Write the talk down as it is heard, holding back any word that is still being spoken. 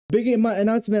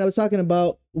announcement I was talking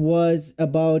about was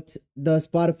about the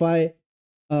Spotify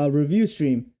review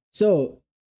stream. So,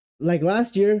 like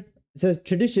last year, it's a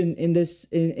tradition in this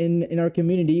in our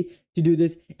community to do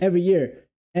this every year.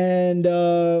 And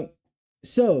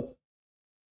so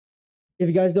if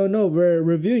you guys don't know, we're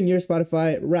reviewing your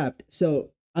Spotify Wrapped.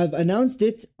 So I've announced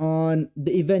it on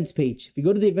the events page. If you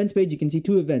go to the events page, you can see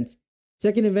 2 events.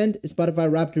 Second event is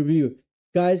Spotify Wrapped review.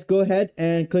 Guys, go ahead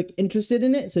and click interested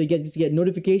in it so you get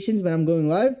notifications when I'm going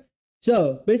live.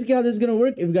 So basically how this is going to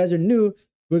work, if you guys are new,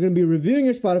 we're going to be reviewing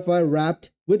your Spotify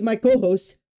Wrapped with my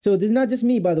co-host. So this is not just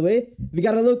me, by the way. We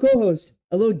got a little co-host,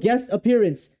 a little guest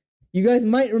appearance. You guys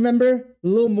might remember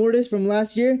Lil Mortis from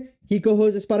last year. He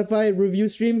co-hosted a Spotify review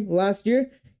stream last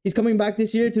year. He's coming back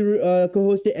this year to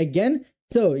co-host it again.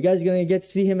 So you guys are going to get to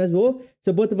see him as well.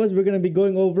 So both of us, we're going to be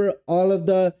going over all of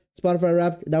the Spotify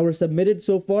Wrapped that were submitted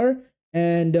so far.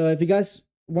 And if you guys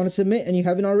want to submit and you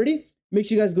haven't already, make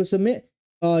sure you guys go submit.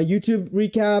 YouTube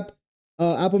recap,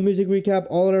 Apple Music recap,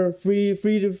 all are free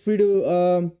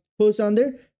to post on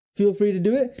there. Feel free to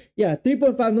do it. Yeah,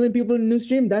 3.5 million people in the new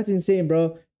stream. That's insane,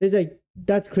 bro. It's like,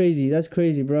 that's crazy. That's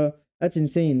crazy, bro. That's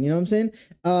insane. You know what I'm saying?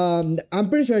 I'm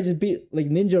pretty sure I just beat like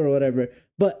Ninja or whatever.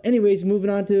 But anyways, moving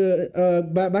on to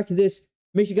back to this.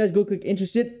 Make sure you guys go click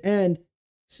interested. And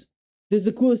this is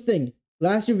the coolest thing.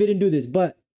 Last year we didn't do this,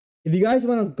 but if you guys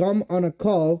want to come on a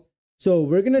call, so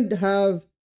we're gonna have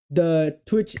the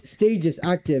Twitch stages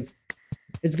active.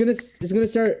 It's gonna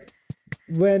start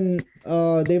when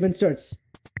the event starts.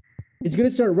 It's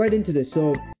gonna start right into this.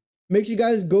 So make sure you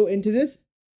guys go into this.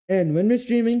 And when we're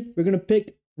streaming, we're gonna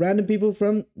pick random people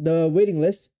from the waiting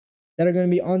list that are gonna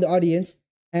be on the audience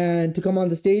and to come on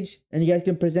the stage, and you guys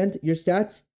can present your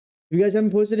stats. If you guys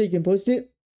haven't posted it, you can post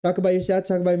it. Talk about your stats,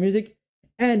 talk about your music.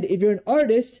 And if you're an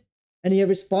artist and you have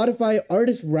your Spotify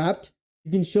artist Wrapped,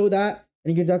 you can show that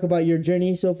and you can talk about your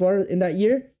journey so far in that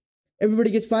year.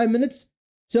 Everybody gets 5 minutes.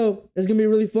 So it's gonna be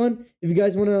really fun. If you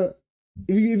guys wanna,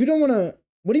 if you don't wanna,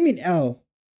 what do you mean L?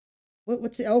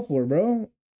 What's the L for, bro?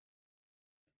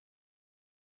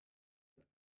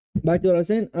 Back to what I was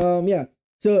saying. Yeah.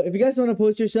 So if you guys want to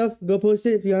post yourself, go post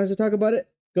it. If you want us to talk about it,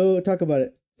 go talk about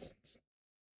it.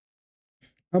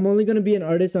 I'm only gonna be an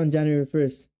artist on January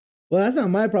 1st. Well, that's not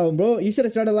my problem, bro. You should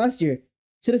have started last year.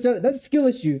 Should have started. That's a skill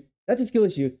issue. That's a skill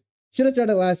issue. Should have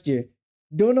started last year.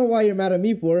 Don't know why you're mad at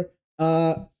me for.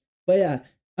 But yeah.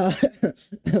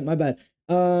 My bad.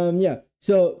 Yeah.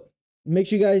 So make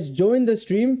sure you guys join the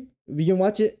stream. You can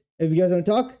watch it. If you guys want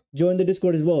to talk, join the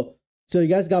Discord as well. So you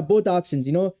guys got both options.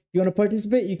 You know, if you want to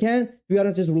participate, you can. If you want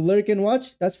to just lurk and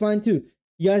watch, that's fine too.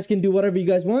 You guys can do whatever you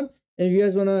guys want. And if you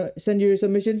guys want to send your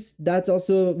submissions, that's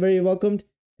also very welcomed.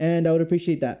 And I would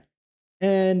appreciate that.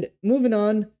 And moving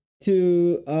on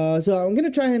to, so I'm going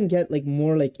to try and get like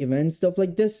more like event stuff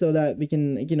like this so that we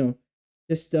can, like, you know,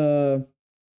 just have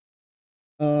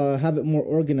it more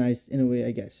organized in a way,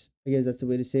 I guess. I guess that's the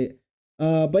way to say it.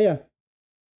 But yeah.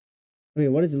 Wait,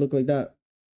 what does it look like that?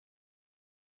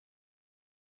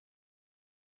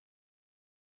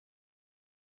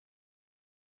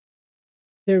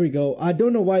 There we go. I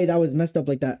don't know why that was messed up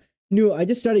like that. No, I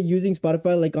just started using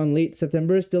Spotify like on late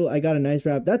September. Still, I got a nice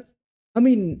wrap. That's, I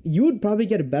mean, you would probably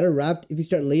get a better wrap if you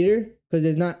start later because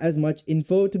there's not as much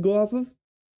info to go off of.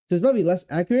 So it's probably less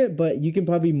accurate, but you can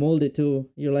probably mold it to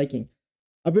your liking.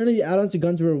 Apparently, the add-ons to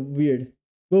guns were weird.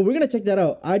 Well, we're gonna check that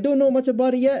out. I don't know much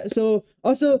about it yet. So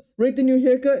also rate the new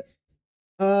haircut.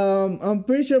 I'm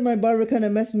pretty sure my barber kind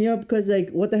of messed me up because like,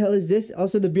 what the hell is this?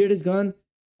 Also, the beard is gone.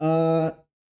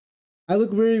 I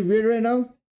look really weird right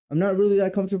now. I'm not really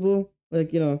that comfortable.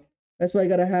 Like, you know, that's why I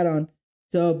got a hat on.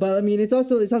 So, but I mean, it's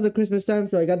also Christmas time,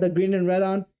 so I got the green and red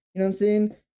on. You know what I'm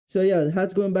saying? So yeah, the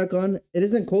hat's going back on. It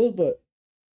isn't cold, but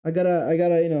I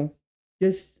gotta, you know,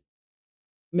 just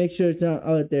make sure it's not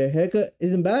out there. Haircut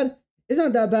isn't bad. It's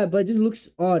not that bad, but it just looks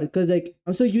odd because like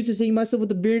I'm so used to seeing myself with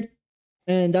the beard,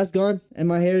 and that's gone, and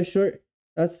my hair is short.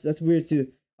 That's weird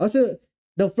too. Also,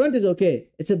 the front is okay.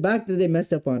 It's the back that they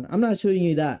messed up on. I'm not showing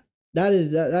you that. That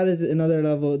is another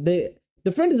level. The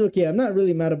front is okay. I'm not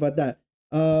really mad about that.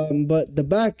 But the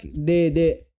back,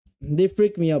 they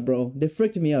freaked me up, bro. They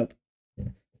freaked me up.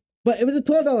 But it was a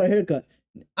 $12 haircut.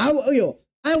 I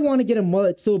want to get a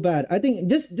mullet so bad. I think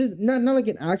just not like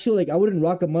an actual, like I wouldn't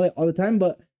rock a mullet all the time,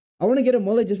 but I want to get a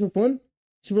mullet just for fun,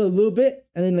 just for a little bit,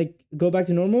 and then like go back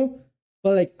to normal.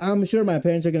 But like I'm sure my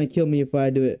parents are gonna kill me if I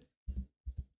do it.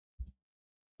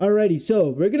 Alrighty, so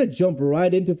we're gonna jump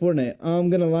right into Fortnite.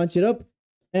 I'm gonna launch it up,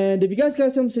 and if you guys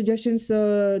got some suggestions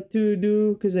to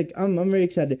do, cause like I'm very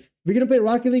excited. We're gonna play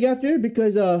Rocket League after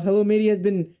because Hello Matey has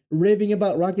been raving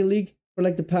about Rocket League for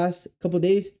like the past couple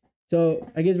days. So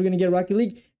I guess we're gonna get Rocket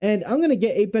League, and I'm gonna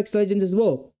get Apex Legends as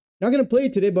well. Not gonna play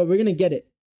it today, but we're gonna get it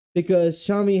because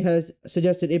Xiaomi has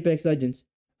suggested Apex Legends.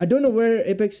 I don't know where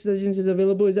Apex Legends is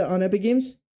available. Is that on Epic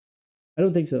Games? I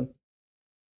don't think so.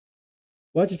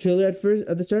 Watch a trailer at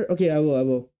the start. Okay, I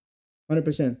will.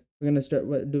 100%. We're gonna start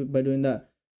by doing that.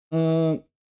 But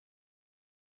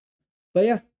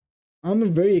yeah, I'm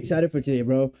very excited for today,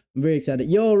 bro. I'm very excited.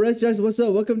 Yo, Red Stars, what's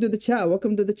up? Welcome to the chat.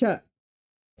 Welcome to the chat.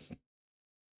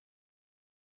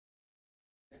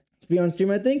 Be on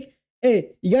stream, I think.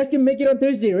 Hey, you guys can make it on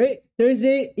Thursday, right?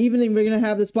 Thursday evening, we're gonna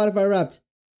have the Spotify Wrapped.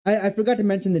 I forgot to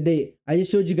mention the date. I just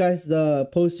showed you guys the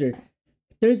poster.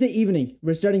 Thursday evening.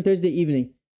 We're starting Thursday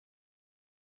evening.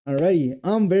 Alrighty.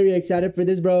 I'm very excited for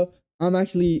this, bro. I'm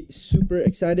actually super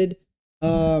excited.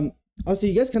 Also,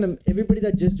 you guys kind of, everybody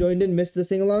that just joined in missed the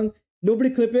sing-along.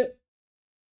 Nobody clip it.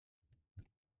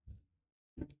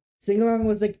 Sing-along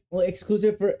was like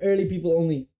exclusive for early people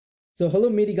only. So Hello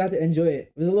Matey got to enjoy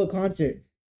it. It was a little concert.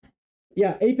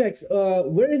 Yeah, Apex.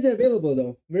 Where is it available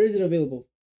though? Where is it available?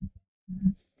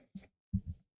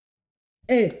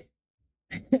 Hey,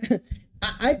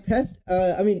 I pressed.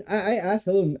 I asked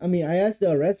Hello. I asked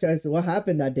the Red Stars what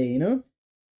happened that day. You know,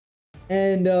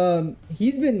 and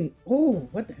he's been. Oh,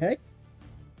 what the heck?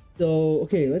 So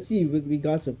okay, let's see what we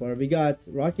got so far. We got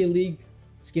Rocket League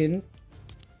skin,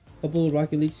 couple of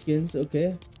Rocket League skins.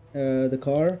 Okay, the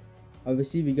car.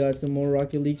 Obviously, we got some more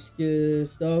Rocket League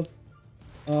stuff.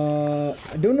 I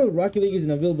don't know if Rocket League isn't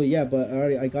available yet, but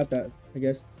I got that. I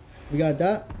guess we got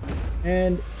that,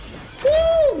 and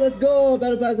woo! Let's go!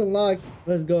 Battle Pass unlocked.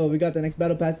 Let's go. We got the next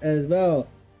Battle Pass as well,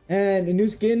 and a new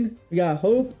skin. We got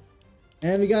Hope,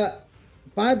 and we got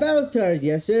 5 battle stars.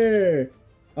 Yes, sir.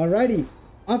 Alrighty,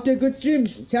 after a good stream,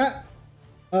 chat.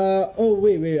 Oh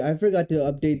wait. I forgot to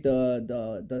update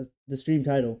the stream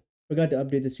title. Forgot to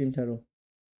update the stream title.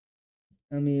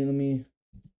 Let me.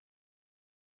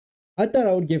 I thought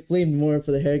I would get flamed more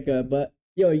for the haircut, but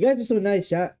yo, you guys are so nice,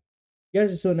 chat. You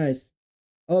guys are so nice.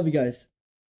 I love you guys.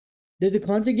 There's a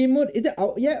concert game mode. Is it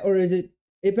out yet, or is it?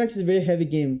 Apex is a very heavy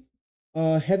game.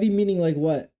 Heavy meaning like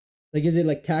what? Like, is it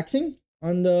like taxing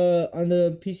on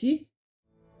the PC?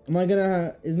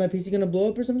 Is my PC gonna blow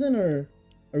up or something, or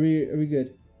are we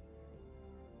good?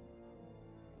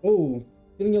 Oh,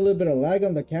 feeling a little bit of lag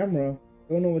on the camera.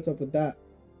 Don't know what's up with that.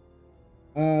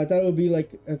 I thought it would be like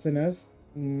FNF.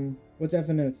 What's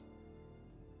FNF?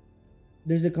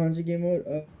 There's a concert game mode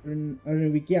out in a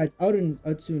week. Yeah, it's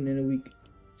out soon in a week.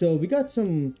 So we got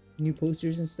some new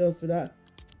posters and stuff for that.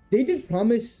 They did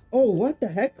promise. Oh, what the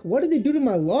heck? What did they do to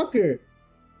my locker?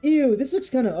 Ew, this looks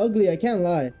kind of ugly. I can't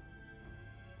lie.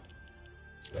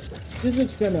 This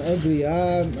looks kind of ugly.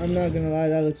 I'm not gonna lie.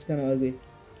 That looks kind of ugly.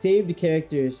 Save the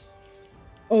characters.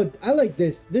 Oh, I like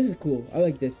this. This is cool. I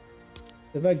like this.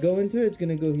 If I go into it, it's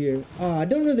gonna go here.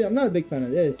 I'm not a big fan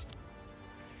of this.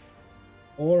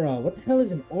 Aura. What the hell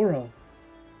is an aura?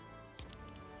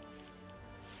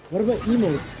 What about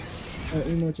emotes? Oh,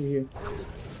 emotes are here.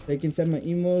 So I can set my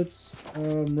emotes,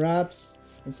 wraps,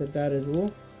 and set that as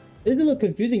well. It's a little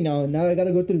confusing now. Now I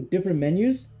gotta go through different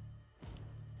menus.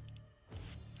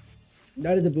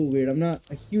 That is a bit weird. I'm not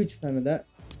a huge fan of that.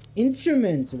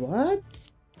 Instruments.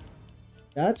 What?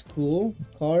 That's cool.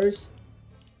 Cars.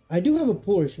 I do have a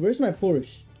Porsche. Where's my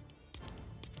Porsche?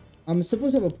 I'm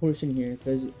supposed to have a Porsche in here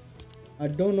because I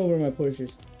don't know where my Porsche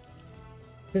is.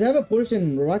 Because I have a Porsche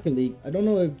in Rocket League. I don't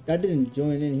know if that didn't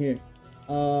join in here.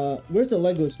 Where's the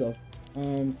Lego stuff?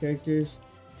 Characters.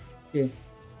 Okay.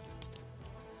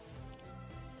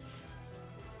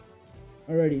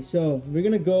 Alrighty, so we're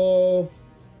gonna go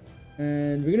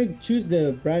and we're gonna choose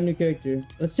the brand new character.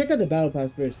 Let's check out the battle pass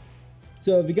first.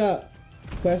 So we got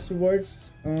quest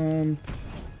rewards.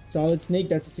 Solid Snake,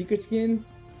 that's a secret skin.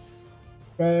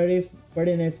 Friday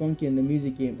Night Funky in the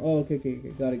music game. Oh, okay.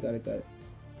 Got it.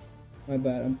 My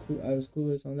bad. I was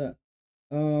clueless on that.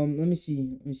 Let me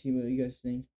see what you guys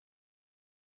think.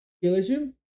 Killer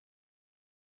Shoe?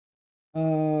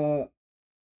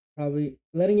 Probably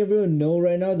letting everyone know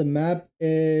right now the map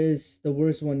is the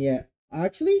worst one yet.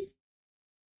 Actually,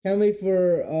 can't wait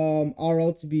for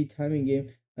RL to be timing game.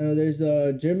 I know there's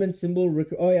a German symbol.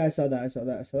 Oh yeah, I saw that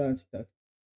on TikTok.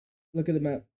 Look at the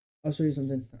map. I'll show you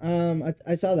something.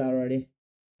 I saw that already.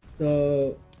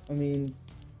 So I mean,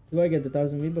 do I get the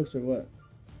 1,000 V-Bucks or what?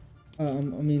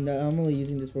 I'm only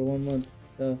using this for 1 month,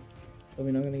 so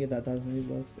we're not gonna get that 1,000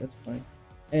 V-Bucks. That's fine.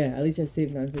 Yeah, at least I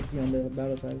saved 950 on the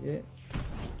battle pass. Yeah.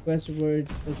 Quest rewards.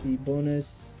 Let's see,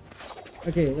 bonus.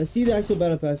 Okay, let's see the actual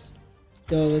battle pass.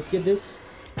 So let's get this.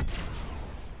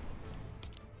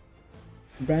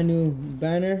 Brand new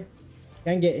banner.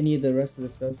 Can't get any of the rest of the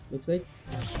stuff. Looks like.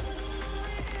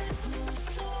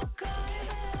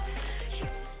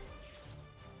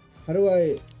 How do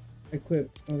I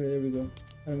equip? Okay, there we go.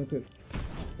 Item equip.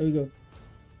 There we go.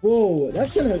 Whoa,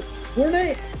 that's gonna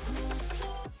Fortnite.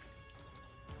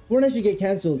 Fortnite should get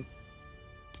canceled.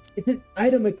 It's an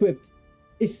item equipped.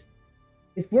 Is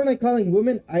Fortnite calling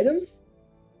women items?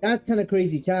 That's kind of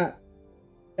crazy, chat.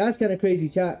 That's kind of crazy,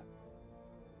 chat.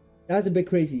 That's a bit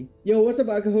crazy. Yo, what's up,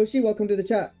 Akahoshi? Welcome to the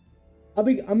chat. I'm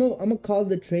gonna call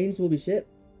the trains will be shit.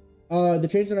 The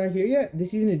trains are not here yet.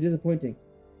 This season is disappointing.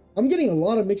 I'm getting a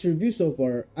lot of mixed reviews so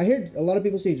far. I heard a lot of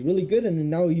people say it's really good, and then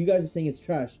now you guys are saying it's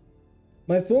trash.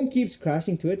 My phone keeps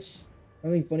crashing Twitch.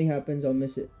 Something funny happens, I'll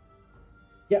miss it.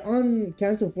 Get on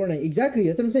cancel Fortnite. Exactly,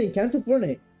 that's what I'm saying. Cancel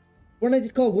Fortnite. Fortnite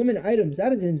just called women items.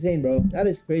 That is insane, bro. That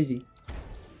is crazy.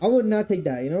 I would not take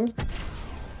that, you know?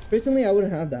 Personally, I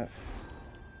wouldn't have that.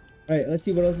 Alright, let's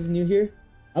see what else is new here.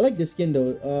 I like this skin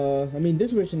though. I mean,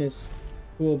 this version is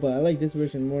cool, but I like this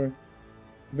version more.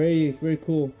 Very, very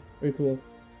cool. Very cool.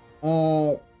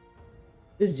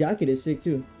 This jacket is sick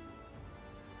too.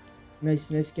 Nice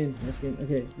skin. Nice skin.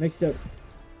 Okay, next up.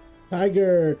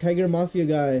 Tiger Mafia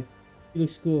guy. He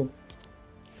looks cool.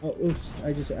 Oh, oops.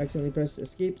 I just accidentally pressed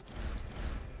escape.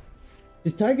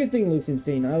 This tiger thing looks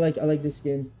insane. I like this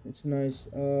skin. It's nice.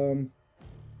 Am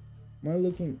I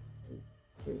looking?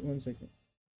 Wait 1 second.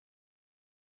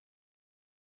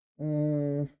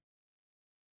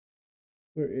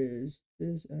 Where is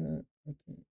this at?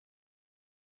 Okay.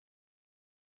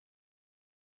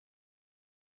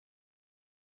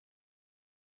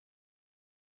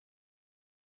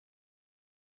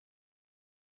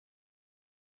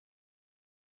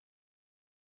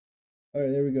 All right,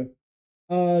 there we go.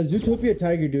 Zootopia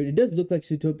tiger, dude. It does look like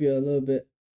Zootopia a little bit.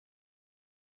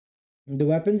 The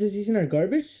weapons this season are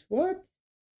garbage? What?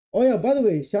 Oh yeah, by the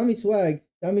way, Xiaomi swag.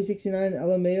 Xiaomi 69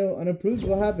 LMAO unapproved.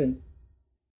 What happened?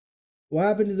 What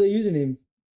happened to the username?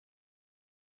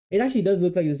 It actually does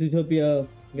look like the Zootopia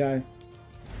guy.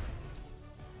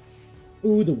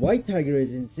 Ooh, the white tiger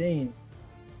is insane.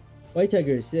 White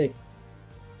tiger is sick.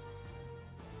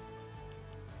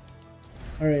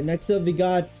 Alright, next up we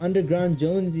got Underground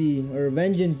Jonesy, or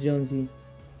Vengeance Jonesy.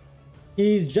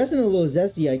 He's dressing a little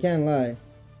zesty, I can't lie.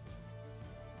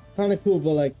 Kinda cool,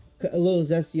 but like a little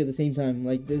zesty at the same time.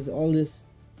 Like there's all this,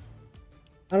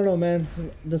 I don't know, man.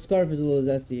 The scarf is a little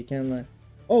zesty, I can't lie.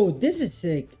 Oh, this is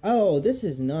sick. Oh, this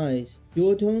is nice.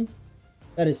 Duotone?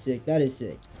 That is sick, that is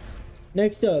sick.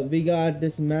 Next up, we got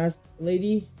this masked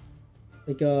lady.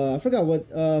 Like, I forgot what,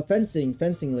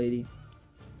 fencing lady.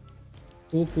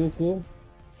 Cool.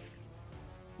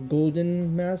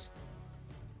 Golden mask.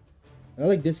 I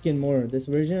like this skin more. This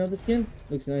version of the skin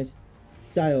looks nice.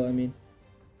 Style, I mean.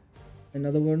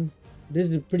 Another one. This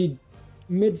is a pretty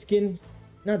mid skin.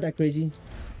 Not that crazy.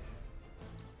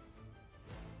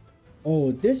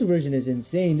 Oh, this version is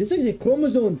insane. This looks like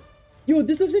Chromosome. Yo,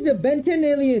 this looks like the Ben 10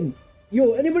 alien.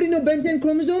 Yo, anybody know Ben 10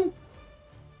 Chromosome?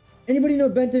 Anybody know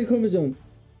Ben 10 Chromosome?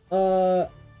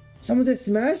 Someone said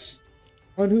smash?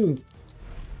 On who?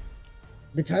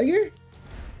 The tiger?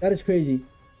 That is crazy.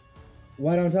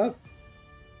 White on top?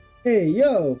 Hey,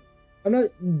 yo. I'm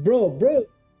not... Bro.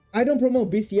 I don't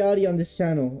promote bestiality on this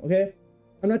channel, okay?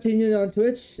 I'm not changing it on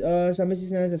Twitch.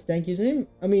 Xiaomi69 is a stank username.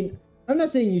 I mean, I'm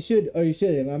not saying you should or you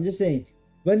shouldn't. I'm just saying,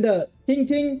 when the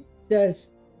ting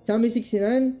says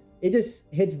Xiaomi69, it just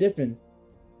hits different.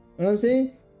 You know what I'm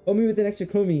saying? Homie with an extra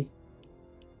chromie.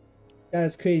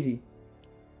 That's crazy.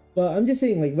 But I'm just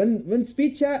saying, like, when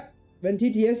speed chat, when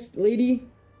TTS lady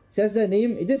says that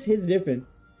name, it just hits different.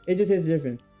 It just hits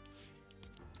different.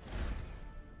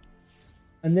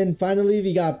 And then finally,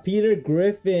 we got Peter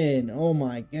Griffin. Oh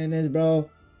my goodness, bro.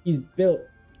 He's built.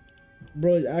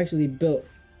 Bro is actually built.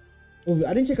 Oh,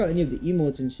 I didn't check out any of the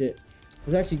emotes and shit.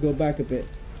 Let's actually go back a bit.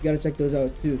 You gotta check those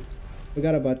out too.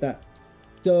 Forgot about that.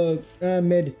 So,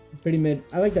 mid. Pretty mid.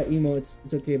 I like that emote.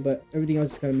 It's okay, but everything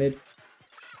else is kind of mid.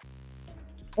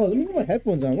 Oh, let me put my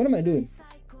headphones on. What am I doing?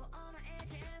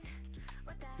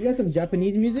 You got some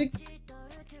Japanese music?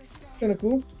 Kind of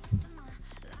cool.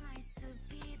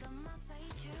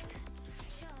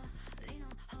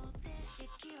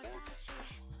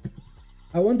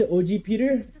 I want the OG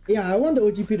Peter. Yeah, I want the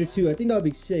OG Peter too. I think that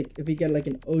would be sick if we get like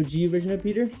an OG version of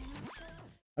Peter.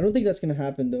 I don't think that's gonna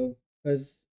happen though,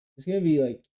 because it's gonna be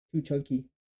like too chunky.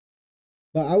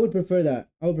 But I would prefer that.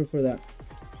 Fortnite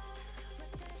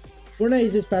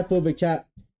is just fatphobic, chat.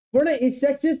 Fortnite is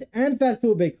sexist and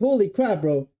fatphobic. Holy crap,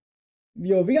 bro.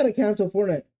 Yo, we gotta cancel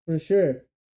Fortnite for sure.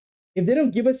 If they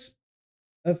don't give us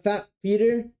a fat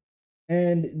Peter,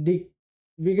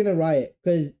 we're gonna riot.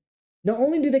 Because not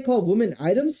only do they call women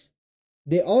items,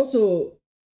 they also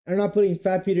are not putting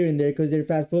fat Peter in there because they're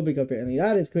fatphobic apparently.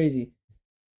 That is crazy.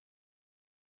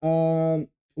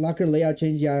 Locker layout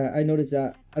change. Yeah, I noticed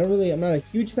that. I'm not a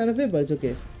huge fan of it, but it's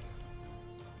okay.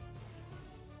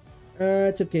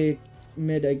 It's okay.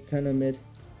 Mid, I kind of mid.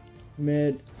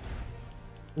 Mid.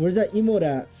 Where's that emote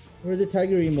at? Where's the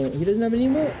tiger emote? He doesn't have an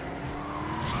emote?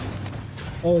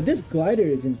 Oh, this glider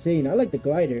is insane. I like the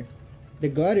glider. The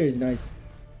glider is nice.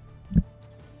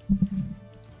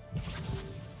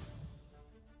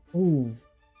 Ooh,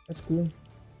 that's cool.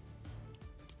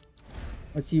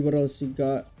 Let's see what else we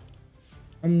got.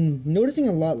 I'm noticing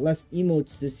a lot less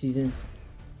emotes this season.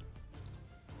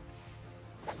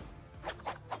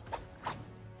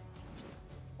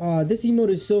 Ah, this emote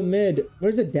is so mid.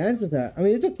 Where's the dance with that? I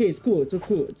mean, it's okay. It's cool. It's a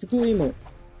cool emote.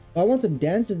 But I want some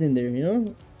dances in there, you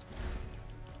know?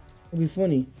 It'll be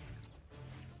funny.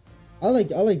 I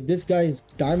like this guy's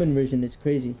diamond version. It's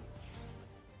crazy.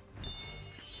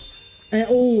 And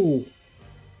oh,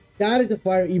 that is a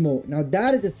fire emote. Now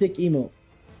that is a sick emote.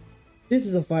 This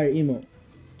is a fire emote.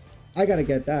 I gotta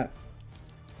get that.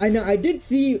 I know. I did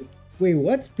see. Wait,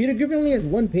 what? Peter Griffin only has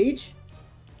one page.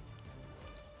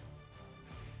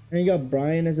 And you got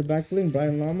Brian as a backbling.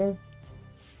 Brian Llama.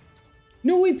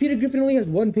 No way. Peter Griffin only has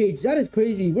one page. That is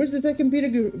crazy. Where's the second Peter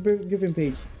Griffin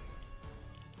page?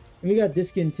 And we got this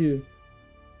skin too.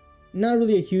 Not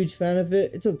really a huge fan of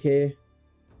it. It's okay.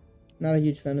 Not a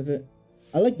huge fan of it.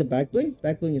 I like the backbling.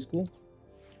 Backbling is cool.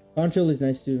 Control is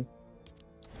nice too.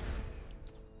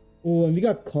 Oh, and we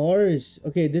got cars.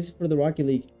 Okay, this is for the Rocket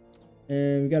League.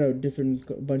 And we got a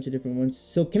bunch of different ones.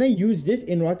 So can I use this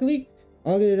in Rocket League?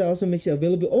 That also makes it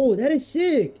available. Oh, that is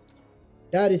sick.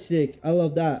 That is sick. I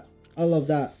love that. I love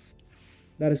that.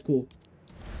 That is cool.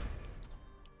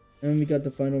 And we got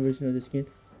the final version of the skin.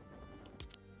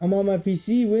 I'm on my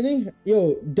PC winning.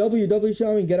 Yo, W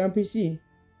show me, get on PC.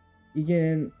 You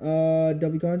can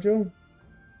double control.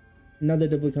 Another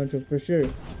double control for sure.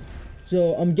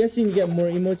 So I'm guessing we get more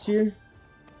emotes here.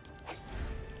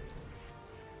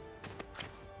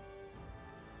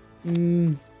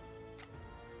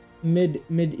 Mid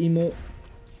emote.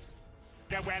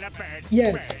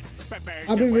 Yes,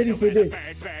 I've been waiting for this.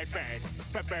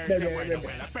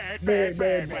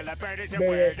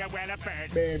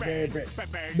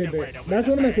 That's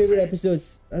one of my favorite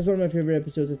episodes. That's one of my favorite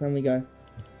episodes of Family Guy.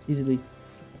 Easily.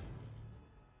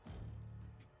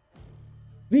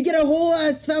 We get a whole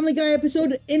ass Family Guy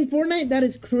episode in Fortnite? That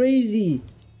is crazy.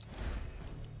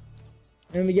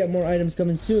 And we get more items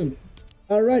coming soon.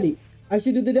 Alrighty. I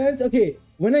should do the dance? Okay.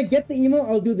 When I get the emote,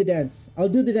 I'll do the dance. I'll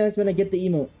do the dance when I get the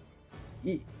emote.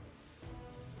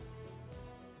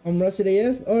 I'm Rusted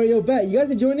AF. Alright, yo, bet. You guys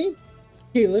are joining?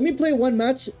 Okay, let me play one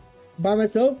match by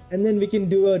myself, and then we can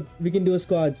do a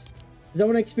squads. Does I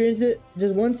want to experience it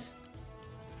just once?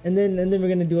 And then we're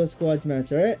gonna do a squads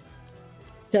match, alright?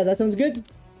 Chat, that sounds good?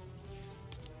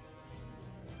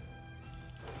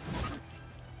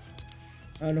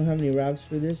 I don't have any wraps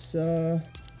for this.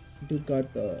 Dude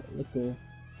got the little.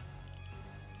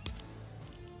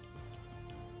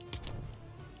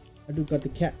 I do got the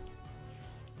cat.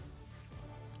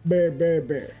 Bear.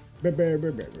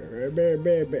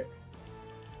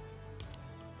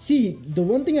 See, the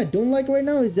one thing I don't like right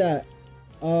now is that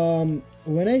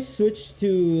when I switch to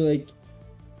like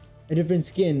a different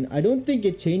skin, I don't think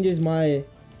it changes my.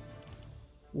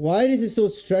 Why is it so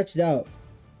stretched out?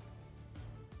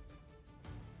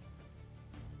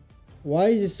 Why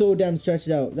is it so damn stretched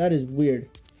out? That is weird.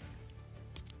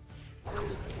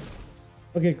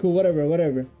 Okay, cool. Whatever.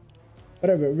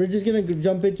 We're just gonna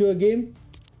jump into a game.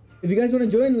 If you guys want to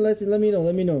join, let me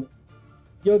know.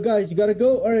 Yo, guys, you gotta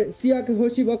go. All right, Siaka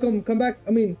Hoshi, welcome. Come back.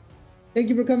 I mean, thank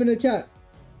you for coming to the chat.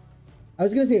 I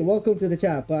was gonna say welcome to the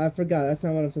chat, but I forgot. That's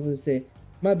not what I'm supposed to say.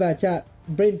 My bad, chat.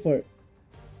 Brain fart.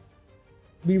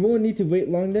 We won't need to wait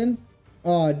long then.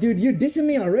 Oh, dude, you're dissing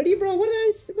me already, bro. What did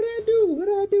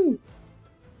I do?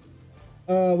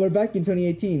 We're back in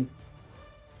 2018.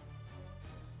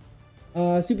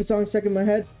 Super song stuck in my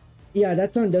head. Yeah,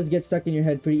 that song does get stuck in your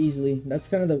head pretty easily. That's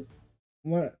kind of the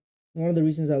one of the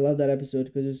reasons I love that episode,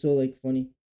 because it's so like funny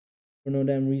for no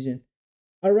damn reason.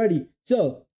 Alrighty,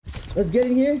 so let's get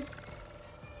in here.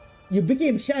 You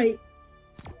became shy,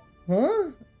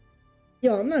 huh?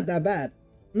 Yo, I'm not that bad.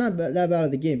 I'm not that bad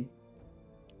at the game.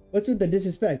 What's with the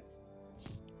disrespect?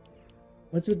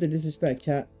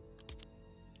 Chat?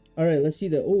 Alright, let's see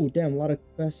the. Oh, damn, a lot of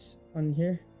quests on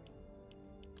here.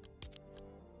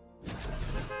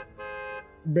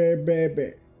 Bear.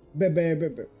 Bear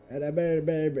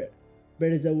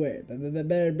is away.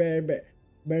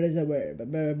 Bear is away.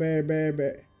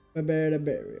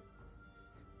 Bear.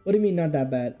 What do you mean not that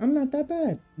bad? I'm not that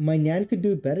bad. My nan could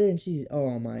do better, and she's.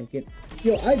 Oh my god.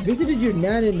 Yo, I visited your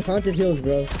nan in Haunted Hills,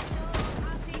 bro.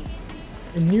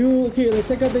 A new, okay, let's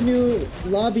check out the new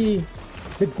lobby.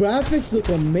 The graphics look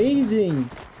amazing.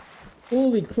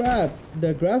 Holy crap,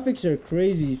 the graphics are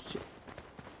crazy.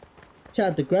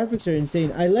 Chat, the graphics are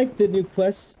insane. I like the new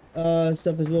quest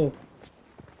stuff as well.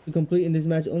 To complete in this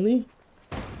match only.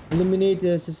 Eliminate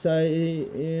the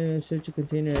society, search a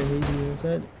container and hazy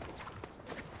inside.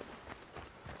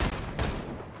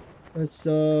 Let's I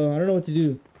don't know what to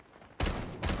do.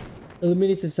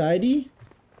 Eliminate society?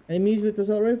 Enemies with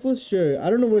assault rifles? Sure. I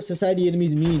don't know what society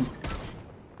enemies mean.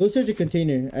 Go search a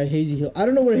container at Hazy Hill. I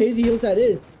don't know where Hazy Hillside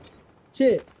is.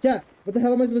 Shit. Chat. What the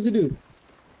hell am I supposed to do?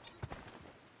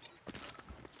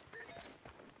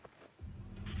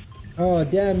 Oh,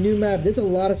 damn. New map. There's a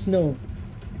lot of snow.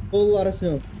 Whole lot of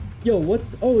snow. Yo, what's...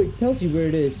 Oh, it tells you where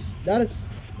it is. That is...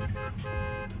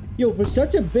 Yo, for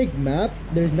such a big map,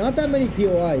 there's not that many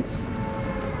POIs.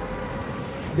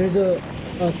 There's a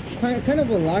kind of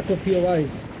a lack of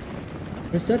POIs.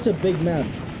 For such a big map.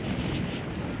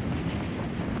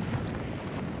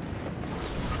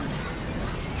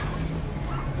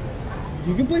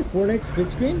 You can play Fortnite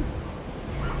split screen?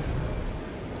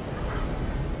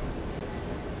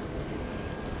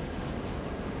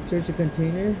 Search a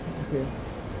container? Okay.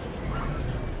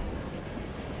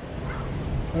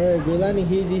 Alright, we're landing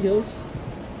Hazy Hills.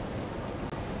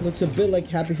 Looks a bit like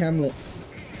Happy Hamlet.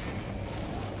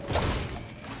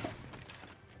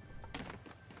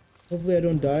 Hopefully I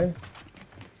don't die.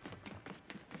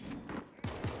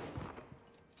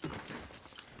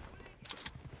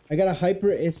 I got a Hyper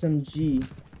SMG.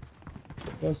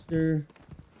 Buster.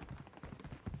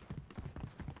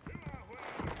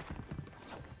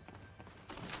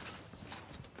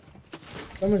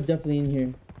 Someone's definitely in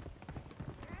here.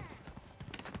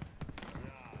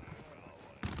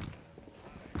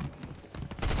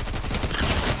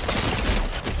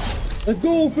 Let's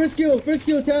go! First kill,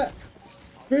 chat!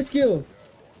 First kill!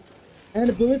 And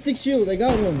a ballistic shield, I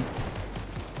got one.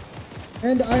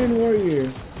 And Iron Warrior.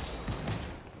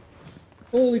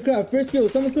 Holy crap, first kill,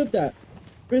 someone clip that.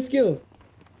 First kill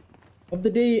of the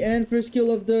day and first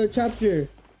kill of the chapter.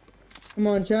 Come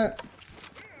on, chat.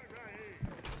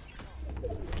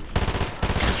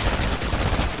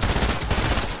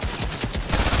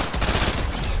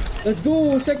 Let's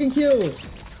go, second kill.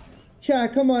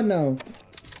 Chat, come on now.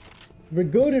 We're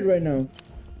goated right now.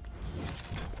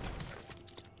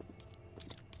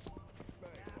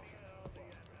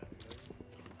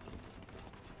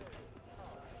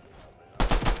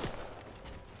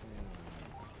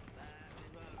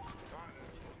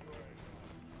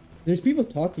 There's people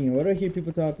talking. Why do I hear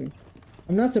people talking?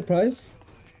 I'm not surprised.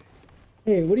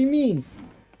 Hey, what do you mean?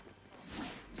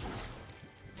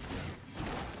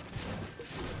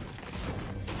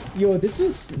 Yo, this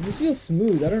feels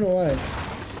smooth. I don't know why.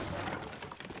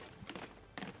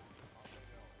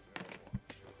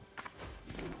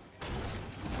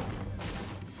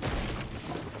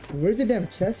 Where's the damn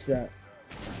chest at?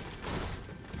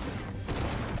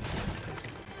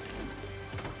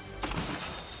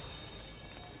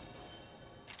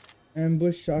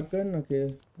 Ambush shotgun.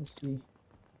 Okay, let's see.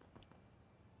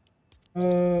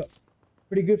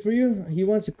 Pretty good for you. He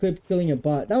wants to clip killing a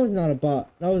bot. That was not a bot.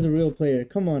 That was a real player.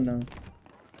 Come on now.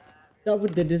 Stop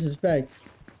with the disrespect.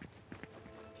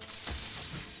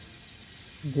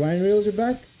 Grind rails are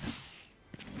back.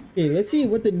 Okay, let's see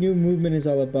what the new movement is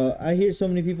all about. I hear so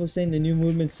many people saying the new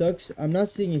movement sucks. I'm not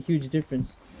seeing a huge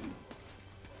difference.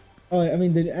 Oh, I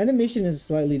mean, the animation is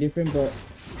slightly different, but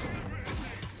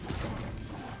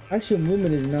actual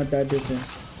movement is not that different.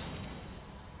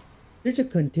 There's a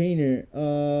container.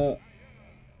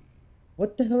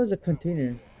 What the hell is a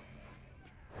container?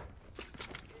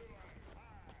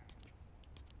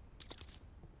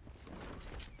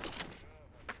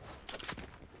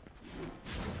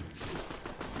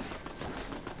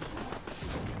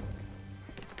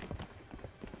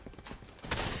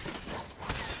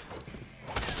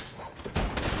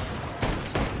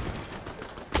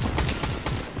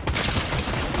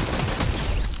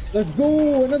 Let's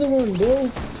go, another one,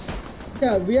 bro.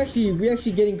 Yeah, we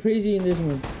actually getting crazy in this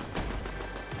one.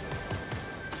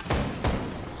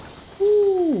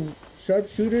 Woo!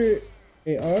 Sharpshooter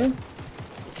AR.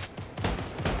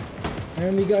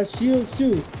 And we got shields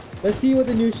too. Let's see what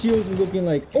the new shields is looking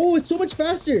like. Oh, it's so much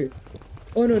faster.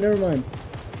 Oh no, never mind.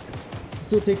 It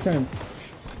still takes time.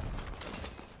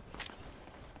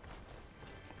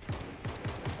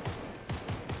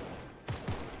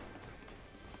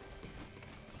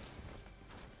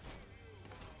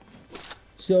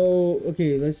 So,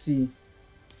 okay, let's see.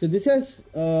 So this has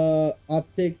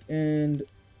optic and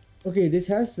okay, this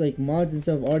has like mods and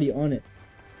stuff already on it.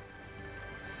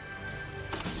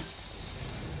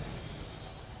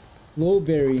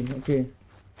 Glowberry, okay.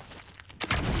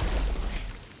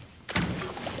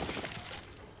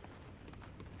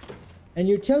 And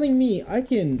you're telling me I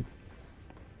can...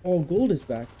 Oh, gold is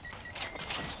back.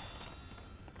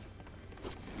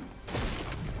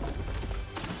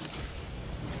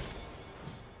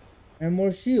 And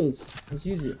more shields. Let's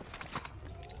use it.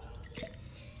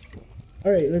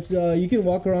 Alright, let's you can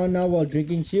walk around now while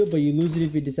drinking shield, but you lose it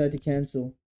if you decide to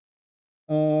cancel.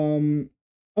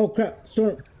 Oh crap,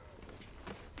 storm.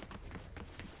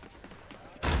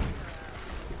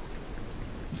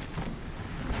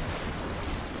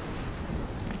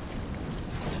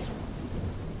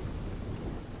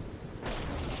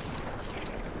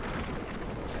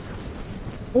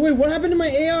 Oh wait, what happened to my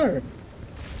AR?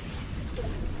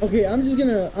 Okay, I'm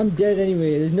dead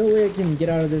anyway. There's no way I can get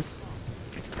out of this.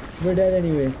 We're dead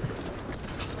anyway.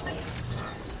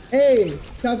 Hey,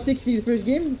 top 60 the first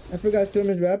game? I forgot Storm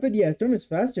is rapid. Yeah, Storm is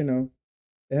faster now.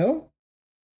 The hell?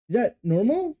 Is that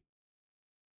normal?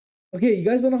 Okay, you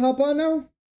guys wanna hop on now?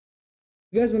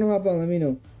 You guys wanna hop on, let me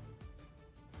know.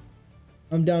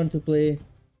 I'm down to play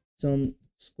some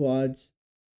squads.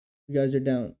 You guys are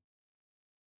down.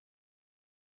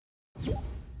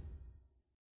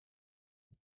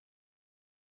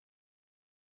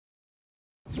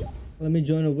 Let me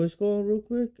join a voice call real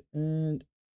quick. And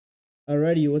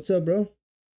alrighty, what's up, bro?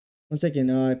 1 second.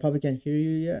 I probably can't hear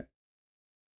you yet.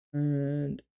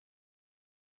 And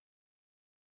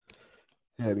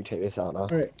yeah, let me check this out now.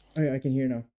 Alright, I can hear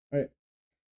now. Alright.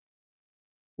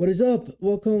 What is up?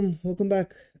 Welcome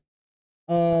back.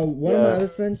 One of my other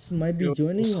friends might be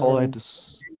joining.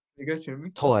 You guys hear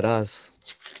me? Todd as.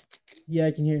 Yeah,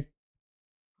 I can hear.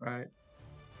 Right.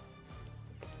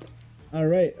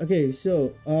 Alright, okay,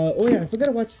 so oh yeah, I forgot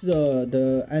to watch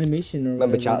the animation or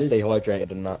Remember chat, whatever. stay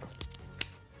hydrated and that.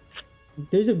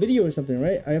 There's a video or something,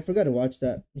 right? I forgot to watch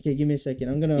that. Okay, give me a second.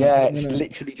 I'm gonna it's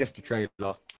literally just a trailer.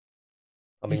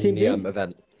 I mean Same the thing?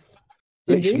 event.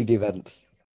 Same Literally thing? the event.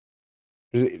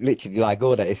 Literally like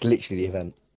order, it's literally the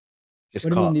event. Just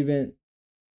What do you mean cut. the event?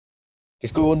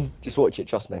 Just go on, just watch it,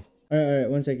 trust me. Alright,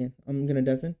 1 second. I'm gonna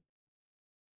deafen.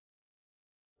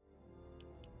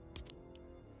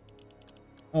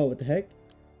 Oh, what the heck?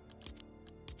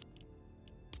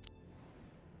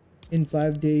 In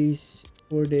 5 days,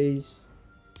 4 days,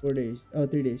 4 days. Oh,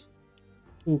 3 days.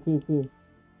 Cool.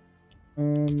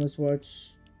 Let's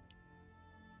watch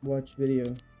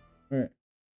video. Alright.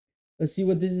 Let's see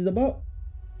what this is about.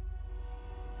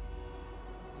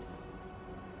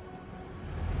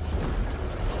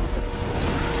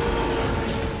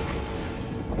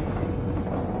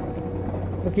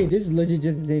 Okay, this is legit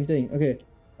just the same thing. Okay.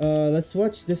 Let's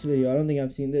watch this video. I don't think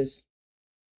I've seen this.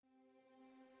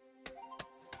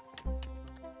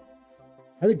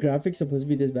 Are the graphics supposed to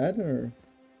be this bad or?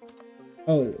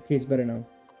 Oh, okay, it's better now.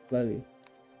 Slightly.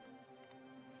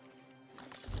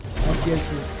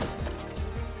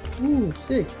 Ooh,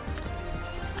 sick.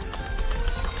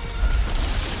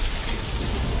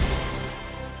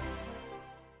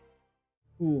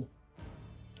 Cool.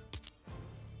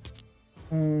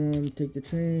 Take the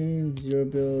train, 0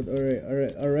 build.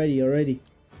 Alrighty.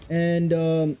 And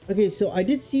okay, so I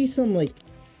did see some like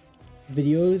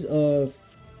videos of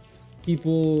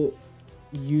people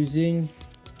using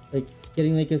like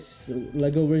getting like a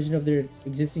Lego version of their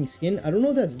existing skin. I don't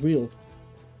know if that's real.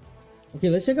 Okay,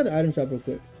 let's check out the item shop real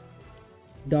quick.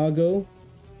 Doggo,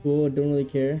 cool. Don't really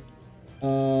care.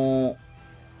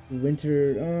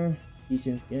 Winter,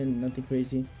 decent skin, nothing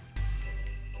crazy.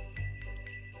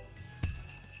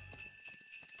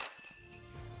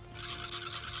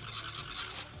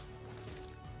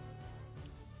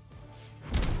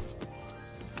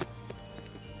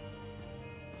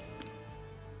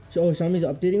 So, oh, Xiaomi's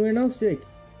updating right now? Sick.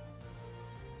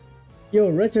 Yo,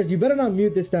 Red Stars, you better not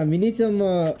mute this time. We need some,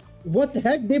 what the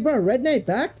heck? They brought Red Knight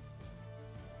back?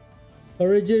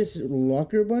 Courageous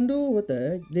Locker Bundle? What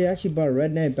the heck? They actually brought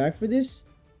Red Knight back for this?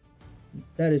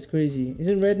 That is crazy.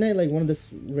 Isn't Red Knight like one of the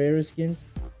rarest skins?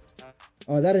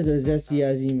 Oh, that is a zesty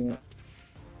ass emote.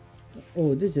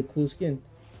 Oh, this is a cool skin.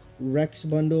 Rex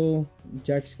Bundle.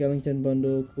 Jack Skellington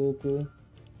Bundle. Cool.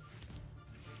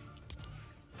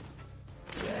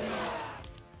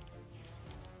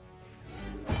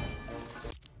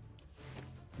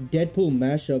 Deadpool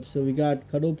mashup. So we got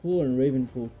Cuddlepool and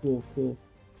Ravenpool. Cool.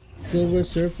 Silver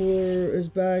Surfer is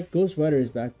back. Ghost Rider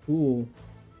is back. Cool.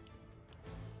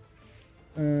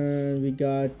 And we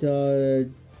got the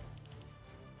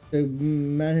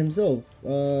man himself.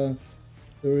 The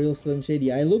real Slim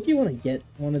Shady. I low-key want to get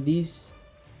one of these,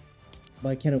 but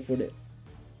I can't afford it.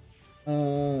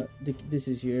 This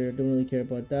is here. Don't really care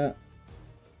about that.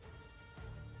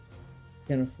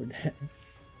 Can't afford that.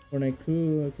 Fortnite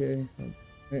crew. Okay.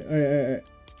 Alright.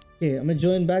 Okay, I'm gonna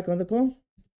join back on the call.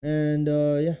 And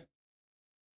yeah.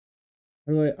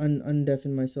 How do I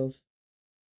undeafen myself?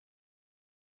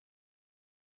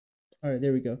 All right,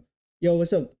 there we go. Yo,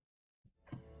 what's up?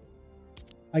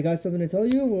 I got something to tell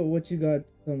you. What you got?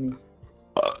 Tell me.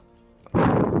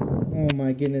 Oh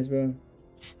my goodness, bro.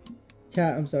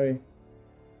 Chat, I'm sorry.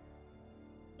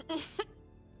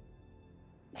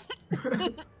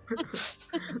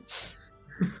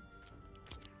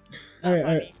 All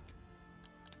right.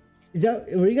 Is that,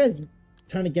 were you guys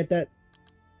trying to get that?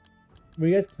 Were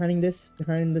you guys planning this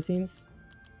behind the scenes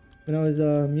when I was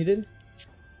muted?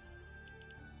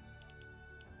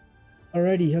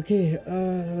 Alrighty, okay.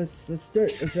 Let's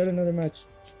start. Let's start another match.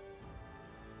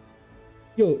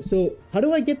 Yo, so how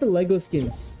do I get the Lego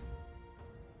skins?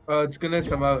 It's gonna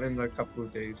come out in a couple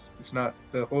of days. It's not,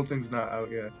 the whole thing's not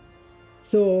out yet.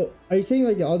 So are you saying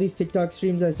like all these TikTok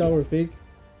streams I saw were fake?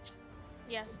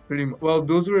 Yes. Pretty much. Well,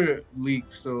 those were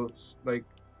leaks, so it's like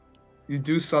you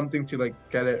do something to like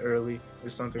get it early or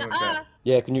something like that.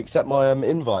 Yeah, can you accept my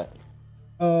invite?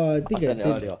 I think I sent it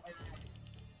did. earlier.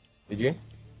 Did you?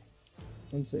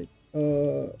 One sec.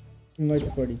 Invite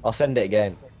to party. I'll send it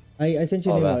again. I sent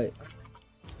you an there. invite.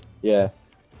 Yeah.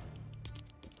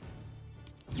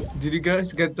 Did you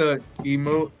guys get the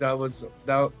emote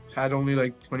that had only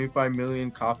like 25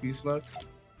 million copies left?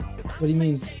 What do you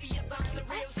mean?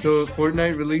 So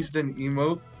Fortnite released an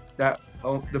emote that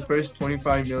the first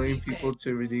 25 million people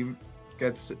to redeem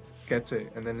gets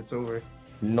it, and then it's over.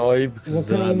 No, because What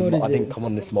kind of emote is I didn't it? come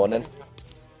on this morning.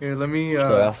 Here, let me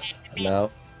So that's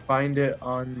no. find it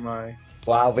on my.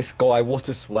 Wow, this guy, what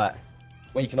a sweat.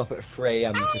 Waking up at 3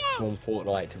 AM to spawn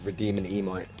Fortnite to redeem an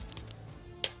emote.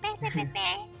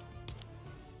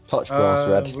 Touch grass,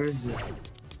 red. Where is it?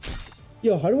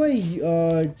 Yo, how do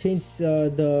I change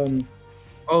the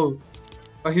Oh,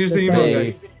 here's The the emote,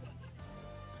 size. guys.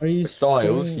 are you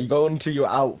Styles, showing- you go into your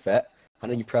outfit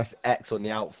and then you press X on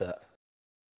the outfit.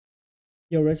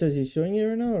 Yo, Red Stars, you showing it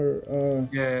right now or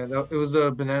Yeah, it was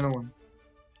a banana one.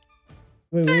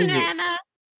 wait, where is it? Banana.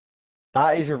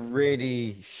 That is a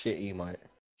really shit emote.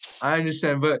 I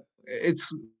understand, but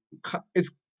it's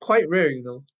quite rare, you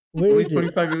know. Where Only is it?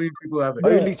 25 million people have it.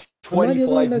 Bro, Only am I the 25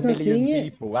 only one that's not million seeing it?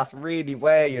 people. That's really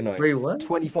rare, you know. Wait, what?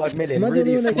 25 million, Am I the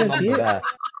really only one that small can't see number it? there.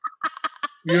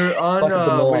 You're on like a what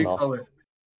do you banana. call it?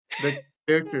 The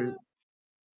character.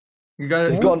 You gotta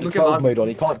He's Huh? got into look at 12 mode on,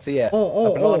 he can't see it. Oh,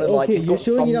 A banana, like, okay, it's you're got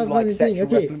showing it some, off like, on the thing. sexual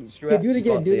Okay, reference to okay, it. do it You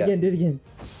again, can't do see it again, do it again.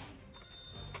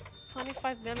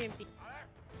 25 million people.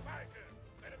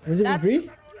 Was it for That's- free? You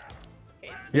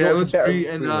Yeah, know it what's was better free,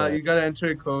 than and free, right? you gotta enter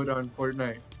a code on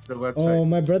Fortnite, the website. Oh,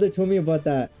 my brother told me about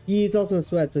that. He's also a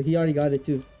sweat, so he already got it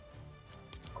too.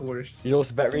 Of course. You know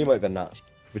what's a better emote than that?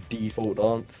 With default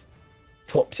dance.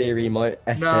 Top tier emote,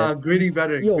 S tier. Nah, gritty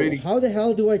better. Yo, Gritty. how the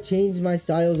hell do I change my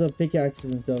styles of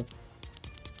pickaxes and stuff?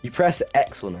 You press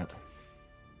X on it.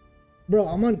 Bro,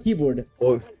 I'm on keyboard.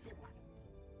 Or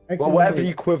X well, is whatever on the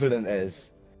it. equivalent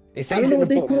is. It I don't says know in what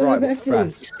the they bottom call right it what X to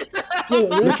press. is. Yo,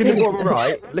 Look in the Red bottom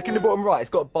right. Look in the bottom right. It's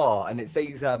got a bar, and it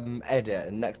says edit,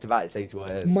 and next to that it says what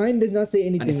it is. Mine does not say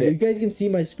anything. if it- You guys can see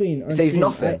my screen. On It says stream.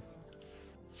 nothing.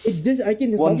 It just I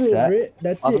can One hover sec. over it.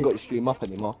 That's I haven't it. got the stream up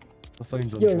anymore. My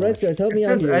phone's on. Yo, charge. Red Stars, help It me out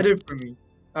says here. edit for me.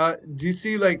 Do you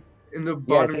see like in the Yeah, it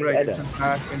bottom says right? edit. It says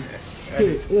back and Okay,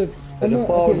 edit. look. There's I'm a not-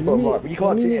 bar okay, on the bottom let me- right, but you let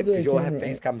can't me see move it the because your camera.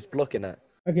 face cam's blocking it.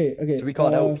 Okay. So we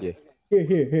can't help you.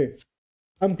 Here.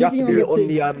 I'm You have clicking to on do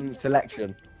the it on thing. the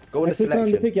selection. Go on I the click on the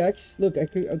selection. pickaxe. Look, I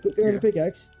click on Yeah. the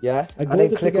pickaxe. Yeah. I go And then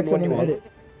to the click on pickaxe. the I'm one you gonna want.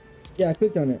 edit. Yeah, I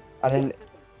clicked on it. And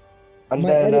My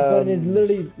then edit button is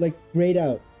literally like grayed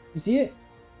out. You see it?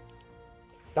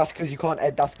 that's because you can't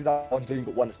edit. That's because that one's only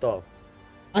got one star.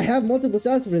 I have multiple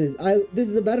styles for this. This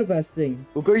is a battle pass thing.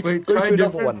 Well, go Wait, to try another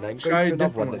different- one then. Go try a to another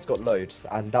different one that's got loads,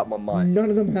 and that one might. None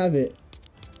of them have it.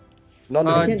 None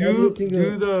of I them. can't edit Do a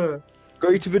single- the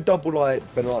Go to the double light,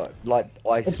 but like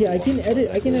ice. Okay, I can one.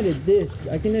 edit. I can edit this.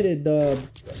 I can edit the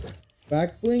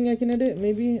back bling. I can edit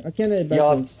maybe. I can't edit back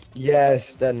Yeah, blings.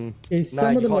 yes, then. Okay, Nah, some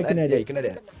of you them I can't can Yeah, edit. you can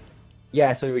edit.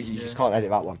 Yeah, so you just can't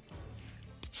edit that one.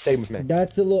 Same with me.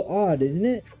 That's a little odd, isn't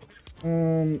it?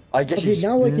 I guess Okay, you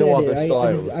now I can no edit. other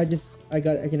styles. I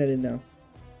can edit now.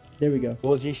 There we go. What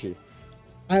was the issue?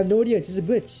 I have no idea. It's just a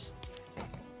glitch.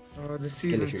 the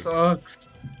Skill season issue. sucks.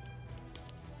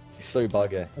 It's so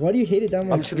buggy. Why do you hate it that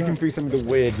much? I'm just looking through some of the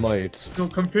weird modes. No,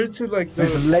 compared to like the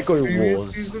There's Lego previous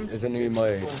Wars. seasons, Is a new it's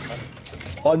mode. so bad.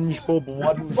 SpongeBob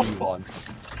 1v1.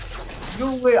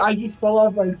 No way! I just fell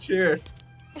off my chair.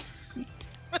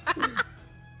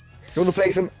 You want to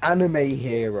play some anime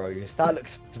heroes? That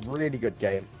looks a really good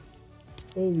game.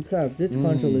 Holy crap! This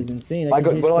controller is insane. When I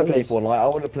can play change colors. Fortnite, I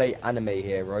want to play anime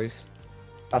heroes.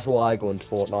 That's why I go into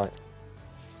Fortnite.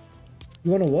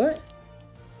 You wanna what?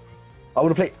 I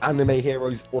want to play anime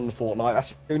heroes on Fortnite.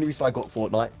 That's the only reason I got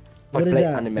Fortnite. I What is play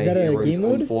that? anime Is that a heroes game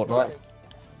on mode? Fortnite.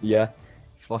 Yeah.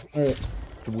 It's fucking. Alright.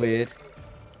 It's weird.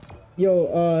 Yo,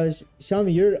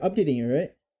 Shami, you're updating it,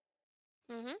 right?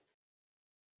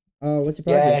 What's your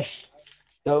Yeah. progress?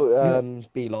 That'll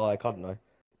be like, I don't know.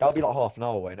 That'll be like half an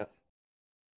hour, won't it?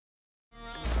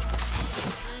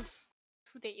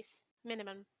 2 days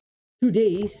minimum. 2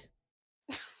 days.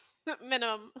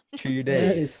 Minimum. 2 That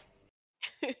is-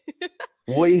 days.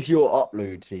 What is your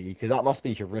upload to? Because that must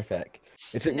be horrific.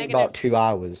 It took me about Negative. 2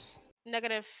 hours.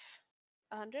 Negative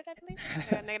 100, I believe.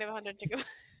 Yeah, negative 100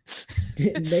 gigabytes.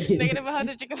 Negative. Negative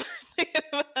 100 gigabytes. Negative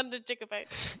 100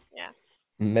 gigabytes. Yeah.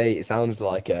 Mate, it sounds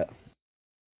like it.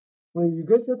 Wait, you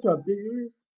guys have to update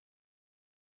yours?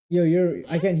 Yo,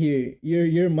 I can't hear you.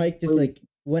 Your mic just Wait. like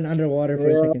went underwater for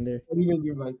a Yeah. second there. What do you mean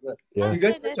you might that? Yeah. You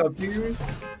guys have to update yours?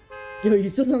 Yo, you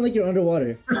still sound like you're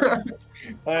underwater.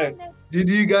 Alright. Did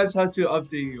you guys have to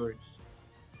update yours?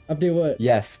 Update what?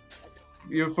 Yes.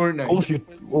 Your Of Fortnite. course you.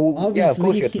 Well, yeah, of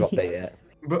course you had to Obviously. update it.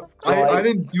 But Like- I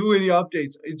didn't do any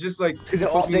updates. It just like Because it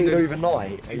took me updated the-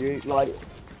 overnight. And you like,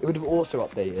 it would have also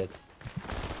updated.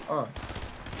 Oh.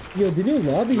 Yo, the new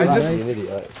lobby is You're I nice. just- actually an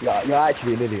idiot. Yeah, you're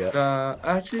actually an idiot.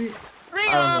 Actually, Bring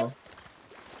I don't up. know.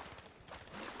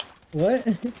 What?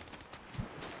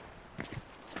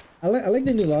 I like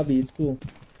the new lobby. It's cool.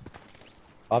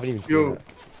 I haven't even seen Yo, it.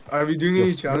 are we doing any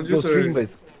Your challenges stream or?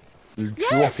 was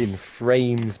dropping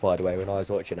frames, by the way, when I was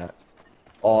watching it.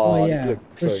 Oh, Oh it yeah,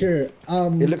 looked for so, sure.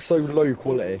 It looks so low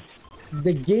quality.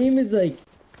 The game is like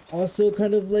also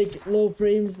kind of like low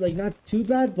frames, like not too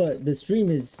bad, but the stream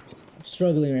is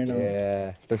struggling right now.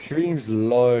 Yeah, the stream's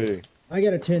low. I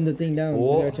gotta turn the thing down.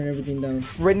 What? I gotta turn everything down.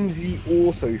 Frenzy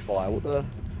auto fire.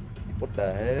 What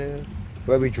the hell?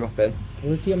 Where are we dropping?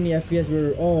 Let's see how many FPS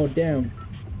we're. Oh damn.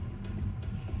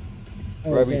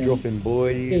 Oh, Where are we damn. dropping,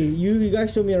 boys? Hey, you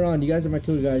guys show me around. You guys are my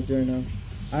tour guides right now.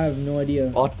 I have no idea.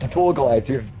 The tour guides.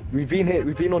 We've been here.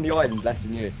 We've been on the island less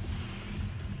than you.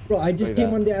 Bro, I just Wait, came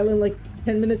that. on the island like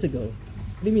 10 minutes ago.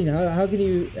 What do you mean? How can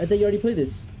you? I thought you already played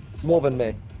this. It's more than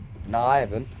me. Nah, I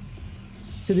haven't.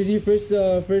 So this is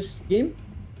your first game?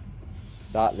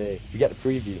 That there. You get the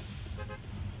preview.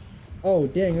 Oh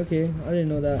dang. Okay, I didn't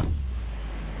know that.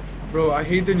 Bro, I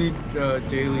hate the new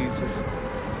dailies.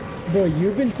 Bro,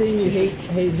 you've been saying you This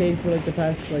hate for like the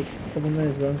past like couple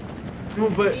minutes, bro. No,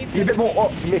 but Be a bit more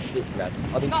optimistic, Red.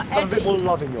 I mean, Not have a bit edgy. more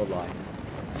love in your life.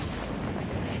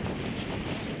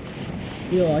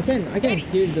 Yo, I can't Maybe.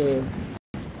 hear the.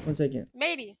 1 second.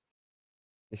 Maybe.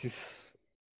 This is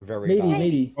very Maybe, bad.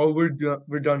 maybe. oh, we're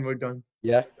done.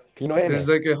 Yeah. Can you not hear There's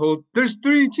me? like a whole. There's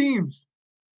 3 teams.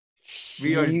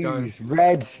 We are done. Jeez,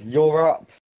 Red, you're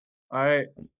up. All right.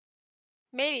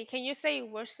 Maybe. Can you say I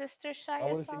Worcestershire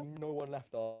want to sauce? see no one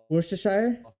left off.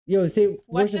 Worcestershire? Yo, say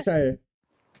Worcestershire. Worcestershire.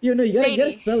 Yo, no, you gotta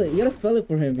Maybe. spell it. You gotta spell it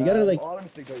for him. You gotta like. I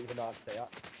honestly don't even know how to say that.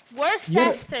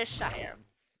 Worcestershire.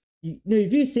 No,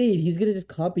 if you say it, he's gonna just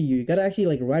copy you. You gotta actually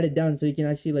like write it down so you can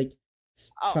actually like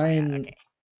Oh, try yeah, and okay.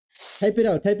 type it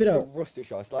out. Type it It's out. not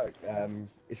Worcestershire. It's like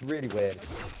it's really weird.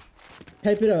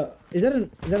 Type it out. Is that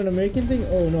an American thing?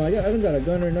 Oh no, I don't got a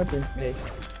gun or nothing. Me.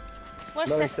 No,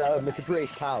 Worcestershire. it's a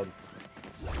British town.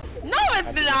 No,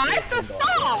 it's not. It's a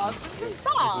sauce. It's a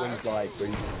Everyone's sauce. like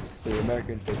the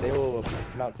Americans say oh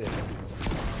pronounce it.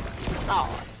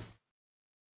 Sauce.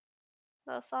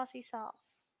 The saucy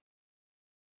sauce.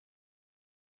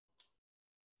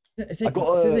 It's I like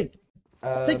got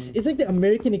it's like the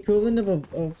American equivalent of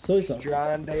soy sauce.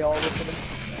 Strand they are or something.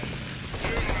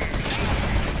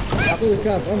 Holy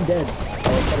crap, I'm dead.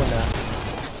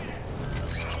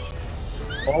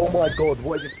 Oh my god,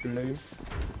 what is this balloon?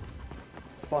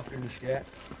 It's fucking shit.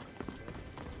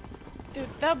 Dude,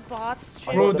 the bots.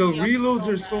 Bro, trip the me up reloads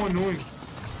so are so bad. annoying.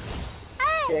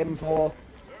 Get him for.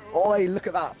 Oi, look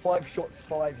at that. 5 shots,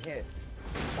 5 hits.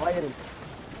 I hit him.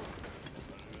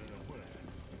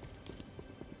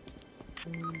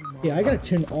 Yeah, I gotta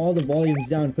turn all the volumes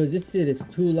down because this shit is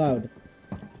too loud.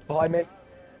 Behind me.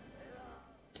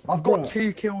 I've got Bro.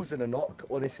 2 kills and a knock,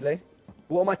 honestly.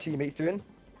 What are my teammates doing?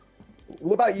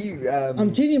 What about you?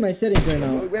 I'm changing my settings right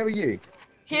now. Where are you?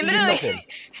 He You did nothing. literally,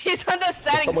 he's on the There's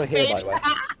settings someone here, by page. the way.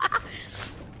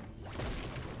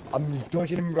 I'm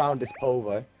dodging him around this pole,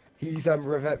 though. He's Hey,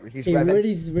 revving. where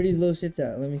these little shits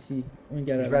at? Let me see. Let me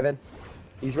get He's out. revving.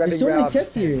 He's revving There's so many round.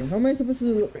 chests here. How am I supposed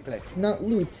to Quickly. not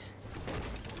loot?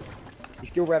 He's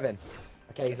still revving.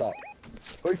 Okay, he's up.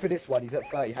 Go for this one. He's at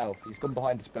 30 health. He's gone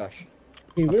behind this bush.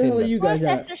 Hey, where the hell are you guys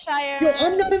at? Worcestershire. Yo,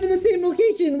 I'm not even in the same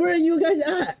location. Where are you guys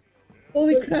at?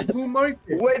 Holy crap! Who marked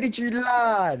it? Where did you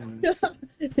land?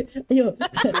 Yo.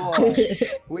 God.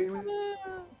 We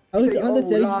I was on the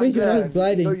settings page when I was Show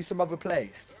gliding. you some other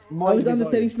place. I was on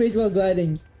the settings page while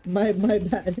gliding. My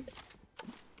bad.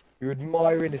 You were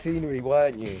admiring the scenery,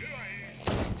 weren't you?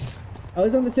 I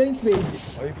was on the settings page. I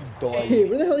hope you died. Hey,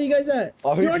 where the hell are you guys at? I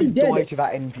You're hope already you dead. die to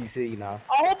that NPC now.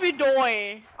 I hope you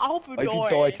die. I hope you I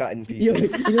hope you die. die to that NPC. Yo, you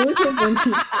know what's so funny?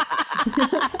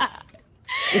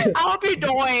 I hope you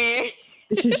die.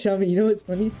 This is Shami. You know what's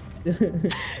funny?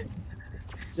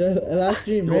 The last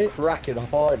stream, You're right? cracking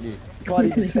up, aren't you? You can't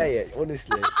even say it,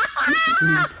 honestly.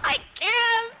 I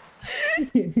can't.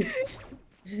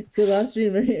 So last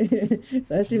stream, right?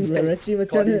 Last stream, Red Stream was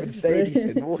Can't trying even to. say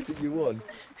anything. What did you want?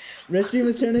 Red Stream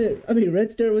was trying to. I mean,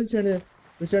 Red Star was trying to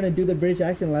do the British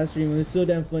accent last stream. It was so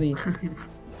damn funny.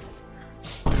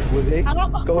 Was it? I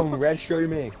don't- Go on, Red, show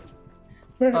me.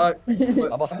 Uh, I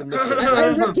must have missed it. I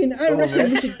reckon Go on, we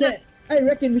Red. should get. I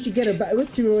reckon we should get a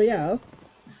victory royale.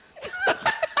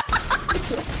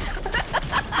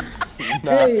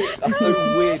 Nah, Hey. that's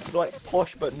so weird. It's like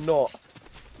posh, but not.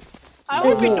 I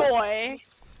hope you Hey,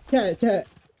 die. Tat.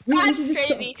 We That's should just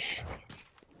crazy.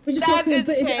 we should That talk in is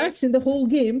British insane. accent the whole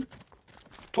game.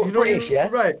 Talk You know, British, yeah?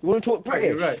 right. You want to talk right,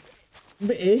 British? you're right.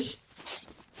 British.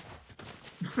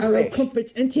 I love British.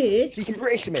 crumpets and tea. Speaking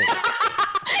British to me.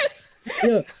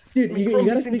 Yo, dude, you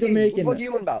gotta speak American. What are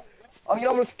you on about? I mean,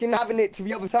 I'm fucking having it to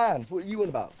the other fans. What are you on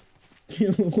about?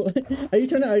 What? Are you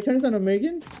trying to sound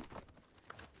American?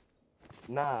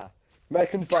 Nah.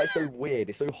 Americans like so weird.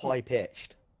 It's so high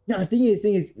pitched. No, the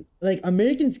thing is, like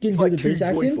Americans can It's do like the too British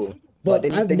accent, joyful. but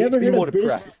they I've need never to be heard more a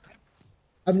British. depressed.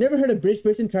 I've never heard a British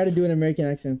person try to do an American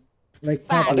accent, like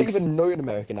Facts. I don't properly. even know an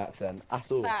American accent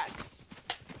at all. Facts.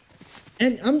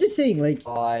 And I'm just saying, like,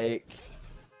 Like,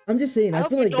 I'm just saying, I I hope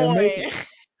feel you like the American. die.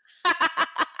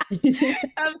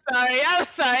 I'm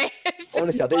sorry. It's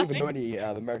honestly, I don't even funny. know any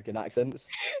American accents.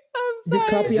 I'm Just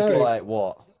sorry. copy It's just ours. like,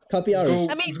 what? Copy Let's ours.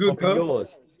 go. I mean- Let's go, Copy Cup.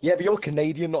 yours. Yeah, but you're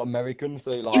Canadian, not American,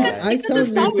 so like... You can, I you can sound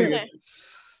do like Southerner.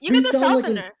 You we can do sound like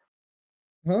Southerner.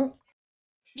 Huh?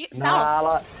 You, South. Nah,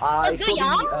 like, I Let's go,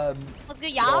 y'all. Let's go,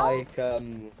 y'all. like,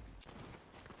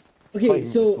 Okay, Can't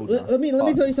so even school now. let me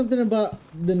Fuck. tell you something about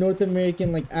the North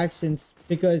American like accents,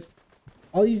 because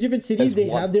all these different cities There's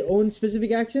they one. have their own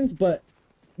specific accents, but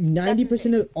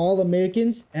 90% of all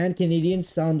Americans and Canadians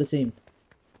sound the same.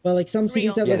 But like some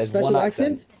cities Real. have Yeah, a there's special one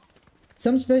accent. accent.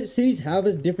 Some cities have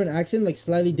a different accent, like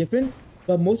slightly different,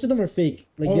 but most of them are fake.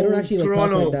 Like they don't Oh, actually like talk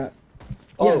Toronto. like that.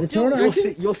 Oh, Yeah, the Toronto your,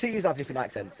 accent. your cities have different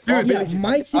accents. Dude, Our Yeah, villages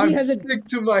my have- city I'm has a. sick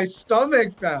to my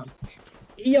stomach, fam.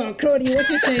 Yo, Cody, what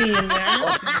you saying? our man?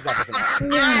 cities have different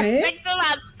accents. Yeah, eh? Stick to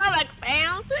my stomach,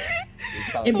 fam.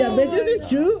 If the Oh business my is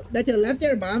true that you left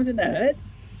your moms in the hood,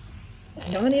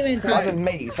 don't even I talk. haven't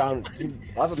made you sound.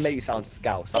 I haven't made you sound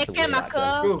scouse. That's a Get weird my accent.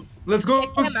 cup. Go. Let's go.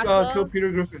 Take care, my Kill love.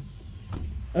 Peter Griffin.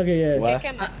 Okay, yeah. Where?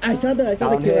 Get my I saw the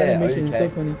Down kill here, animation. It's so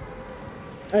okay. funny.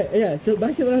 Alright, yeah. So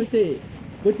back to what I was saying.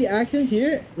 With the accents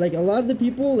here, like a lot of the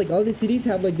people, like all the cities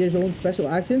have like their own special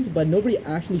accents, but nobody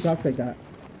actually talks like that.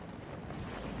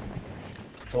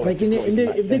 Oh, Like it's in not their,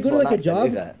 even if they it's go to not like a an accent, job,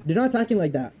 is it? they're not talking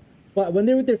like that. But when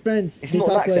they're with their friends, It's they not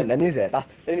an talk accent, like then, is it?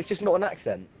 Then it's just not an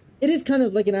accent. it is kind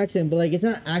of like an accent, but like it's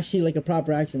not actually like a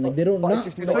proper accent. Like they don't But not. it's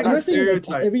just It's not like I'm a not saying like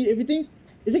stereotype. everything.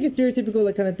 It's like a stereotypical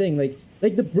like kind of thing.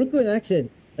 Like the Brooklyn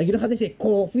accent. Like you know how they say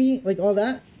coffee, like all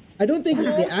that. I don't think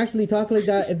they actually talk like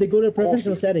that if they go to a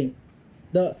professional Coffee. setting.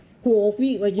 The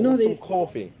coffee, like you know Some they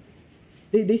coffee.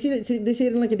 they say it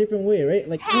in like a different way, right?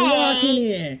 Like I'm Hey. walking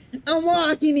here, I'm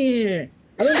walking here.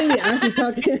 I don't think they actually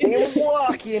talk. I'm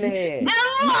walking in.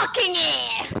 I'm walking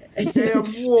it. Hey,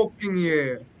 I'm walking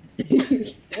here.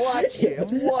 Watch it.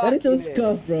 I'm walking That is so in.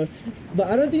 scuff, bro. But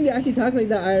I don't think they actually talk like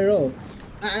that IRL.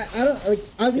 I don't like.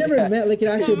 I've never Yeah. met like an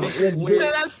actual. Like, Weird.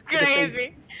 That's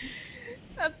crazy.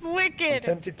 That's I'm wicked.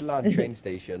 tempted to land train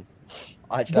station.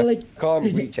 I But, actually like-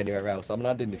 can't reach anywhere else. I'm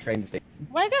landing the train station.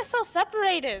 Why are you guys so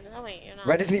separated? Oh wait, you're not.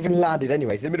 Red isn't even landed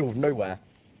anyway. It's in the middle of nowhere.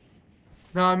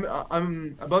 No,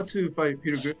 I'm about to fight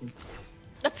Peter Griffin.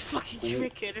 That's fucking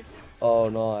wicked. Oh,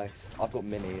 nice. I've got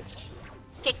minis.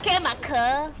 Get my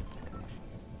cup.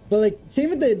 But like same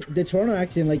with the Toronto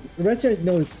accent. Like Red Stars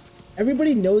knows.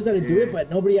 Everybody knows how to do it, Yeah. but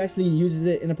nobody actually uses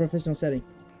it in a professional setting.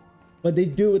 But they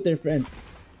do it with their friends.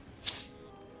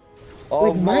 Oh,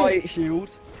 Like, my- my shield.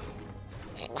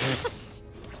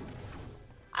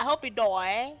 I hope you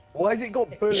die. Why has it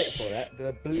got bullets on it?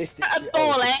 The ballistic A shit-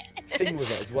 bullet. thing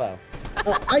with it as well.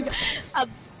 I A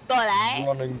bullet.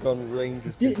 Run and gun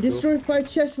ranges. pistol. destroy 5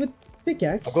 chests with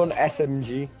pickaxe. I've got an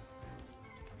SMG.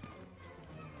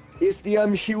 Is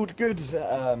the shield good?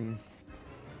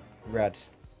 Red.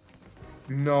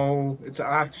 No, it's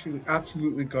actually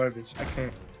absolutely garbage. I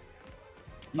can't.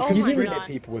 You Oh can my sprint God. at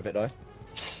people with it though.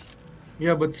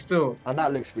 Yeah, but still. And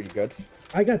that looks really good.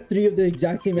 I got 3 of the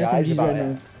exact same Yeah, that's SMGs about right it.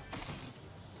 now.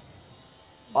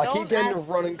 I Don't keep getting a ask-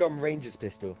 run and gun ranger's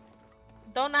pistol.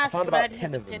 Don't ask found about Red 10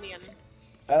 his of them. opinion.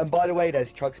 By the way,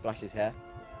 there's chug splashes here.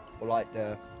 Or like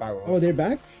the barrels. Oh, they're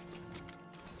back?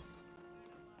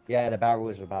 Yeah, the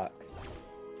barrels are back.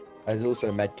 There's also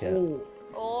a med kit. Oh.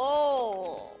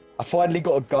 Oh. I finally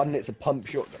got a gun. It's a pump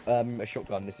shot. A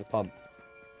shotgun. It's a pump.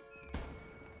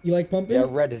 You like pumping? Yeah,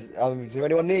 red is. Is there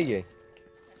anyone near you?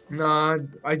 Nah,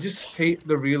 I just hate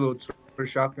the reloads for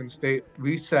shotguns. They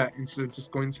reset instead of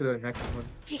just going to the next one.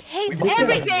 He hates We just-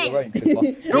 everything.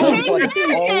 No, He hates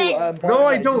everything. No,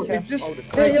 I don't. It's just-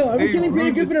 Hey, yo, are we They killing Peter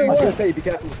ruined Griffin this or I was gonna what? say, be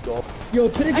careful, Storm. Yo,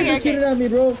 Peter Griffin Okay. shooting at me,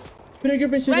 bro. Peter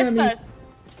Griffin shooting Red at me. Stars.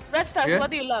 Red Stars, Yeah?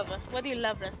 what do you love? What do you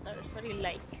love, Red Stars? What do you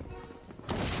like?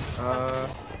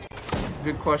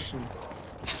 Good question.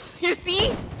 You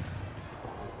see?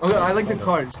 Okay, I like the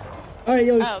cars. All right,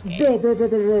 yo, Oh, okay.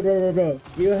 bro.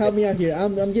 You help me out here.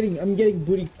 I'm getting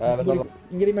booty. Another-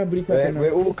 I'm getting my booty clapped right We're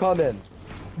now. all coming,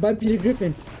 By Peter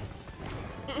Griffin.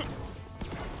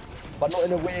 but not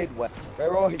in a weird way.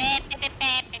 Where are you?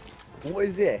 What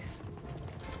is this?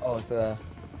 Oh, it's a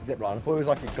zip line. I thought it was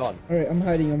like a gun. All right, I'm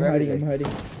hiding. Where is he? I'm hiding.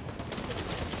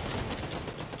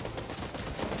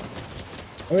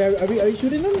 All right, are you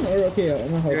shooting them or okay? I'm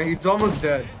gonna help. Yeah, he's almost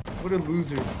dead. What a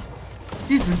loser.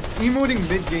 He's emoting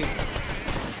mid-game.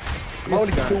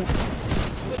 Holy This guy. cool.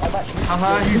 I'm actually.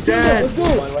 Haha, he's Let's dead. go.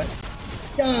 By the way.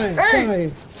 Die. Hey!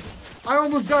 Die. I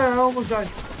almost died.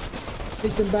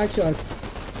 Take them back shots.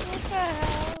 What the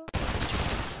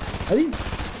hell?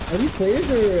 Are these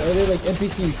players or are they like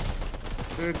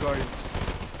NPCs? They're guardians.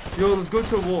 Yo, let's go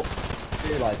to a wall.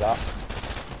 Do like that.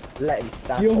 Let him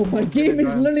stand. Yo, my game is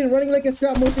man. literally running like a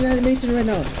stop motion animation right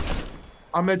now.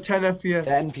 I'm at 10 FPS.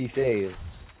 The NPCs.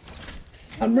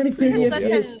 I'm running 30 Such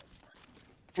FPS.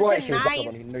 Right, a should have someone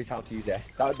nice- who knows how to use this.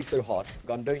 That would be so hard.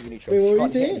 Gun, don't you need to? Wait, what You were you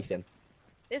can't hit saying? anything.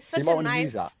 It's So you such might a want to nice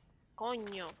use that.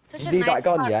 coño. Such You a need nice that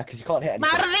gun, part- yeah, because you can't hit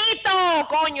anything. Maldito!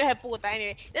 Coño de puta.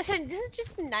 Anyway, this is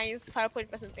just a nice PowerPoint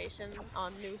presentation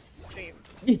on news stream.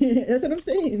 That's what I'm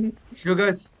saying. Yo,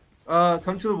 guys,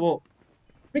 come to the wall.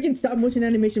 Freaking stop motion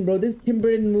animation, bro. This Tim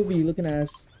Burton movie looking ass.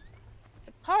 It's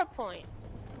a PowerPoint.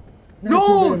 Not No!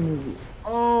 Tim Burton movie.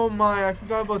 Oh my, I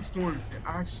forgot about Storm. It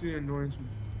actually annoys me.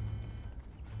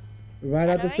 Right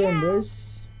out the storm, boys.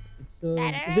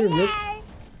 Is there a rift?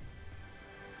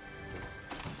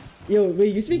 Yo,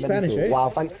 wait, you speak Spanish, Mental.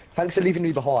 right? Wow, thanks for leaving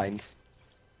me behind.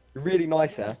 You're really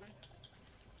nice, eh?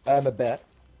 A bit.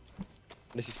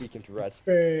 Unless you're speaking to Red.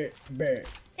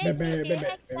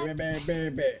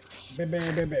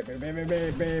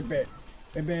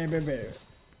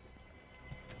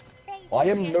 I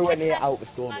am nowhere near out the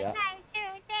storm yet.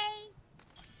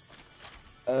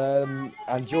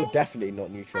 And you're definitely not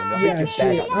neutral. I think Yeah, you're shit.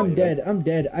 dead, I'm actually. dead. I'm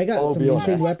dead. I got I'll some be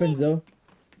insane honest. weapons though.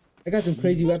 I got some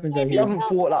crazy weapons out You here. haven't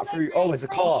fought that through. Oh, there's a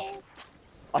car.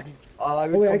 I can. Oh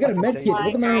wait, I got a med kit.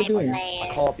 What am I doing? I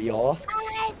can't be asked.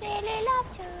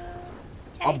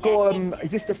 I've got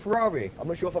Is this the Ferrari? I'm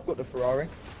not sure if I've got the Ferrari.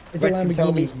 It's a Red can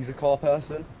tell me Lamborghini. he's a car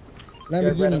person. Yeah, Red,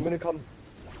 I'm Lamborghini. gonna come.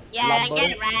 Yeah, Lambo,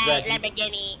 get it right, Red.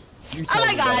 Lamborghini. You Oh tell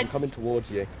my me, Red, I'm God. coming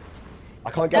towards you.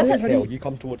 I can't get That's this how hill. you- You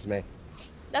come towards me.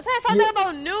 That's how I found Yeah. out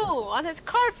about New on his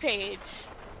card page.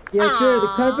 Yeah, sure. The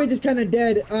Aw. carpet is kind of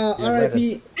dead. Yeah,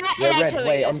 R.I.P. Yeah, Red. Actually,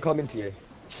 Wait, I'm yes. coming to you.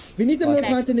 We need some more Okay.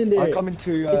 content in there. I'm coming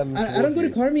to. I don't towards go to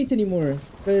you. car meets anymore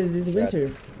because it's winter.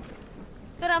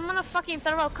 Dude, I'm in a fucking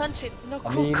third world country. There's no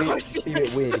I cool mean, cars it'd be a here.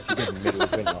 bit weird if you did in the middle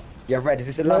of winter. Yeah, Red, is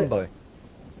this a What? Lambo?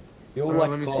 You're Let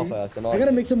like me a car see. person, I aren't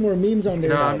gotta you? make some more memes on there.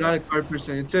 No, I'm not a car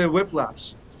person. It's a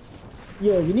whiplash.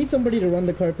 Yo, we need somebody to run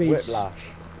the car page. Whiplash.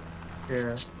 Yeah.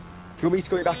 Do you want me to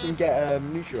go back and get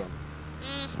Neutron?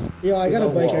 Yo, I got a You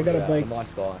know bike. what? I got a Yeah, bike.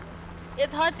 Nice guy.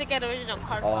 It's hard to get original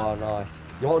card Oh, files. nice.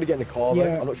 You want me to get in the car, though?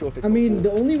 Yeah. I'm not sure if it's I mean,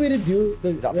 full. the only way to do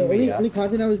the that for me, only, yeah? only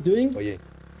content I was doing Oh, yeah.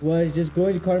 was just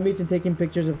going to car meets and taking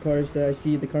pictures of cars that I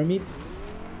see at the car meets.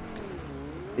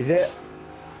 Is it?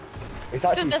 It's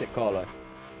actually a sick car, though.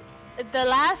 The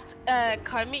last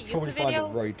car meet Probably YouTube find a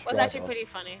video road was actually driver. pretty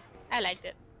funny. I liked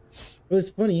it. It was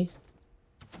funny.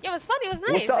 Yeah, it was funny. It was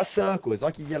nice. What's that circle? It's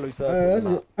like a yellow circle. That's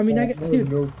on the it. I mean, I get, dude,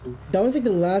 No. that was like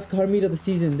the last car meet of the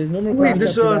season. There's no more car Wait,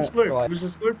 meets there's a after that. slurp. Right. There's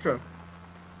a slurp truck.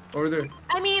 Over there.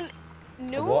 I mean, map.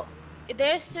 new. What?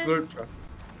 There's Slurp this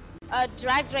truck.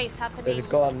 drag race happening There's a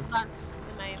gun. this month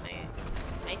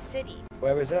in my city.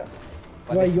 Where is it?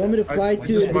 I Why, missed you want me it. to fly I to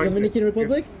just the marked it. Dominican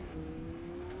Republic?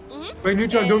 Wait,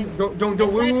 Neutron, don't.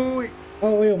 Wait.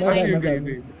 Oh, wait, my Actually, bad, You're my good, bad.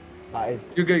 you're good. That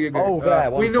is. You're good, you're good. Oh,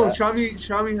 there. Wait, one no, sec.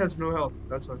 Shami has no health.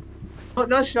 That's why. Oh,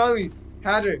 not Shami.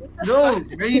 Hatter. No,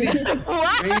 Rainy.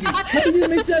 What? Rainy. How do you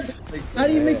mix up? How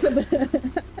do you mix up?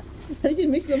 How did you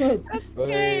mix them up?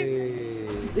 Hey.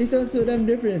 They sound so damn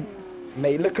different.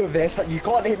 Mate, look at this. You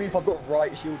can't hit me if I've got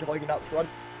right shield hanging out front.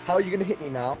 How are you gonna hit me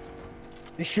now?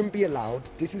 This shouldn't be allowed.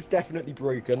 This is definitely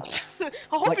broken. I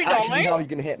hope Like, you actually, how die. are you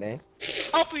gonna hit me?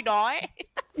 Hope you die.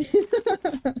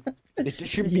 This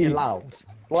shouldn't be allowed.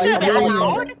 Like, Shouldn't be how are you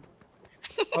allowed? gonna-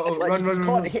 Oh, like, run, you run, can't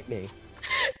run. hit me.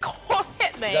 Go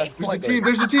hit me. That's There's a quite team. good.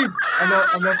 There's a team.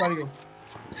 I'm not fighting him.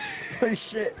 Oh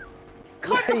shit.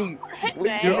 Come Wait, on, hit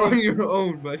wait, me. You're on your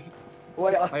own, buddy.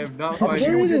 wait, I am not I'm Where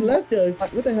fighting really you. left us?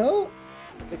 What the hell?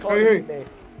 They can't Hurry, hit me.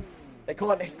 They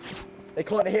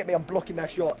can't hit me. I'm blocking their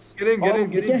shots. Get in, get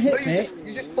in, You get get in. No, hit, you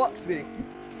mate. just fucked me.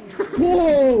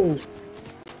 Whoa!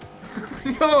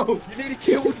 Yo! You nearly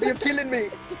killed me. You're killing me.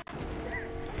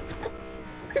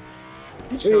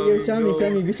 Wait, yo,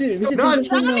 Shami, we should think Not of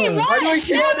some. Show me Why do I what?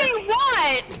 keep- Show me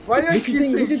what? Why do I We keep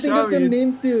saying should think of some Shami?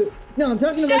 names to. No, I'm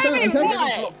talking about. Show me I'm talking.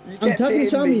 what? You I'm kept talking to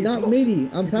hitting Shami, me. not You Matey.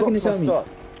 I'm blocked talking to my Shami. stop.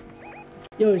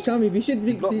 Yo, Shami, we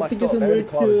should blocked my think of stop some very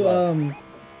words hard as to well.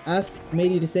 ask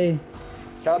Matey to say.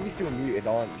 Shami's still muted,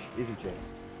 aren't you? Isn't she?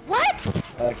 What?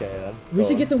 Okay then. We Go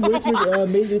should on. get some words for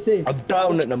Matey to say. I'm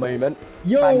down at the moment.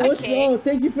 Yo, Thank- what's Okay. oh?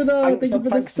 Thank you for the thank you for the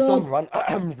Thanks to sub. someone.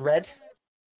 Red.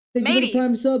 Thank you for the Matey.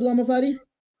 prime sub, Lama Fadi.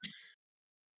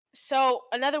 So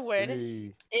another word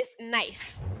Hey. is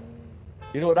knife.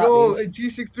 You know what that Yo, a means?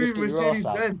 G63 Just get your Mercedes ass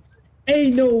out. Benz.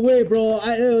 Ain't no way, bro.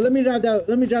 Let me drive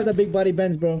that big body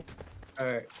Benz, bro.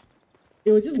 Alright.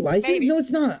 Yo, is this licensed? Matey. No,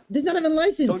 it's not. This is not even Don't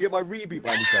licensed. get my reboot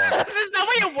by any chance. Is that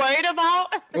what you're worried about?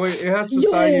 Wait, it has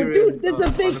society Yo, written dude, this is a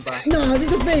on the fake. back. Nah,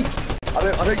 this is a fake.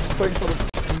 I don't suppose sort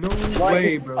of No like way,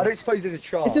 it's- bro. I don't suppose there's a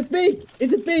chance. It's a fake.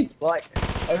 It's a fake. like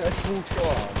a small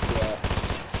chance. Yeah.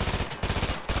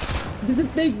 This is a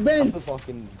fake That's a Benz.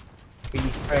 fucking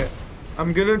beast. Alright.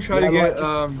 I'm gonna try Yeah, to get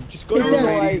like, just go Take that.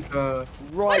 ladies right,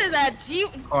 What is right, that? G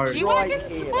Card. G-Wagon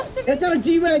Right here. supposed to be? That's not a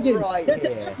G-Wagon. Right That's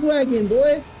here. a F-Wagon,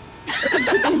 boy.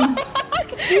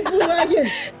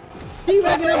 G-Wagon.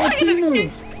 G-Wagon out with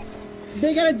Timu.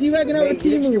 They got a G-Wagon out with Mate,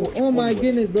 you literally Timu. watch Oh my Bollywood.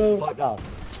 goodness, bro. Pipe down.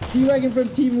 G-Wagon from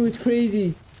Timu is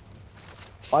crazy.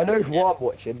 I know who I'm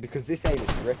watching because this aim is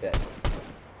terrific.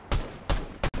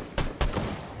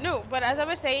 No, but as I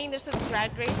was saying, there's a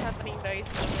drag race happening very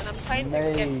soon, and I'm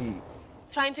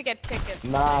trying to get tickets.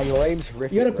 Nah, your aim's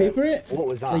horrific. You gotta pay Rez. for it? What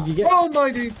was that? Like you get. Oh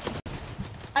my days!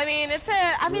 I mean, it's a.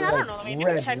 I mean, I don't know. I mean, let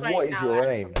me Red, check right what is now. your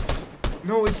aim?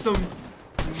 No, it's the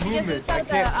Because movement. it's I at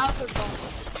the can't. alpha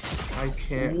zone. I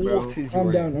can't, bro. What is your I'm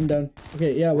aim? down. I'm down.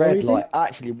 Okay, yeah. What were you Red saying? light.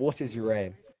 Actually, what is your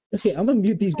aim? Okay, I'm gonna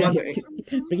mute these guys. Okay.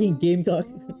 Freaking game talk.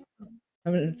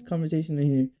 Having a conversation in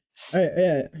here. All right,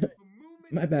 yeah.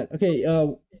 My bad. Okay,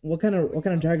 what kind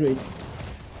of drag race?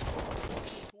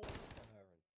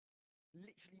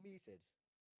 Literally muted.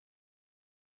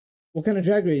 What kind of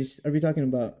drag race are we talking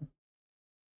about?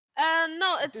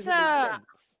 No, It it's doesn't make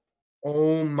sense.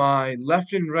 Oh my,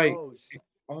 left and right. Oh,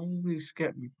 Always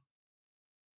get me.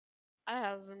 I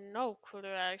have no clue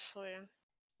actually.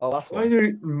 oh, that's Why why. are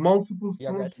there multiple Yeah,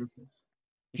 red. sponsors?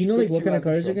 You know, like what kind of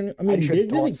cars are gonna? I mean,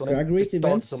 there's like drag race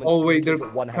events. Oh wait, they're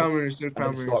one cameras. They're and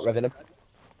then start cameras. revving them.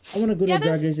 I wanna go to Yeah, a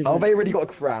drag there's- race Oh, event. they already got a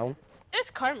crown. There's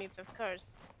car meets, of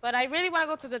course, but I really want to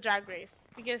go to the drag race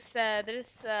because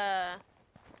there's How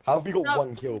have you got No.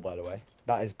 one kill, by the way?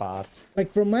 That is bad.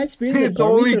 Like from my experience, It's like,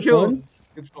 the car meets only are kill. fun,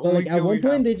 It's the but only like at kill one we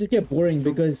point have. they just get boring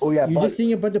because Oh, yeah, you're but- just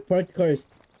seeing a bunch of parked cars.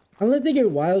 Unless they get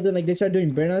wild and like they start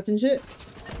doing burnouts and shit,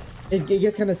 it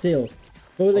gets kind of stale.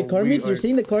 But with like Oh, car we meets, you're are-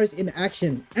 seeing the cars in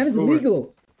action and it's Bro, we're-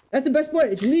 legal. That's the best part.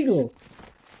 It's legal.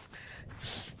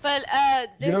 but You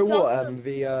there's know what?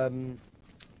 also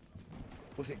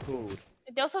What's it called?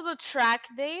 they also do track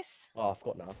days. Oh, I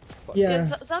forgot now. Fuck. Yeah.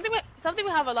 Because something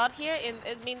we have a lot here in.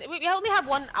 I mean, we only have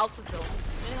one autodrome.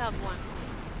 We only have one.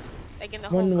 Like in the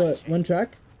whole One what? country. One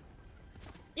track?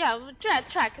 Yeah,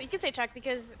 track. You can say track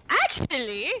because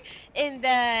actually, in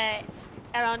the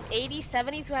around 80s,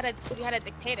 70s, we had a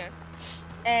dictator,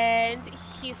 and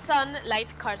his son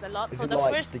liked cars a lot. Is So it the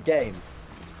like first the game?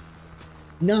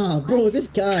 Nah, bro, this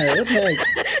guy. What the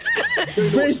heck?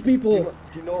 British Do people.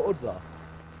 you know what odds are?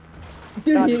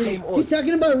 Dude, Nah, the he- game he's odds.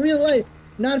 talking about real life,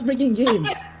 not a freaking game.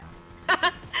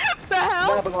 the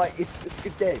hell? No, but like it's a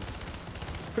good game.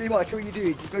 Pretty much all you do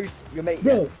is you go to your mate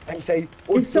Bro, yeah, and you say. if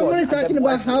 "Odds someone on," is and then talking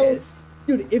about whatever how- it is-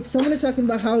 Dude, if someone is talking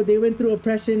about how they went through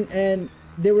oppression and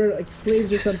they were like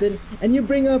slaves or something, and you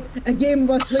bring up a game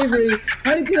about slavery,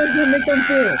 how do you think that's gonna make them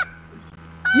feel?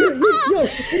 Yo,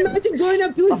 imagine going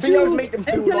up to a I think that would Jew make them and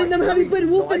feel telling them how to very play nice.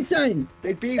 Wolfenstein.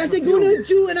 They'd be That's like going to a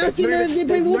Jew and They'd asking know them if they that-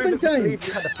 play they'd know that the Wolfenstein.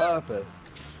 slavery had a purpose.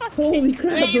 Holy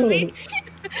crap, bro. Maybe.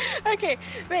 Okay,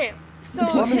 wait. So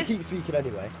I'm gonna keep speaking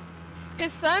anyway.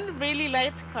 his son really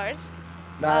liked cars.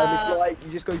 No, it's like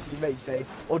you just go to your mate, say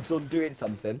odds on doing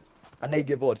something, and they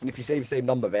give odds, and if you say the same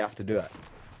number, they have to do it.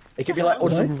 It could be like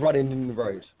odds on running in the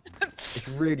road. It's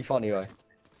really funny, right?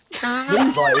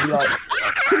 It's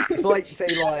like you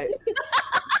say like,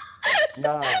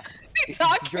 nah. It's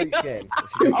just a joke game.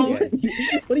 It's a joke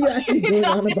game. What are you actually going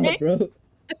on about, bro?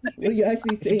 What are you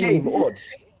actually saying? It's a game,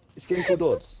 odds. It's a game called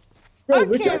odds. Bro,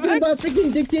 we're talking about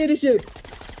freaking dictatorship.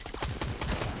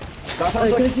 That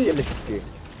sounds like a skill issue.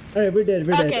 Alright, we're dead.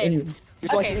 Anyway.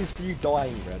 It's like it is for you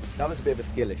dying, Red. That was a bit of a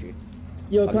skill issue.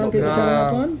 Yo, Con, can you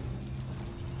hop on?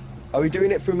 Are we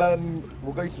doing it from,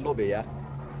 we'll go to lobby, yeah?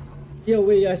 Yo,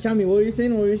 wait, Shami, what were you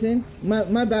saying?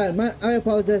 My bad. I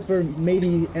apologize for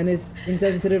matey and his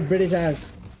insensitive British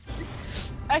ass.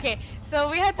 Okay,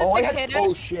 so we had this dictator.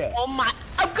 Oh shit. Oh my,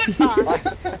 I'm good.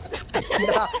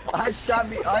 I had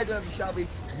Shami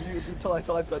muted the entire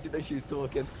time, so I didn't know she was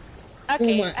talking.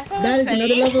 Okay, oh my, that is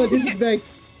another level of disrespect.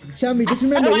 Shami, just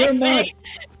remember, you're a mod.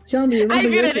 Shami, remember, I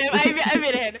muted him.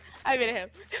 I muted him.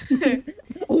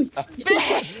 Oh,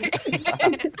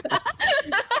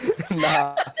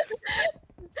 Nah.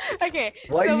 Okay,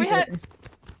 Why so you... we had.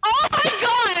 Oh my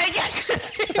god! I can't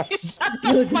Shut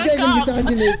yo, the fuck up!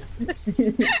 misogynist.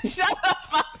 Shut the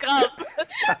fuck up!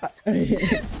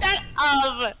 Alright. Shut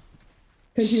up!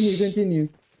 Continue.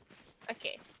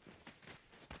 Okay.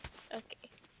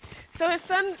 So his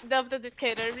son, the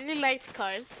dictator, really liked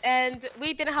cars, and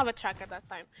we didn't have a truck at that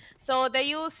time. So they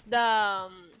used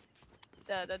the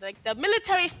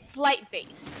military flight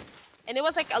base, and it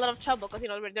was like a lot of trouble because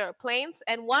there were planes,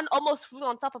 and one almost flew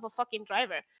on top of a fucking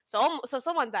driver. So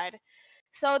someone died.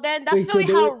 So then that's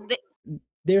really how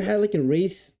they had like a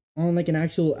race on like an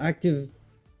actual active,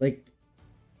 like.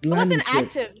 It wasn't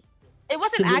active. It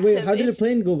wasn't active. Wait, how did the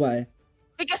plane go by?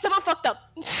 Because someone fucked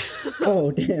up.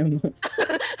 Oh damn.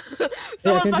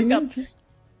 Someone fucked up.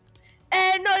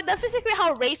 And no, that's basically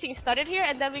how racing started here,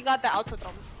 and then we got the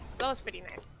autodrome. So that was pretty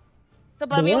nice. So,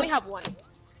 but we only have one.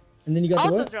 And then you got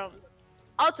autodrome.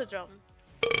 Autodrome.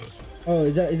 Oh,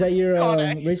 is that your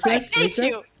racetrack? I hate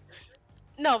you.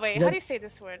 No, wait. How do you say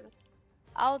this word?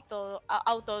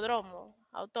 Autodromo.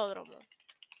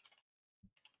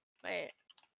 Wait.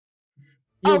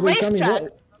 Yo, racetrack.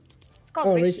 It's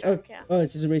called racetrack. Yeah. Oh,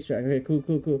 it's just a racetrack. Okay,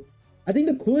 cool. I think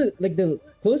the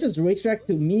closest racetrack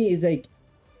to me is like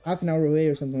half an hour away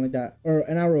or something like that, or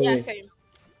an hour away. Yeah,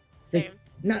 same.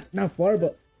 Like, not far,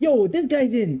 but yo, this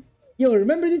guy's in. Yo,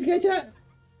 remember this guy, chat?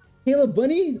 Caleb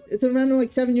Bunny? It's a random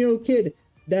like 7-year-old kid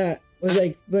that was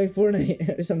like playing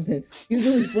Fortnite or something. He was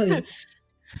really funny.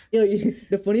 Yo,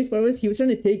 the funniest part was he was trying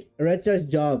to take Red Star's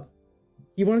job.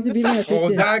 He wanted to be my assistant.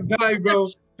 Oh, that guy, bro.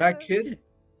 That kid.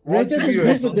 Red Star has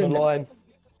beef with him.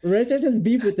 Red Star has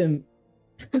beef with him.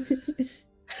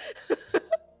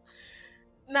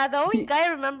 Now the only guy I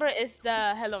remember is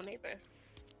the Hello Neighbor.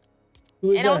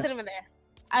 Who is and that? I wasn't even there.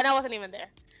 And I wasn't even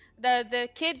there. The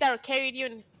kid that carried you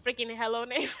in freaking Hello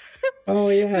Neighbor. Oh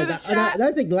yeah, that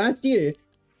was like last year.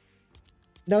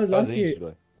 That was last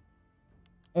year.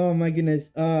 Oh my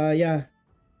goodness. Yeah.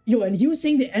 Yo, and he was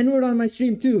saying the N-word on my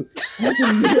stream too.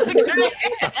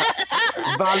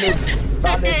 Valid.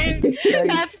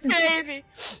 That's crazy.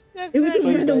 It was this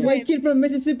random white kid from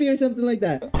Mississippi or something like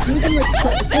that. He was in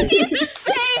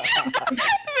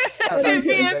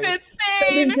like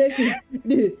Southern Texas,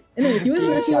 dude. Anyway, he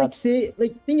wasn't actually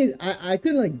like thing is, I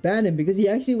couldn't like ban him because he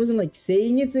actually wasn't like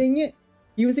saying it.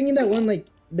 He was singing that one like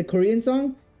the Korean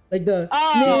song, like the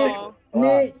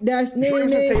dash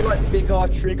say like bigger,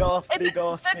 trigger,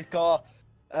 bigger, thicker.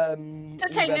 It's a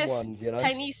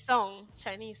Chinese song.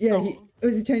 Yeah,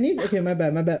 was it Chinese? Okay, my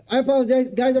bad. I apologize,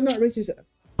 guys. I'm not racist.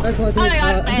 I apologize.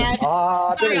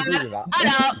 I don't agree with that. I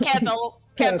know.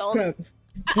 Cancel. Crap.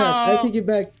 I take it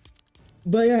back.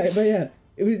 But yeah.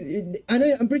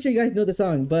 I'm pretty sure you guys know the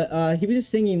song, but he was just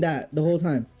singing that the whole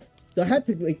time. So I had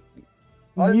to like.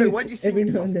 I don't know when you sing it,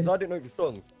 because I don't know the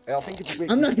song. I think it's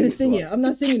I'm not gonna sing it. I'm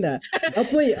not singing that. I'll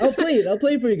play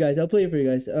it for you guys.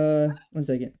 1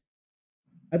 second.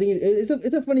 I think it's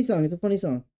a funny song. It's a funny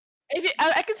song.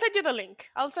 I can send you the link.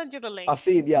 I'll send you the link. I've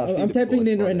seen I'm typing it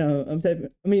in right now.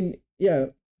 I mean, yeah,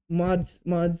 mods.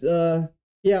 Yeah,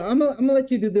 I'm gonna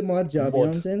let you do the mod job. You know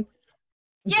what I'm saying?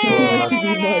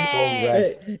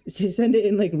 Yay! Send it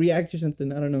in like React or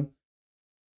something. I don't know.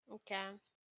 Okay.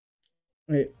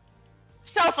 Wait.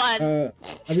 So fun. Are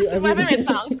you ready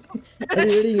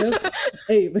up?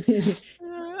 Hey.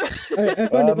 Alright, I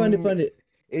found it.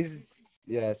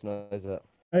 It's not. Is it?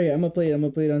 Alright, I'm gonna play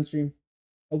it on stream.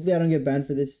 Hopefully I don't get banned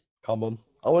for this. Come on.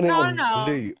 I want it on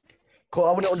loot. Cool,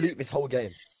 I want it on loot this whole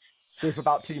game. So for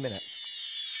about 2 minutes.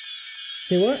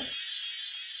 Say what?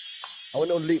 I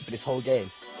went on loop for this whole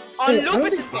game. On Hey, I don't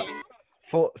loop is think- insane.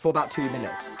 For about 2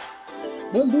 minutes.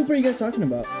 What loop are you guys talking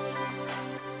about?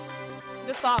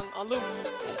 The song on loop.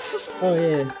 Oh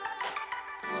yeah.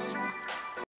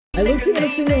 I look want to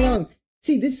sing along.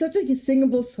 See, this is such like a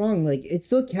singable song. Like it's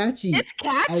so catchy. It's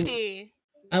catchy.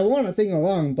 I want to sing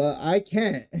along, but I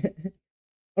can't.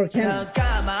 Or can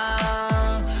I?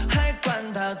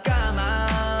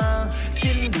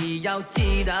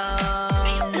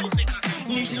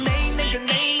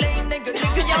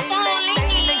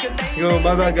 Yo,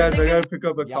 my bad, guys. I gotta pick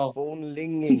up a Your call. phone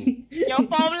ringing. Your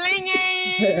phone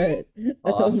ringing. Alright, that's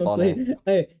all I'm that's gonna play.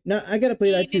 Hey, now I gotta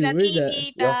play that too. Where is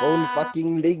that? Your phone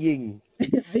fucking ringing. I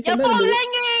Your said that phone in the-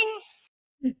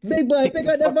 ringing. Big boy, pick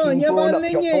up the phone. Your phone Your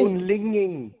ringing. phone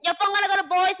ringing. Your phone gonna go to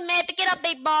voicemail. Pick it up,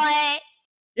 big boy.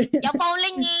 Your phone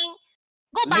ringing.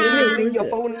 Go back. Where's Your it?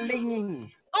 phone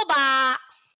ringing. Go back.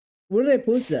 Where did I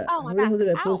post that? Oh my Where the hell back. did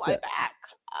I Oh post my that? back.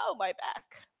 Oh my back.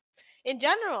 In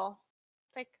general,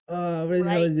 it's like Where the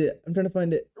hell Right. is it? I'm trying to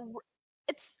find it.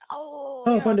 it's oh.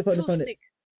 Oh, yeah, found it. two stick.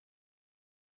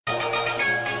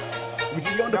 Would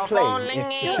you be on the Your phone plane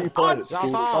if ringing. two pilots Your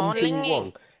do phone something ringing.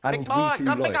 wrong and Big we boy, too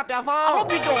come pick low? up your I phone.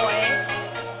 hope you do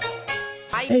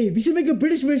it. Hey, we should make a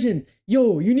British version.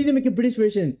 Yo, you need to make a British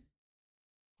version.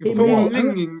 Your Hey, phone man,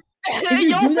 ringing. you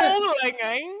Your do that- phone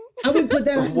ringing. I would put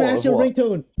that as my What, actual what?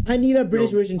 ringtone. I need a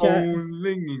British Your version, chat. phone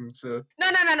ringing, sir. No.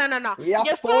 Your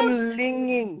Your phone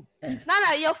ringing.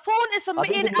 No. Your phone is I don't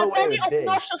emitting even know a what it very would be.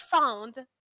 obnoxious sound.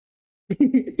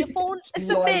 Your phone is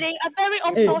Like- emitting a very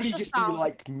Probably obnoxious just do sound.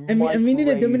 like And we need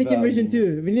a Dominican version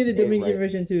too. We need a yeah, Dominican right.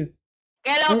 version too.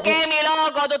 Que lo que, mi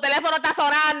loco, tu teléfono está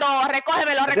sonando.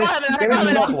 Recógemelo, There is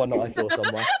another recógemelo. one that I saw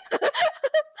somewhere.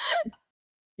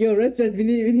 Yo, Red Stars, we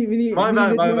need. My we bad,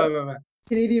 need my more bad, my bad.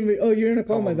 Canadian. Oh, you're in a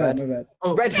call. Come My on, bad. Red. My bad.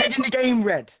 Oh, Red, head in the game,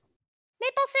 Red.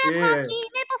 Maple syrup Yeah. hockey,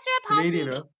 maple syrup hockey. Canadian,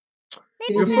 huh?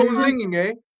 Maple Your Canadian syrup phone version? ringing,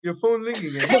 eh? Your phone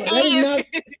ringing, eh? No, that is not.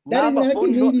 That is my not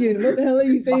phone Canadian. What the hell are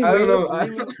you saying? I don't bro?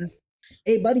 know.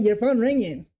 Hey, buddy, your phone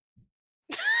ringing.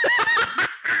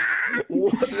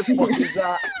 What the fuck is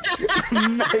that?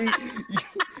 Mate,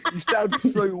 you sound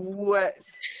so wet.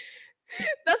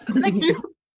 That's like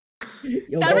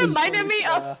Yo, that buddy. reminded me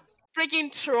of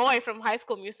freaking Troy from High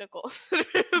School Musical.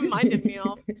 Reminded me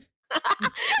of.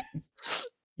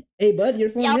 Hey, bud, your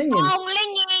phone Your ringing. phone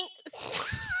ringing.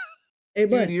 Hey,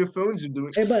 Dude, bud. your phones are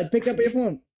doing. Hey, bud, pick up your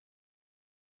phone.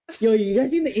 Yo, you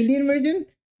guys seen the Indian version?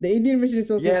 The Indian version is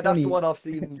so Yeah, that's funny. the one I've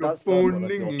seen. Your That's the phone one I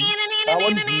saw. ringing. That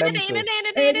one's mental.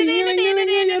 Hey, ding, ding, ding, ding,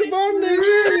 ding, your phone ringing.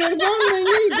 Your phone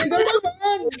ringing. Pick up the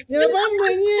phone. Your phone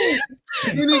ringing.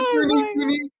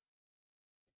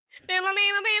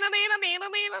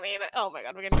 Oh my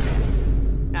god, we're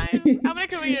getting. Guys, I'm in a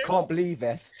career. Can't believe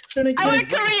it. Trying to I kill- want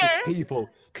career. People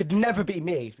could never be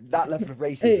me. That level of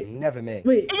racism, Hey. never me.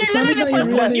 Wait, You're is Shami's not your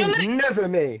literally real you're name? Never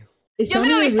me. Is you're Shami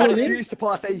your literally real I funny. name? refuse to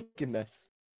partake in this.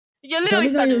 You're literally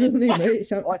Shami's not your real stuttering. name, right?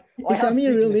 Sham- I Is have Shami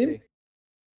your real dignity. name?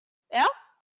 Yeah?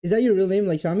 Is that your real name,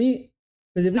 like Shami?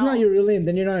 Because if it's No. not your real name,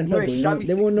 then you're not in No, trouble. it's You know? Shami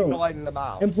They won't know. 69 in the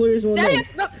mouth. Employers won't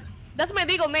know. That's my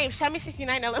legal name,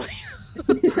 Shami69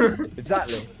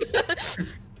 Exactly.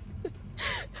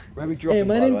 Where are we dropping? Hey,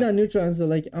 my by the name's way? not Neutron, so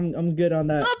like I'm good on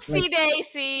that. Oopsie Like,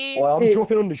 daisy. Well, I'm Hey,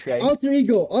 dropping on the train. alter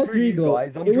ego, alter Screw you ego.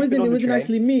 guys, I'm It wasn't. jumping on It the wasn't train.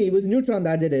 actually me. It was Neutron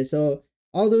that did it. So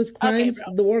all those crimes,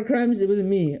 bro. the war crimes, it wasn't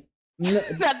me. No,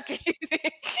 That's crazy.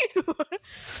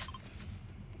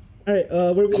 all right,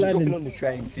 where we I'm dropping landing? on the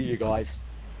train. See you guys.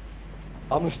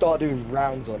 I'm gonna start doing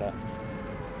rounds on it.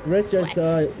 Red Stars,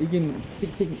 you can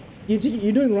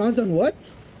you're doing rounds on what?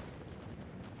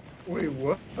 Wait,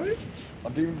 what?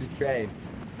 I'm doing the train.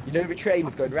 You know the train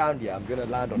is going round here. I'm gonna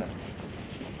land on it.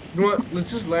 You know what?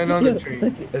 Let's just land on Yeah, the train.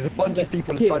 let's- There's a bunch of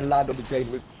people Okay. trying to land on the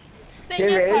train with. Sing Here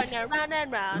your it is. partner round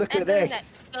and round. Look at and the this.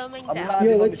 next Going I'm down. landing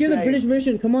Yo, on let's the hear the train. British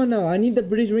version. Come on now, I need the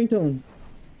British ringtone.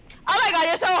 Oh my god,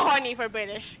 you're so horny for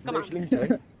British. Come on. British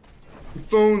Lincoln. Your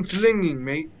phone's ringing,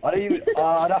 mate. I don't even.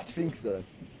 I'd have to think so.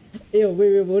 Yo,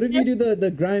 wait, what if you do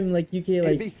the grime like UK Hey,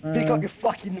 like? pick up your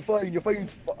fucking phone. Your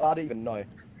phone's. I don't even know.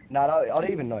 Nah, I don't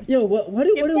even know. Yo, what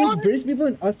do Your like phone- British people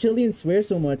and Australians swear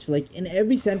so much? Like in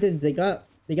every sentence, they got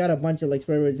a bunch of like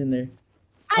swear words in there.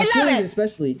 I love Australians it.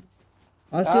 especially.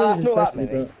 That's Australians not that especially,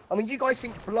 many. bro. I mean, you guys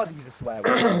think bloody is a swear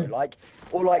word, like,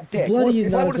 or like dick. Bloody What is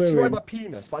if not I a want to swear swear word. my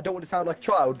penis, but I don't want to sound like a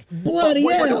child. Bloody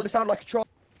What if I hell. don't want to sound like a child?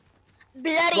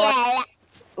 Bloody Like- hell.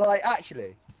 Like,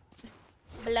 actually,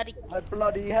 Bloody. like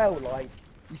bloody hell, like,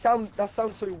 you sound. That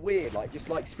sounds so weird. Like, just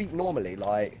like speak normally,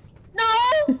 like.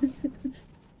 No!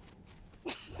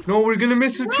 No, we're gonna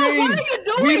miss the No, train. what are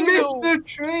you We doing, missed you? the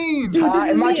train. Dude, this is me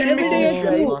imagine every day missing at the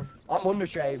train. school. I'm on the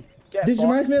train. Get This fucked.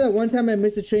 reminds me of that one time I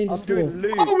missed a train to I'm school. doing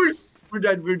loops. Oh, We're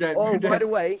dead. We're dead. Oh, We're by dead. the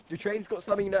way, the train's got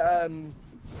something that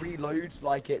reloads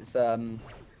like it's Yup, I'm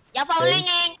Thing.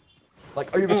 linging.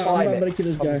 like over I'm time gonna it kill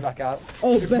this comes guy. back out.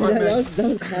 Oh, Good man, point, man. that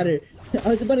was Hatter. I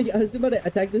was about to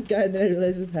attack this guy and then I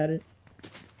realized it was Hatter.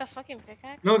 The fucking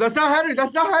pickaxe. No, that's not Hatter.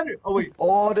 That's not Hatter. Oh wait.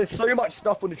 Oh, there's so much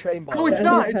stuff on the train, by No, the it's way.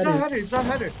 That not. is It's not Hatter. Hatter. It's not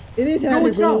Hatter. It is No, Hatter,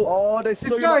 it's not. bro. Oh, there's so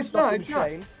It's much not, it's stuff not, on it's the not.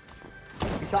 train.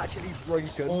 It's actually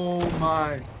broken. Oh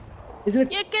my. Is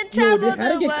it? You can Yo, travel did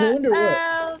Hatter the get cloned or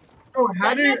what? world. Bro, but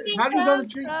Hatter. nothing Hatter's on the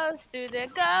comes train. close to the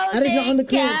Hatter's not on the golden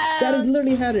clone. That is cow.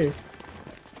 literally Hatter.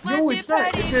 No, Once it's you not.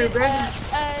 party It's a with random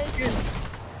us, skin.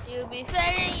 you'll be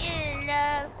falling in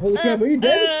love. Holy crap, are you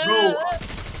dead? Bro,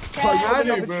 Oh, you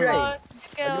Hatter, on another bro. train?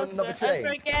 Girls Are you on another were train?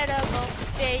 unforgettable.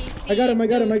 I got him, I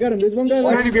got him, I got him. There's one guy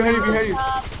Behind left. you, behind you, behind you.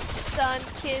 Sun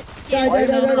kiss, Die, I die,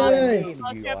 know die, my die, die. name,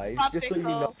 you guys, just so you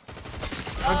know.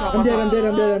 I'm dead, I'm dead,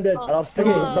 I'm dead, I'm dead. And I'm still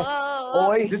Okay. got stuff.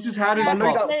 Oi, This is Hatter's my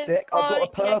fault. loadout's sick. I've got a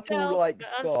purple like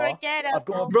scar. I've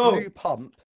got a Bro. blue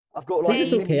pump. I've got This like is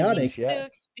so mini chaotic.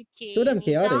 shit. So damn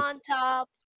chaotic. On top,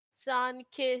 sun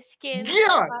kiss skin.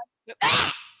 Yeah.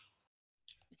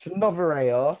 It's another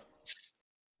AR.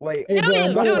 Wait, Hey, bro,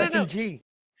 I'm about No, to... no, no. SMG.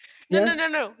 No, Yeah?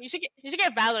 no. You should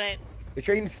get Valorant. The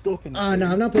train's stopping. Oh, no,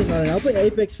 I'm not playing Valorant. I'll play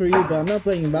Apex for you, but I'm not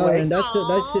playing Valorant. Wait.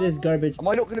 That shit is garbage. Am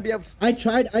I not gonna be able to? I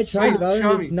tried Show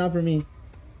Valorant, me. it's not for me.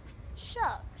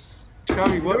 Shucks. Tell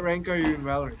me, what rank are you in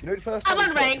Valorant? You know the first I'm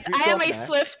time unranked. I am a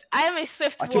swift. I am a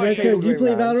swift I took warrior. a shade Sir, you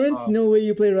play round. Valorant? No way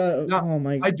you play Valorant. No, Oh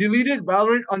my I god. deleted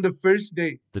Valorant on the first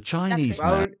day. The Chinese great.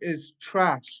 man. Valorant is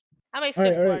trash. I'm a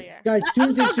swift Alright, warrior. guys, I'm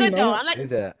stream so to stream. good though. I'm like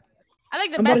Is it? I like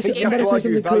the I'm about best to- game. I'm about to show argue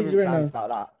something with crazy Valorant right fans now. about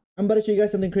that. I'm about to show you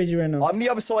guys something crazy right now. I'm the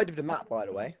other side of the map, by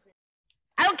the way.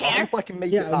 I don't I care. hope I can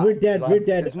make it Yeah, back, we're dead, 'cause we're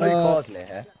dead. There's no cars near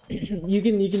here. you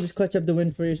can just clutch up the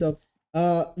win for yourself.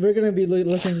 We're gonna be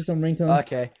listening to some ringtones.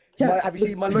 Okay. Chat, Have you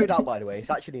seen my loadout, by the way? It's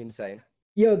actually insane.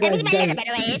 Yo, By guys, the guys, way,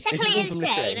 it's This is actually all from the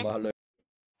train. insane. My loadout.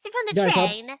 It's from the Guys,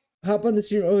 train. hop on the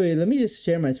stream. Oh wait, let me just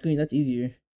share my screen. That's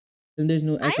easier. Then there's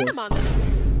no I echo. am on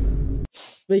the.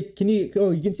 Wait, can you?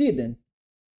 Oh, you can see it then.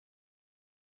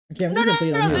 Okay, I'm No, just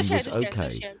gonna play it on do here. share, was do share, do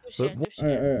okay, share, do but share, do what-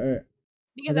 share. Alright.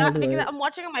 Because How do I do it? I'm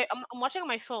watching on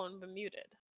my phone, but muted.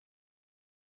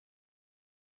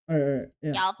 Alright.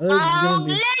 Yeah. Y'all Oh, this is gonna phone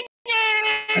be-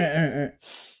 listening. Alright.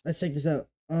 Let's check this out.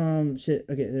 Shit.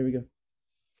 Okay, there we go.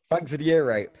 Thanks for the ear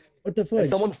rape. What the There's fuck?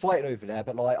 someone fighting over there,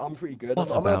 but like I'm pretty good. What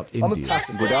I'm about a India?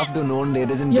 passive. Good afternoon,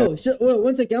 ladies and Yo, well,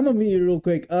 one second. I'm gonna mute you real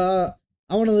quick. I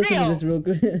want to listen to Real. this real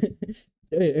quick.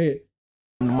 Wait.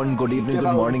 gentlemen. Good evening, Give good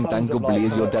out morning. tons Thank you, of, like,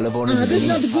 please. Your telephone Ah, is this is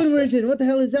not ringing. the good version. What the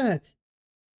hell is that?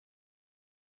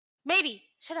 Maybe.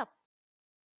 Shut up.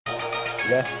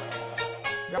 Yeah.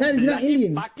 That is not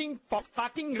Indian.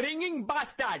 Fucking ringing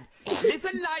bastard!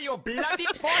 Listen now, you bloody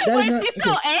That Why is is not. he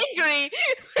so angry?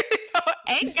 He's so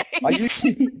angry. Are you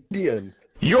Indian?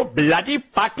 You bloody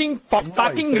fucking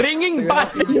Nice. ringing So you're not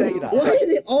bastard! gonna say that. Why are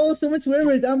they all so much swear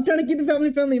words? I'm trying to keep it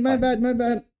family friendly. My bad.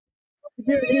 If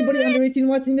there's anybody under 18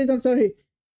 watching this, I'm sorry.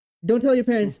 Don't tell your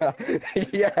parents.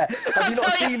 Yeah. Have you not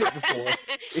Don't seen tell it before?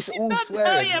 It's all Don't tell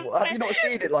swearing. your Have you not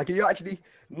seen it? Like, are you actually?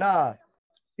 Nah.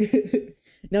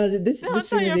 No, this Don't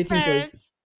stream tell is your 18 plus. parents.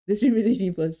 This stream is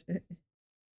 18 plus. Oh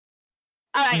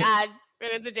my god. We're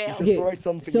going to You jail. should Okay, try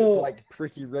something so- that's like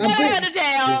pretty We're relevant. going to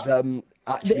jail. Is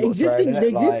actually The not existing swearing in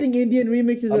it, like, Indian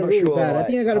remixes I'm are not really sure, bad. I like,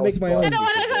 think I gotta how make my I own. spicy- don't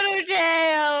want to go to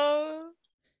jail.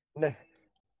 No.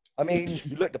 I mean,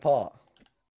 you looked the part.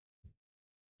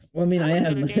 Well, I mean, I I am.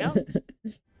 wanna go to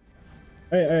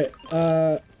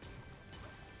Alright.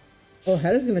 Oh,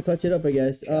 Hatter's gonna clutch it up, I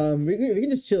guess. We can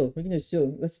just chill.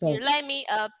 Let's talk. You light me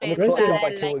up I'm gonna clutch it inside up by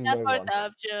like killing the no 4th one.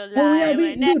 of July. Oh yeah,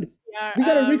 whenever dude, you're we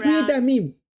gotta recreate around. that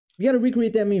meme. We gotta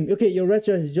recreate that meme. Okay, yo,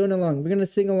 restaurants, join along. We're gonna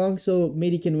sing along so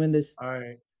Matey can win this.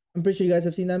 Alright. I'm pretty sure you guys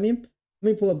have seen that meme.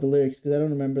 Let me pull up the lyrics because I don't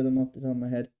remember them off the top of my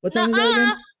head. What song is that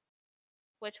again?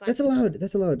 Which one?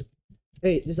 That's allowed.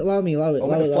 Hey, just allow me. Allow it. I'm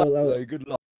Allow gonna it. fight, Allow it. though. Good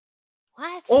luck.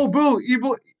 What? Oh, bro,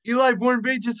 Eli Born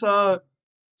Bay just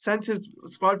sent his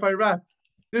Spotify rap.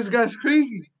 This guy's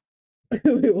crazy.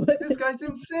 Wait, what? This guy's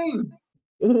insane.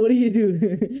 What do you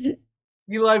do?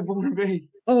 Eli Born Bay.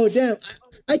 Oh damn!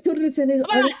 I told him to send his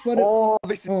other Spotify. Oh,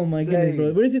 this is Oh my goodness, bro!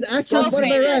 insane. Where is his actual so Spotify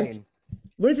famous. rap?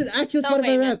 Where is his actual So Spotify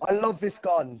famous. rap? I love this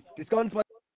gun. This gun's my So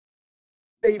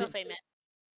favorite famous.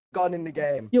 gun in the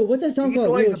game. Yo, what's that song These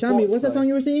called? guys Yo, are Shami, bots, what's that though. song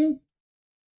you were singing?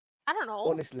 I don't know.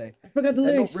 Honestly. I forgot the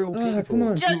They're not lyrics. real Ah, people. come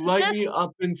on. Just- You light just- me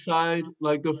up inside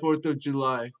like the 4th of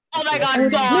July. Oh my Oh, god, Oh,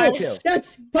 bars. Kill.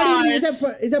 that's party. Is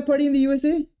Bars. that party in the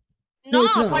USA? No,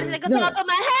 it's not. party that goes No. up on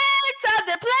my head. So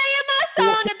they're playing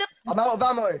my song and the I'm out of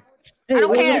ammo. Hey, don't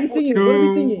what are care. we singing? What are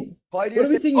we singing? Why do What are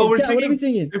we you say? singing? Oh, we're Chat, what are we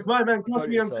singing. singing? If my man cross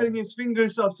me, I'm Sorry, cutting his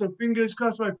fingers off. So fingers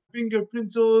cross my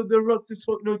fingerprints all the rock to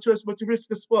spot. No choice but to risk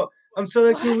the spot. I'm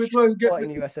selecting which one get.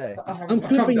 Fighting USA. I'm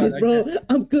clipping this, bro.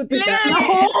 I'm clipping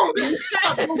that.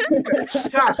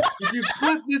 Chat, if you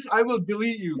clip this, I will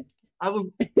delete you. I will.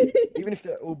 Even if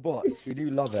they're all bots, we do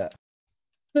love it.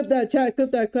 Clip that, chat. Clip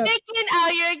that, clap. Taking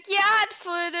out your cat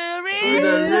for the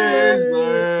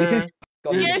This is.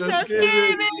 You're so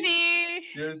skibbity.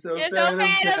 You're so You're so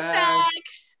fan of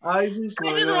tax. I just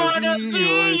I just wanna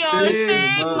be your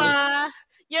Sigma.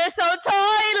 You're so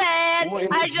toilet.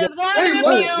 I just wanna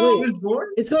be you. wait.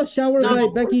 It's called Shower by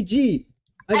Becky G.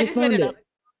 I just found it.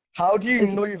 How do you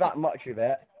know that much of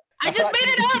it? I just made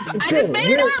it up. I just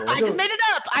made it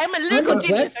up. I'm a lyrical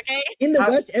genius, okay? In the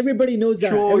West, everybody knows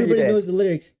that. Sure you Everybody did. knows the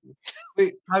lyrics.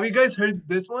 Wait, have you guys heard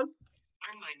this one?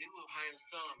 Find my new Ohio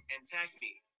song and tag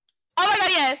me. Oh my god,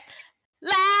 yes.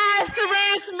 Last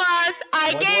Christmas,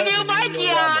 I gave you my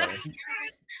cat.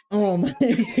 Oh my god,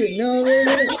 no,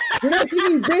 we're not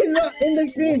singing brain rot in the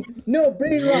stream. No,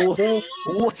 brain rot, bro.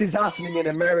 What is happening in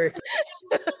America?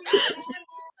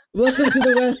 Welcome to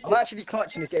the West. I'm actually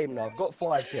clutching this game now. I've got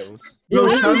 5 kills. Yo, Yo,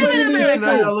 Shami everybody in the and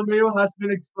USA. LMAO has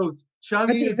been exposed.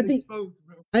 Shami is exposed,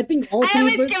 bro. I think all I three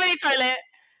haven't of us. given any toilet.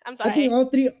 I'm I think sorry. all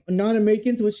 3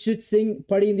 non-Americans should sing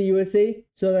 "Party in the USA"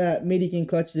 so that Mady can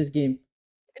clutch this game.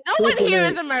 No one Clip here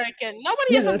alert. is American. Nobody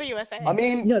Yeah, is from that's- the USA. I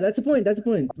mean, No, that's the point. That's the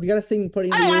point. We gotta sing "Party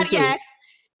in the Oh, USA." yes.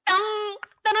 Dun,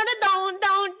 dun, dun, dun,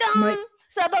 dun, dun. My-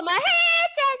 So, but my head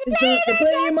It's up to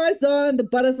play my song, the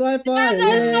butterfly fire.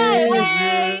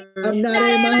 Butterfly I'm not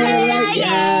in my head like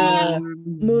yeah.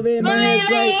 Moving my hands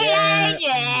like yeah.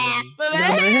 yeah. But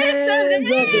Got my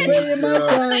hands up to play my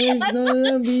song. It's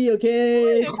gonna be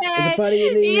okay. It's a party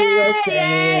in the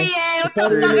USA. yeah. What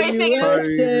Party the fuck in are you the singing?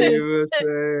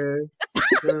 USA.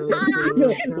 Yo,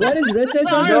 why does Red Shirt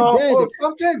sound so No, dead? oh,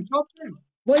 top 10, top 10.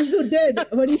 Why are you so dead?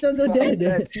 Why do you sound so dead?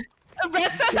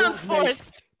 Resta sounds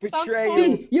forced. betrayal.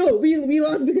 See, yo, we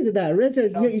lost because of that. Red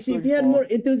Shirt, you see, if he had more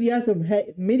enthusiasm,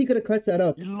 maybe could have clutched that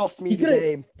up. You lost me You the could've-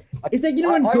 game. It's like, you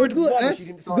know when I would've Goku won if you asked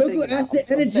didn't start singing that. the I'm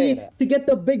energy saying it. to get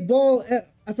the big ball.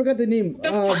 I forgot the name.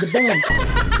 The bomb.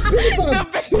 Spirit bomb.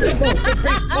 Spirit bomb. You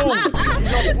lost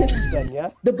balls then, yeah?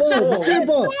 The ball. The spirit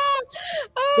ball.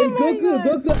 When Oh my God.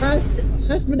 Goku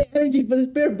asked for the energy for the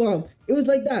spirit bomb. It was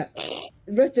like that.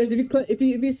 Red Shirt, if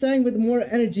you sang with more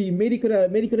energy, maybe could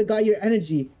have got your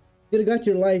energy. Could have got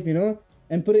your life, you know,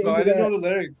 and put it No, I into didn't know that. the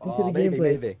lyrics. Into the Maybe,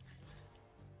 gameplay. maybe.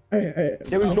 Alright.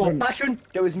 There was no passion,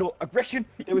 there was no aggression,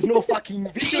 there was no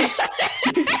fucking vision. Have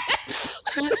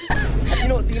you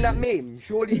not seen that meme?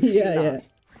 Surely you've seen Yeah, that.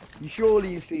 yeah. Surely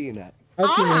you've seen it. I've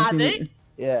seen it, I've I seen haven't. it.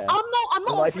 Yeah. I'm not.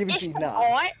 Well, if you haven't seen that.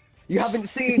 Alright. You haven't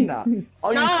seen that. No,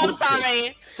 I'm Uncultured.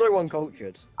 sorry. So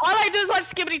uncultured. All I do is watch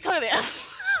Skibbity Toilet.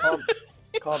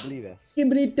 Can't believe this.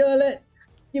 Skibbity toilet.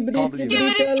 Skibbity Can't believe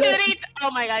skibbity Skibbity, toilet. skibbity.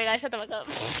 Oh my god, you guys shut the fuck up.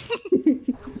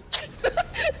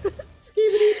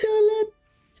 Skibbity toilet.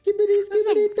 Skibbity That's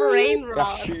skibbity a brain toilet. I'll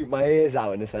rot shoot my ears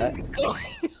out in a sec. going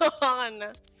on.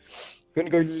 Gonna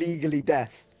go legally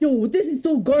deaf. Yo, this is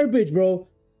so garbage, bro.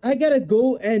 I gotta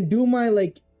go and do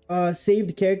my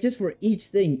saved characters for each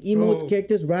thing. Emotes, Bro,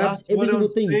 characters, raps, That's every what single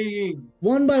I'm thing. saying.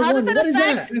 One by How one. does What it is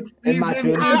affect- that? It's Imagine.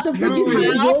 even What the fuck is doing.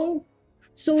 that, bro?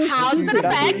 So How does it stupid.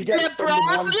 affect You get spending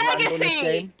LeBron's £1 grand on this legacy?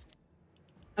 game.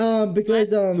 Because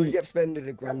So you get spending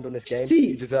 £1 on this game. see,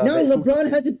 you deserve now it. LeBron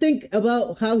has to think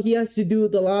about how he has to do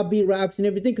the lobby raps and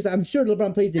everything. Because I'm sure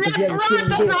LeBron plays it because he has a skin LeBron in the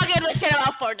does game. not give a shit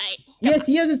about Fortnite. Yes,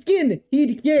 he has a skin.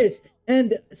 He cares,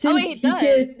 and since wait, he he does.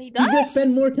 cares, He he's gonna does?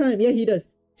 spend more time. Yeah, he does.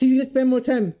 So he's gonna spend more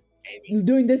time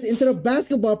doing this instead of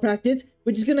basketball practice,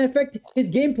 which is gonna affect his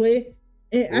gameplay.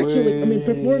 And actually,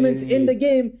 performance in the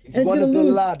game, He's and it's one gonna of the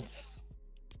lose. lads.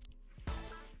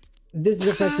 This is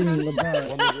affecting LeBron.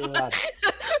 One of the lads.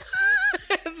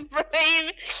 His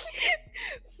brain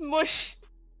smush.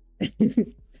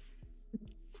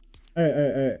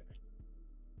 Alright.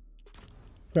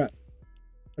 Crap.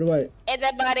 What do I?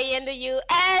 Everybody in the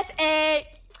USA.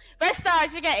 First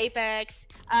stars, you get Apex.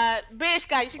 British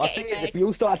guy, you should I get think Apex. if we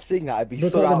all started singing that, it'd be We'll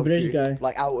so call him out of British you. guy.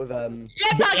 Like out of Let's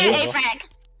all get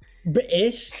Apex.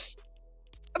 British.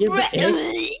 You're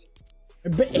British.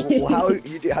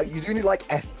 British. How you do need like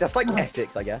that's like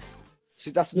Essex, I guess.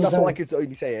 So that's what I could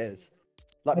only say it is.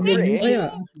 Like British. Oh yeah,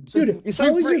 So dude. you're so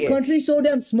How is British. your country so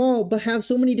damn small but have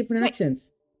so many different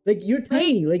accents? Like you're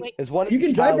tiny. Like There's one you can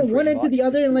each drive town, from one pretty end to the much.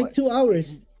 other in like Like- 2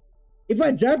 hours. If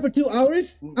I drive for 2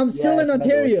 hours, I'm still Yeah, in it's meant to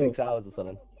be Ontario. 6 hours or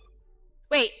something.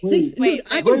 Wait, Dude,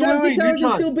 I can wait, drive wait, 6 hours and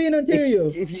Neutron. still be in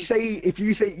Ontario.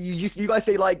 If you guys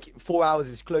say like 4 hours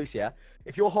is close, yeah.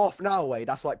 If you're half an hour away,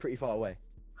 that's like pretty far away.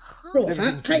 Bro,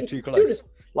 Everything's I- too dude, close.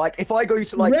 Like, if I go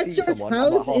to like Red see Star's someone,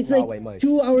 I'm house like half is an hour like away most.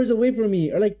 2 hours away from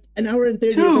me, or like an hour and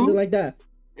 30 or Two? something like that.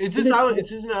 It's Is just it- hour. It's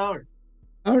just an hour.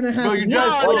 Hour and a half. Bro, is you not-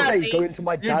 drive I'd slow. say nothing. going to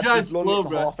my You dad's drive as long slow, as a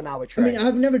bro. half an hour I trek. mean,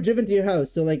 I've never driven to your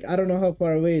house, so like I don't know how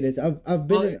far away it is. I've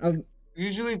been. Well,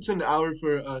 Usually it's an hour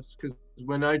for us, because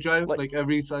when I drive, Like- like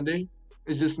every Sunday,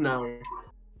 it's just an hour.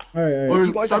 All right. Or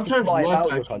you guys have to sometimes fly less, out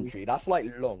your actually. country. That's like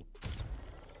long.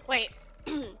 Wait,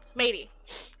 matey,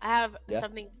 I have Yeah?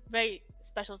 something very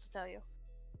special to tell you.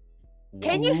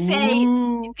 Can you say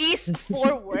Ooh. these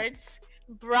 4 words?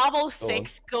 Bravo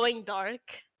 6 going dark,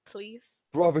 please.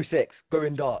 Bravo 6,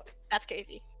 going dark. That's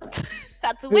crazy.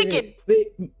 That's wicked.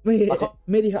 I can't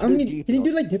Mehdi, how do many? deep Can you do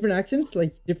enough. like different accents,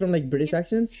 like different like British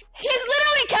accents? He's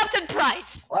literally Captain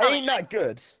Price. I ain't that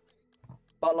good,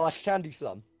 but like I can do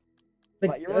some.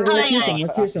 Like, Like, you're let's right. hear some. Let's hear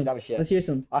Actually, some. that was shit. Let's hear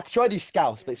some. I could try to do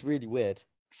Scouse, but it's really weird.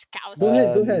 Scouse. Go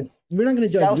ahead. Go Um, ahead. We're not gonna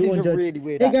judge. Scouse We is won't a judge. really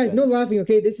weird Hey guys, accent. no laughing.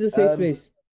 Okay, this is a safe Um,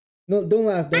 space. No, don't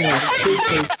laugh. Don't laugh. Safe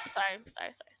space.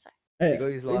 sorry. Hey, It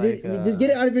goes just like, get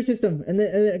it out of your system, and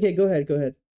then okay, go ahead. Go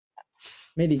ahead.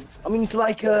 Mehdi. I mean, it's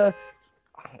like like.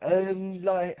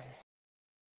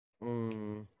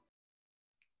 Mm.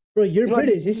 Bro, you're You know,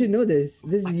 British. You should know this.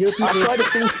 This is your I people's try to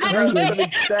think of language. something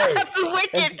to say. That's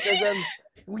wicked.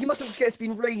 Well, you must have forget it's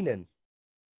been raining.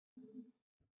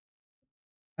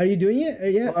 Are you doing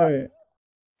it? Yeah. What? Or...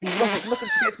 You must have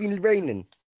forget it's been raining.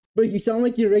 Bro, you sound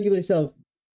like your regular self.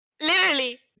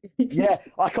 Literally. Yeah,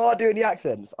 I can't do any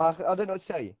accents. I don't know what to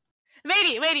tell you.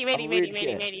 Matey. really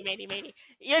shit.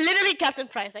 You're literally Captain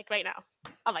Price, like right now.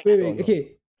 Oh my Wait, god. wait. on, go.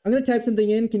 Okay, I'm gonna type something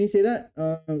in. Can you say that?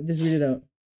 Just read it out.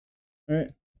 All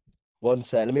right. One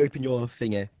sec, let me open your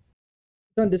thing here.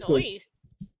 It's on Discord. Noise.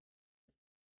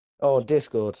 Oh, on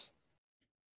Discord.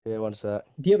 Yeah, one sec.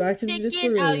 Do you have access to Discord?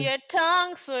 Sticking Or... out your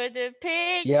tongue for the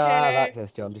picture. Yeah, I have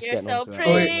access to it. I'm just You're getting so onto it.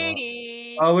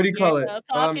 pretty. What do you call You're it? so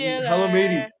Hello, matey.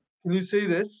 popular. Can you say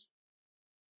this?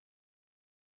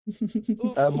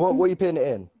 Oof. What are you putting it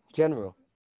in? General.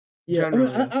 Yeah,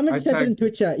 Generally, I'm gonna just type it in typed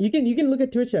Twitch chat. You can look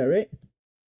at Twitch chat, right?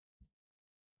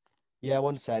 Yeah,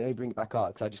 one sec. Let me bring it back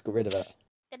up because I just got rid of it.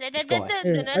 Here, I just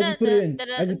put it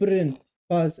in. I just put it in.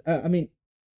 Pause. I mean,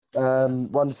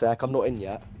 One sec. I'm not in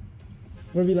yet.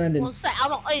 where we landed? One sec,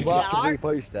 I'm not in You have to yard.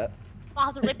 repost it. I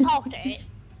have to report it.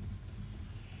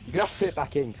 You're gonna have to put it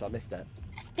back in because I missed it.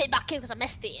 Fit back in because I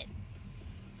missed it.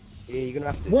 Yeah, you're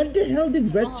gonna have to. What the hell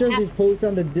did Red Oh, Stars ha- just post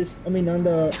on the on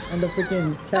the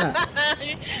freaking chat?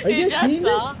 Are you guys just seeing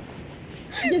saw. this?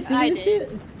 You guys I seeing this did.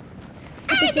 shit?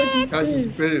 What the fuck is Guys, it's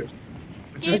this? British.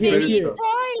 It's just Okay, let's British hear stuff.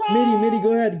 it. Midi,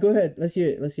 go ahead. Let's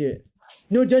hear it.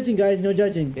 No judging, guys. No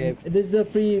judging. Yeah. This is a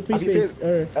free Have you space.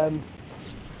 Or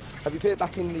Have you put it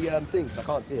back in the things? I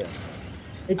can't see it.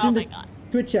 it's Oh in my the god.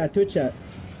 Twitch chat.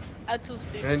 A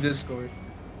two-stick. And Discord.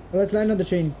 Let's land on the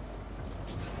train.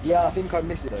 Yeah, I think I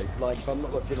missed it though. Because like, if I'm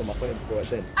not got div on my phone before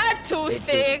it's in, A it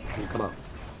two-stick. should come out.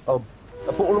 Oh,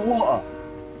 a bottle of water.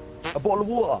 A bottle of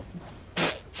water.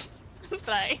 I'm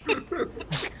sorry.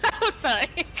 I'm sorry.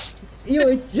 Yo,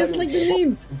 it's just like the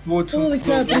memes. Holy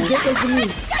crap! It's just like the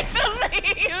memes.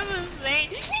 It was insane.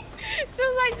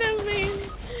 Just like the meme.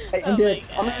 Hey, I'm dead.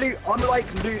 I'm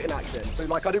like Luton accent, so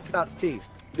like I don't pronounce T's.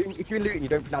 If you're in Luton, you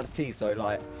don't pronounce T's, so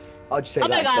like I'll just say Oh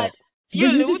my that god.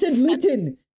 instead. You just said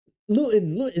Luton.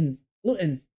 Luton. Loon.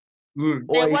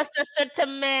 There Oi. was a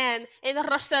certain man in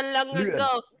Russia long Luton.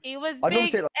 ago. He was I don't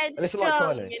big say it like- and listen like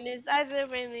strong, Kanye. and his eyes were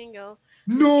raining go.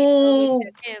 No! Look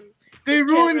at him. They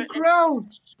ruined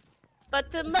Crouch! But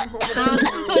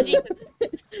oh, Jesus.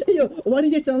 Yo, why do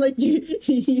you sound like you?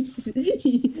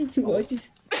 What is-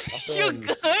 You Um,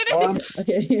 good?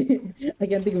 Okay, I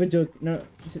can't think of a joke. No,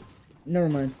 never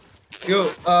mind. Yo,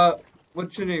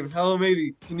 what's your name? Hello,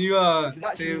 matey. Can you, this is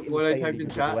actually say what I insanely typed in good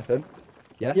as a chat? weapon.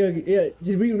 Yeah. Yeah,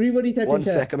 just read what he typed One in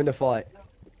chat. sec, I'm in a fight.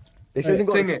 This Alright, hasn't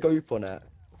got sing a it. scope on it.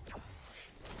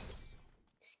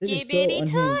 This is so Skibbity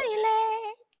unhinged. toilet.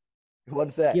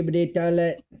 One sec. Skibbity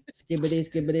toilet.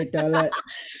 Skibbity toilet.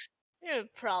 You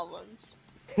have problems.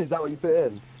 Is that what you put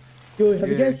in? Yo, have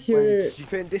you Yeah. guys Wait, heard? did you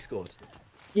put in Discord?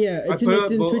 Yeah, I it's in, put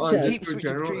it's it in both Twitch on chat. Keep Discord switching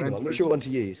general between and them. I'm not Twitch. sure what one to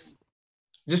use.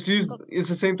 Just use, it's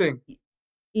the same thing.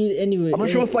 Anyway, I'm not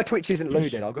sure if my Twitch isn't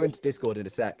loading. I'll go into Discord in a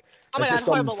sec. Oh my There's god, just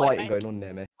some horrible fighting Wi-Fi. going on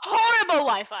near me. Horrible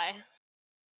Wi-Fi.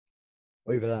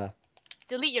 Over there.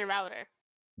 Delete your router.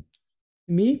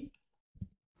 me?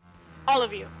 All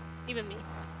of you. Even me.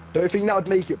 Don't think that would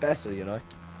make it better, you know?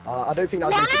 I don't think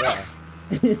that would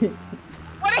make it better.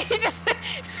 What are you just saying?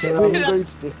 Okay, I'm gonna go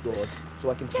to Discord so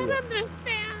I can see I it. don't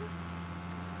understand.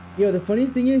 Yo, the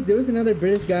funniest thing is there was another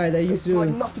British guy that used It's like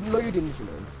to. nothing loading for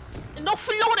me.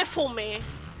 Nothing loaded for me.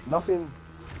 Nothing.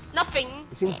 Nothing.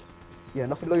 It's in... Yeah,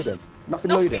 nothing loading. Nothing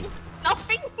Nothing. loading.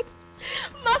 Nothing.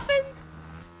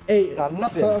 Hey, Nah,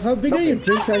 nothing. how big are your Nothing.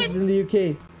 drink sizes in the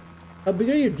UK? How big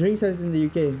are your drink sizes in the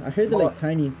UK? I heard they're like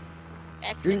tiny.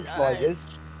 Extra Drink large. sizes.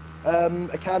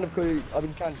 A can of Coke. I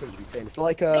mean, can of Coke would be the same. It's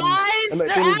like a Guys, they're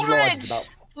McDonald's large average. is about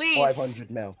Please. 500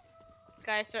 ml.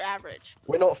 Guys, they're average.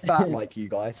 We're not fat like you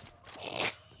guys.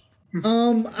 Okay,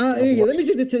 let me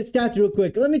check the stats real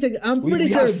quick. Let me check. I'm We pretty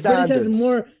sure have British has standards.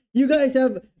 more. You guys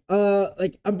have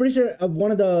like I'm pretty sure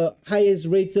one of the highest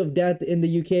rates of death in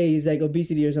the UK is like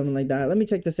obesity or something like that. Let me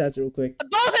check the stats real quick.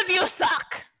 Both of you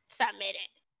suck. Just admit it.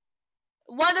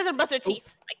 One doesn't brush their teeth.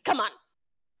 Like, come on.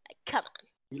 Like, come on.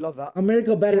 We love that.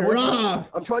 America better. I'm Rah!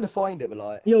 trying to find it, but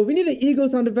like. Yo, we need an eagle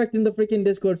sound effect in the freaking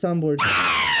Discord soundboard.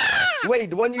 Wait,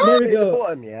 the one you There see we at the go.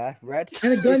 bottom, yeah? Red?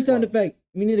 And a gun This sound one. effect.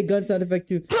 We need a gun sound effect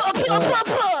too. Guys,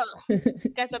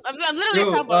 I'm literally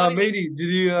Yo, soundboarding. matey, did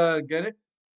you get it?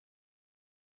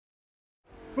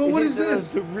 Bro, what is it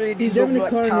this? the really He's long driving a like,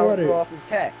 car in the water. paragraph of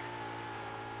text?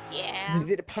 Yeah. Is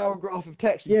it a paragraph of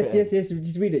text? you Yes, put in? yes, yes.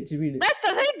 Just read it. Just read it.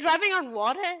 That's are you driving on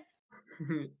water?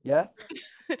 Yeah?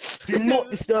 Do not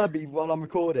disturb me while I'm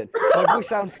recording. My voice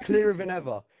sounds clearer than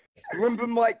ever. Remember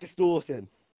mic distorting.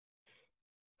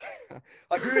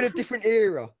 I grew in a different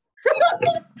era.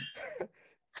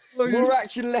 More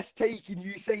action, less taking.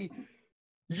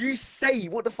 You say,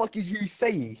 what the fuck is you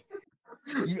say?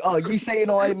 You saying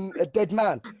I'm a dead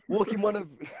man? Walking one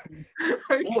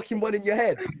in your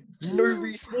head. No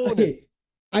respawning. Okay.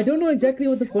 I don't know exactly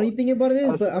what the funny thing about it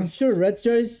is, but I'm sure Red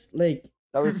Star's like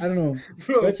That was I don't know.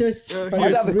 Bro, Red Star's yeah, funny. I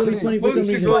It's have a really clue. funny for Well, some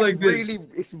it's reason. go like this. really,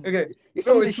 it's Okay. It's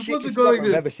Bro, some of the it's supposed to shittest go stuff like I've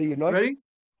this. ever seen, you know? Ready?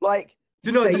 Like,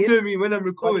 Do not saying- disturb me when I'm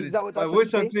recording. is that what My that's voice what you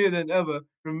sounds clearer than ever.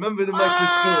 Remember the mic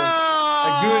distorted.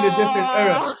 I grew in a different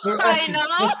era. No I action. know.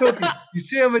 Let's talking. You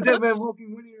see, I'm a dead man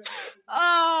walking. What are you?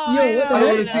 Oh, Yo, I what the I don't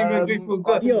heck? want to see my grateful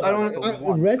gut. Yo, I don't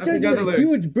want to. Red I Star's forgot is the a lyrics.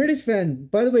 huge British fan.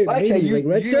 By the way, Okay, maybe, like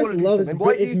Red Stars wanna do loves something.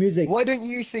 British music. Why don't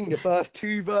you sing the first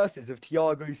two verses of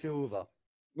Thiago Silva?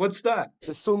 What's that?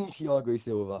 The song Thiago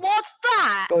Silva. What's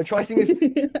that? Go on, try singing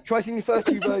the first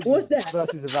two What's that?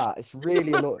 verses of that. It's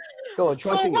really annoying. Go on,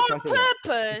 try For singing it. Try what singing it.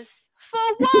 purpose? For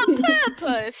what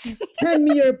purpose? Hand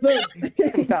me your book.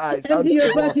 Nah, it Hand me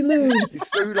your sounds pantaloons. it's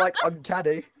so like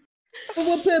uncanny. For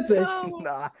what purpose? No.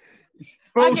 Nah.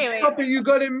 Bro, Okay, wait. stop it. You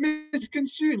got it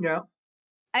misconstrued now.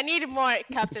 I need more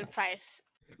Captain Price.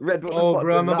 Red, what the Oh, fuck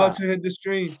bro, was I'm that? about to hit the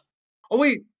stream. Oh,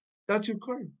 wait. That's your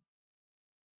card.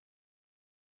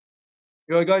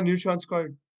 Yo, I got Neutron's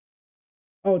card.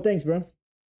 Oh, thanks, bro. Oh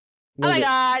my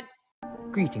god.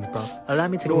 Greetings, bro. Allow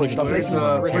me to Go on, stop communicate listening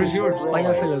to with where's you. yours? Why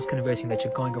are fellows conversing that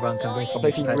you're going around conversing Stop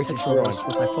listening to about British sexual rock. abuse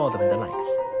with my father and the likes?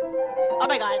 Oh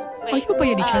my god. Wait. Are you by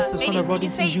any chance the son maybe of can you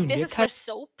Roddington say Jr.? This is for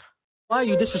soap. Why are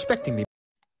you disrespecting me,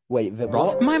 Wait, the bro?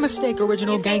 what? My mistake,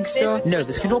 original You think this gangster. is No, for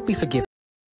this soap? cannot be forgiven.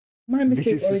 My This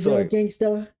mistake, is for original soap.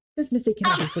 gangster. This mistake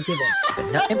cannot be forgiven.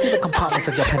 Now empty the compartments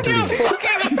of your pantaloons.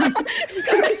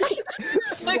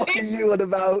 What are you on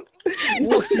about?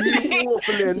 What are you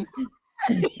waffling?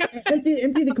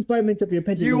 empty the compartments of your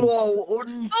pantaloons. You are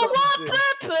on For what something.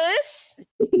 purpose?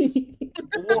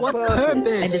 What purpose?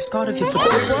 And discard of your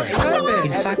What footwear.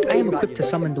 purpose? In fact, I am equipped to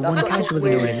summon the That's one not casually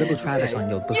weird. known as Little You Travis say. on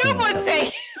your You booking would yourself.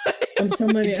 say. I'm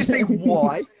summoning. You just say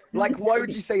why? Like, why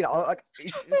would you say that? Like,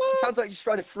 it sounds like you're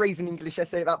trying to phrase an English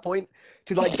essay at that point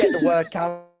to like get the word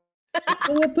count.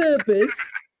 For what purpose?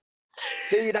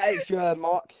 Give you that extra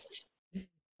mark.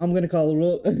 I'm gonna call a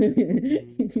roll.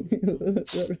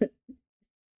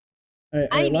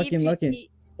 Alright, lock in.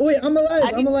 Oh wait, I'm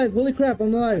alive. I'm alive. Holy crap,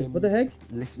 I'm alive. What the heck?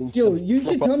 Listening. Yo, to you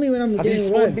should proper- tell me when I'm Have you getting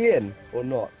spawned alive. me in or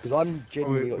not? Because I'm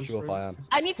genuinely Wait, not sure if I am.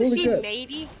 I need to Holy see crap.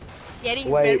 Matey getting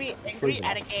Wait, very angry prison.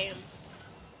 at a game.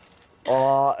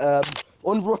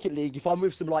 On Rocket League, if I'm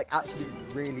with some like absolute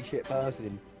really shit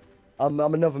person, I'm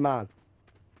another man.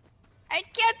 I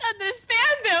can't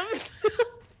understand him.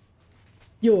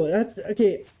 Yo, that's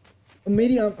okay.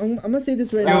 Maybe I'm gonna say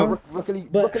this right Yo, now. Rocket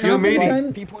League, But Rocket half League, the like,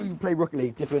 time- people who play Rocket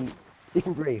League, different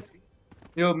breeds.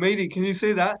 Yo, matey, can you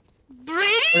say that?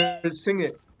 Brady? Or sing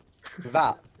it.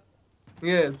 That.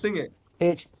 Yeah, sing it.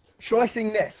 Hitch. Should I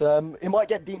sing this? It might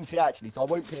get DMC actually, so I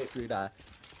won't put it through there. I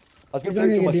was It's gonna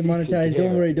not put gonna it get through my speakers so you demonetized. can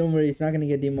Don't hear worry, don't worry. It's not gonna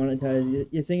get demonetized.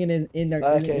 You're singing it in that.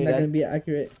 Okay, it's not gonna then. be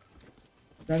accurate.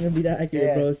 It's not gonna be that it. accurate,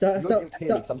 Yeah. bro. Stop, Look stop, at it,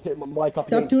 stop. I'm putting my mic up Stop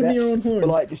against tooting it, your own but horn.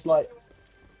 like just like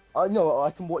I know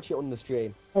I can watch it on the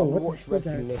stream. Oh, I can what the watch heck was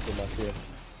wrestling that? this on my stream.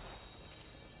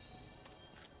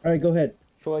 All right, go ahead.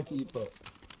 Try to keep up.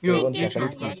 Yo, one you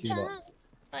second, should- I need to see that.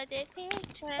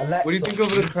 Alexa, Alexa, What do you think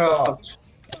over the crouch?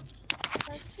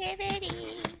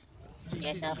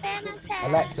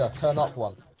 Alexa, turn up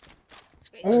one.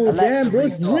 Oh Alexa, damn,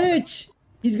 bro's restart. rich.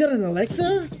 He's got an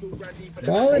Alexa.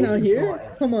 Balling out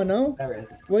here. Come on now. There it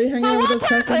is. Why are you hanging For out with what those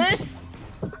cousins?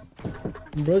 purpose?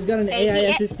 Bro's got an Hey, AI he-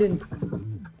 assistant.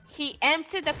 He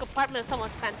emptied the compartment of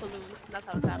someone's pantaloons. That's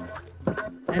how it's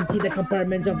happening. Empty the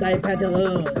compartments of thy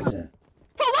pantaloons.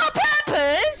 For what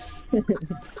purpose?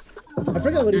 I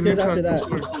forgot what he Dude, says after Neutron, that.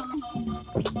 Discord.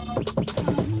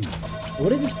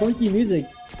 What is this funky music?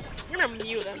 I'm gonna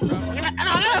mute him, bro. I'm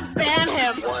gonna ban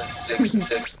him.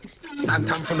 166. I'm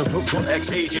from the book for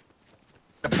X-Agent.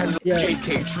 Yeah.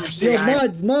 JK, true Yo,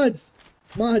 CI. mods.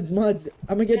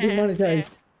 I'm gonna get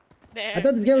demonetized. There. I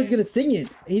thought this guy was gonna sing it.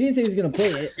 He didn't say he was gonna play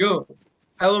it. Yo,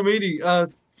 hello, matey.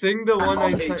 Sing the one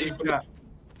I sent you chat.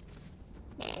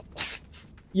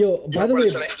 Yo, by the way,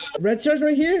 Red Stars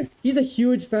right here, he's a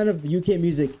huge fan of UK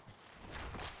music.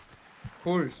 Of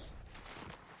course.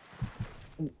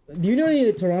 Do you know any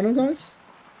of the Toronto songs?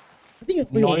 I think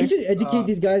you should educate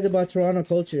these guys about Toronto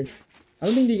culture. I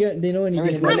don't think they know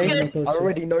anything about Toronto I culture.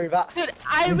 already know that. Dude,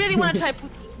 I really want to try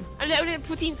poutine.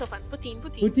 Poutine's so fun. Poutine.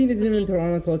 Poutine isn't even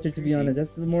Toronto culture, to be honest.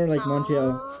 That's more like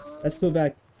Montreal. That's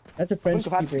Quebec. That's a French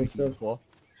I've had people poutine stuff. before.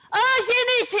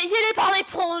 j'ai parlé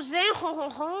français.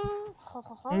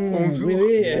 Oui,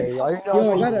 oui. Yeah, I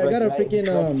know. Yo, I got a French,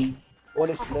 freaking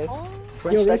Honestly.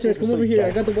 Yo, Red Stars, come over here.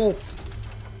 I got the vaults.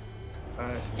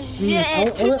 Alright.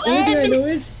 Only thing I know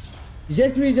is,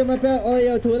 je m'appelle aller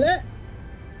aux toilettes.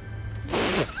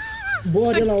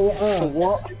 Bois de la So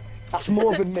what? That's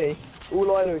more than me.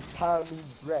 All I know is pounding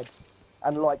bread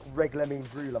and like regular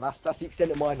means ruler. That's the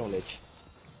extent of my knowledge.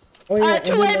 Oh yeah,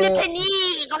 Tu and es le then, penny.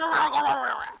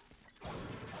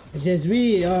 je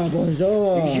suis,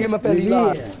 bonjour. Je m'appelle Oui,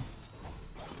 Ilan.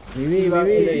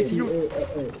 oui.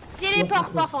 Je ne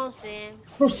parle pas français.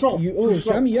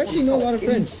 Shami, you actually know a lot of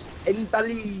French. In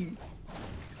Bali.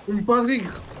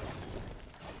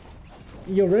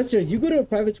 Yo, Red Stars, you go to a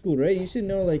private school, right? You should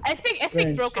know like. I speak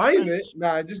French. broken Private? French.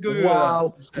 Nah, I just go to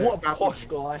Wow, what a posh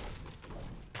guy.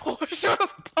 Posh.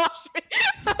 What's posh?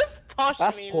 What's posh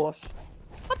That's mean? posh.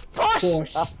 What's posh?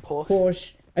 Posh. That's posh.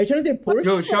 Posh. Are you trying to say Porsche?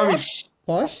 Yo, Shami.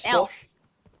 Posh? L. Posh.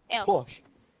 L. Posh.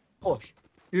 Posh.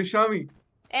 Yo, Shami.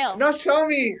 L. Not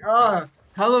Shami.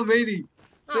 Hello, matey.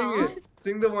 Sing Aw. it.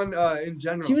 Sing the one in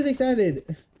general. She was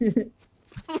excited.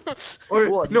 Or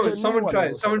What? no, You someone know try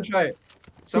what it. Someone try it.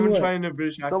 Someone what? try in a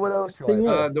British accent. Someone else try. Sing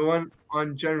what? The one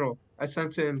on general. I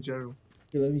sent it in general.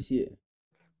 Okay, let me see it.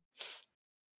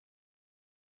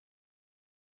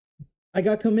 I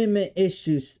got commitment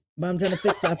issues, but I'm trying to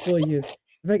fix that for you.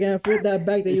 If I can afford that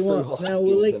bag that It's you so want, hard then I to will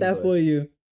get lick them, that bro. for you.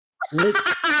 Lick.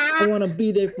 I want to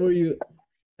be there for you.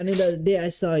 I know that day I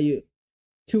saw you.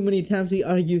 Too many times we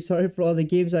argue. Sorry for all the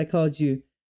games I called you.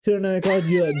 Shouldn't I called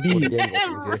you a B?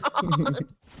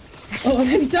 Oh, I'm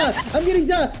getting shot.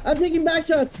 I'm taking back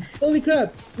shots. Holy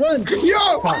crap. Run.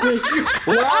 Yo!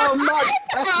 Wow, mad.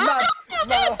 That's mad.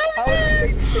 No, how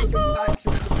is he taking back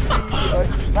shots from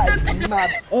me? That is mad.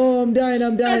 Oh, I'm dying.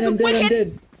 I'm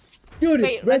dead. Dude,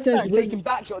 Wait, Red Stars You're was taking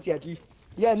back shots, yeah, do you?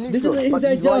 Yeah, neutral. This was an but you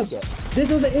inside job. like it. This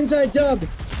was an inside job.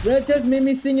 Red Stars made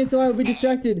me sing it so I would be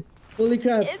distracted. Holy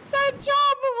crap. Inside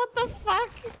job. What the fuck?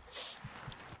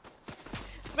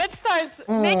 Red Stars,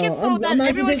 make it so that I'm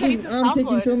actually everyone can use I'm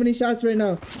taking so many shots right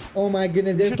now. Oh my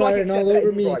goodness, You they're should like firing accept all that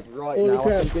over me. right Holy now. I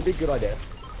crap. think it'd be a good idea.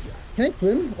 Can I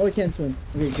swim? Oh, I can't swim.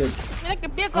 Okay, good. Like a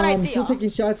big good I'm idea. still taking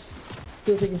shots.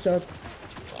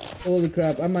 Holy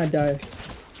crap, I might die.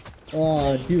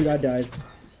 Oh, dude, I died.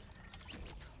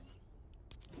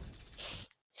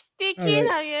 Sticking Alright.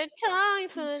 on your tongue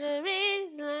for the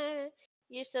Rizzler.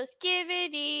 You're so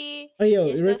skivvy. Oh, yo,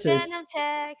 You're Red so Stars. random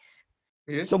text.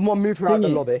 Yeah? Someone move her out Sing the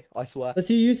it. lobby, I swear. Let's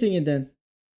hear you sing it then.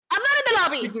 I'm not in the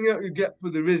lobby. Picking out you get for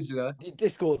the Rizzler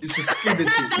Discord. is discriminating.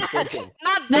 Same thing.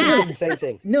 Not No, that. Same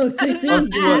thing. No, sing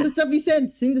the stuff you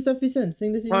sent. Sing the stuff you sent.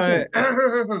 Sing the shit you Alright.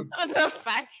 sent. What the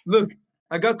fuck? Look,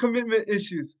 I got commitment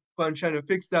issues, but I'm trying to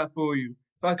fix that for you.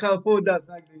 If I can't afford that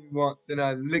bag that you want, then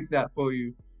I'll lick that for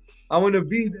you. I want to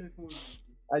be there for you.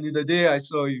 I knew the day I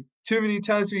saw you. Too many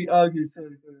times we argued,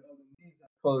 sorry for the other names I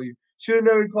call you. Should have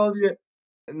never called you.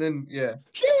 And then, yeah.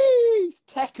 Jeez,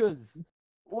 techers.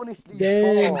 Honestly,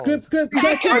 Damn, hard. clip.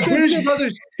 My British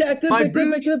brothers, my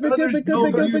British brothers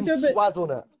know Put you. some swag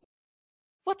on it.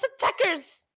 What's a techers?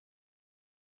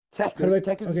 Techers.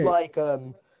 Techers is okay. like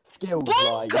skills,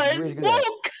 like Bonkers. really good at.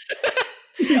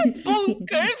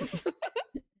 Bonkers.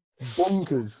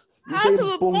 Bonkers. You're How saying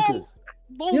to bonkers.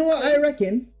 You know what I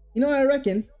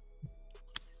reckon?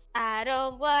 I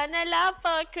don't want a lot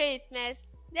for Christmas.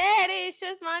 There is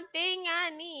just one thing I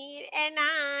need, and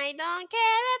I don't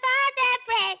care about the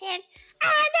presents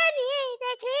underneath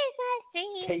the Christmas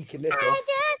tree. Taking this I off.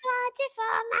 just want you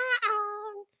for my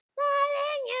own, more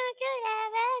than you could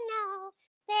ever know.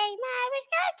 Make my wish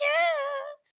come true.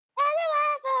 All I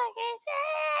want for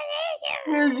Christmas is you.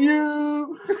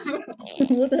 you.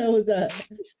 What the hell was that?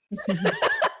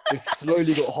 It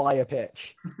slowly got higher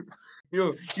pitch.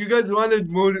 Yo, you guys wanted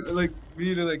more like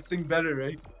me to like sing better,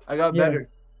 right? I got Yeah. better.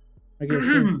 Okay,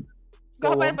 sing.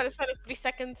 Go Go ahead, on. but it's only 3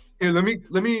 seconds. Here, let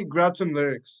me grab some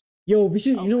lyrics. Yo, we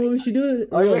should. You know what we should do?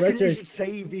 I Yo, reckon Red you Stars, should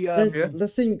say Let's Yeah.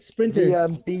 let's sing Sprinter.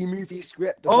 the B movie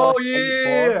script. The Oh, first 8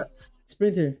 yeah. bars.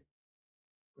 Sprinter.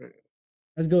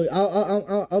 Let's go.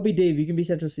 I'll be Dave. You can be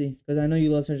Central C because I know you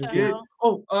love Central C. Yeah.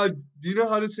 No. Oh, do you know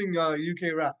how to sing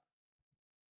UK rap?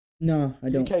 No, I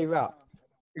don't. UK rap.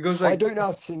 It goes I like, don't know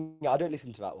how to sing. I don't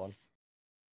listen to that one.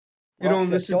 you Like I don't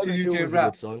said, listen to Diamond Silver's UK a good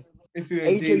rap. song. If you're in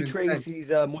AJ David's tent. Tracy's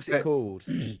what's it Right. called?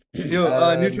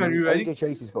 Yo, Neutron, you ready? AJ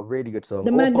Tracy's got really good songs.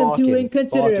 The Or man them too Barkin,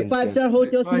 inconsiderate. Barkin 5-star sings.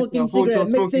 hotel Five-star smoking hotel cigarette,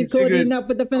 smoking mixing codeine cigarettes. up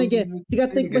with the Finnegan. She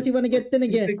got thick, but she wanna get thin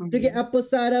again. Drinking apple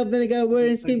cider vinegar,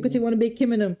 wearing skin because she wanna be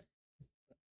Kim and him.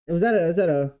 Was that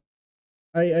a?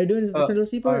 Are you doing this for Central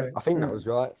C part? alright. I think that was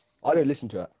right. I don't listen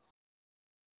to it.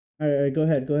 All right, go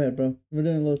ahead, bro. We're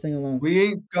doing a little sing along. We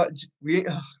ain't.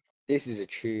 This is a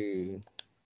tune.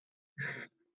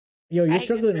 Yo, you're I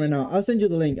struggling right now. I'll send you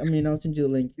the link. I'll send you the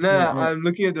link. Nah, Yeah, yeah. I'm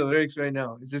looking at the lyrics right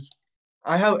now. It's just,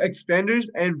 I have expanders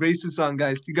and braces on,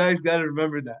 guys. You guys gotta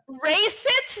remember that.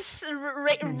 Racist,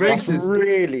 That's Racist.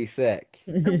 really sick.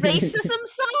 racism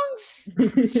songs.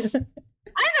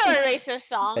 I know a racist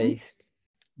song. Based.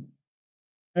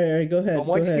 All right, go ahead. But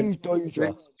why Go do you ahead. sing Doja?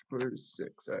 Next for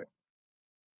 6. Alright.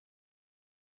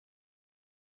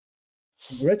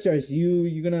 Red Stars,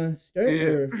 you gonna start? Yeah.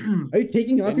 Or are you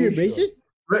taking off Yeah, your sure. braces?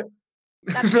 Wait.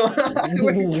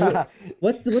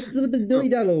 What's with the dilly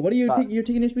daddle? What are you taking? You're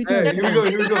taking your sweet time. Hey, here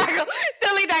we go.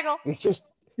 Dilly daggle. It's just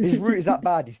his route is that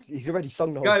bad. He's already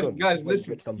sung the whole song. Guys, He's waiting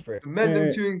for listen. it to come through. The men them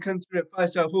Alright. two inconsiderate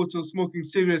 5-star hotel smoking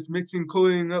cigarettes, mixing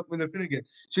codeine up with a Finnegan.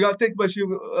 She got thick, but she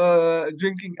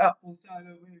drinking apple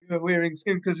cider vinegar, wearing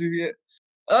skin because you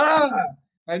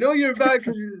I know you're bad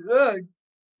because you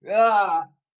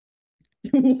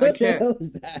What the can't. hell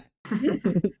is that?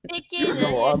 You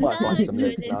know what, I might find some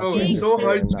lyrics now. Bro, Yeah, it's so just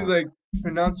hard hearing to that. like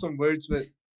pronounce some words with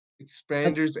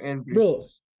expanders and Bro,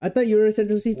 braces. I thought you were a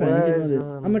Central C fan. You should know Where's, this.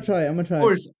 I'm gonna try. Of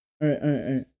course. All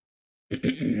right.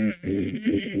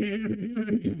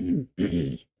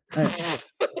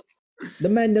 The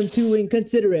man them too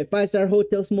inconsiderate. 5-star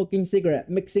hotel smoking cigarette,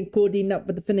 mixing codeine up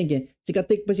with the Finnegan. She got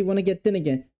thick, but she wanna get thin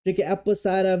again. Drinking apple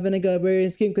cider vinegar, wearing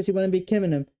skin because she wanna be Kim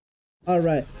and him. All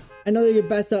right. I know that you're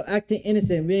bad, stop acting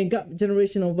innocent. We ain't got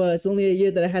generation of it's only a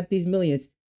year that I had these millions.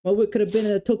 My whip could have been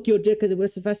in the Tokyo jet because it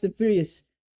was Fast and Furious.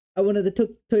 I wanted the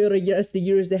Toyota Yaris the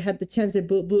years they had the chance, they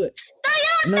blew it.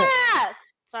 Toyota!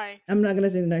 Sorry. I'm not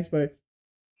gonna sing the next part.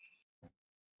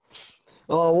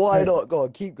 Oh, why Alright. not? Go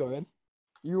on, keep going.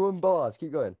 You on bars,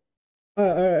 keep going.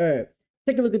 Alright.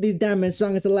 Take a look at these diamonds,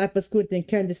 strong as a life of squinting,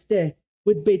 can't just stare.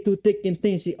 With bait too thick and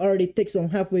thin, she already thick, so I'm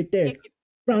halfway there.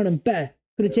 Brown and bad,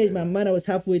 couldn't change my mind, I was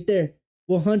halfway there.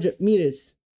 100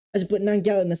 meters. I just put 9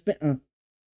 gallons in a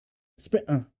sprint,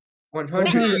 100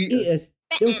 100 meters. eaters.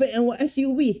 They don't fit in what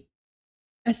SUV.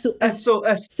 SOS.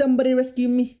 SOS. Somebody rescue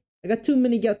me. I got too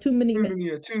many. Too many.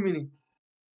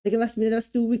 They can last me the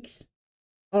last 2 weeks.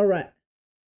 Alright.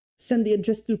 Send the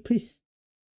address through, please.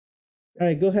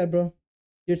 Alright, go ahead, bro.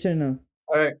 Your turn now.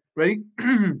 Alright, ready?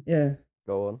 Yeah.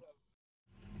 Go on.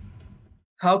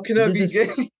 How can I This be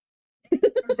is- gay?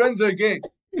 My friends are gay.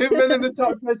 Him men in the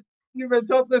topless,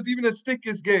 even a stick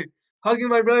is gay. Hugging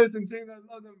my brothers and saying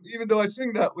I love them, even though I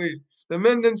sing that way. The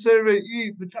men then celebrate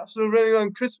Eid, the chaps are running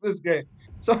on Christmas gay.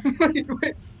 So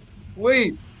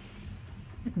wait.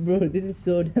 Bro, this is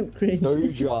so damn cringe.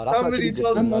 Doja, that's How actually many a good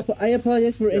times- song, man. I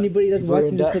apologize for anybody that's You've watching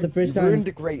ruined this that. for the first You've time. ruined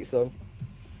a great song.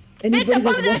 Anybody Bitch, that's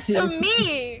apologize to watching this,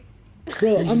 me.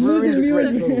 bro, You've I'm ruined losing a great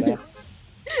viewers. song there.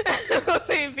 I'm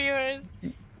saying viewers.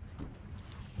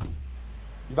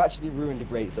 You've actually ruined a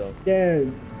great song. Yeah,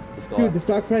 This guy. dude, the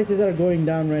stock prices are going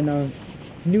down right now.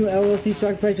 New LLC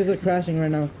stock prices are crashing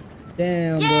right now.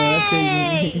 Damn, bro, that's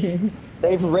crazy.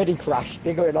 They've already crashed.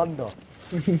 They're going under.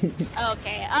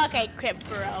 Okay, crip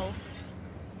bro.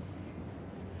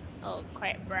 Oh,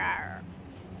 crap, bro.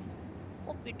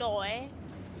 Hope you die.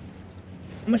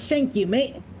 I'ma shank you,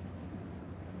 mate.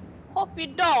 Hope you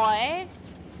die.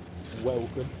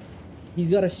 Welcome. He's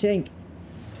got a shank.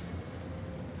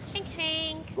 Shink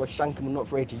shink. Got shank and I'm not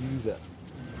afraid to use it.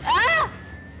 Ah!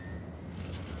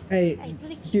 Hey, I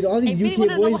really, dude, all these I really UK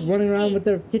wanna know boys what running you around mean. with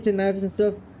their kitchen knives and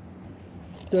stuff.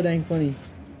 So dang funny.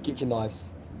 Kitchen knives.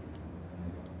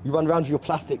 You run around with your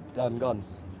plastic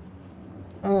guns.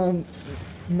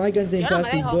 My guns ain't Yo no me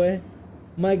plastic, dejo. boy.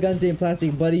 My guns ain't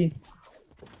plastic, buddy.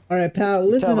 Alright, pal, Tell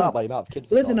listen that up. by the amount of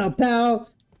kids. Listen up, pal.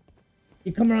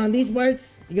 You come around these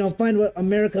parts, you're gonna find what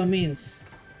America means.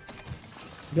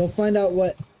 Go find out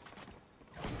what.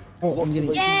 Oh, What's I'm getting.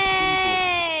 the-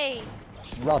 Yay!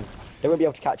 Run. They won't be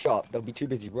able to catch up. They'll be too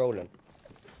busy rolling.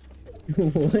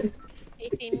 What? They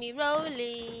see me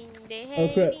rolling. They Oh,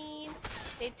 hate crap. me.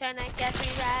 They turn like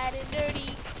Jeffrey riding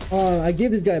dirty. I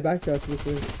gave this guy a backshots real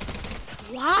quick.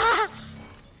 What?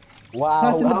 Wow.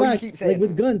 Shots in the How you back, keep saying like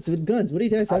with guns. With guns. What are you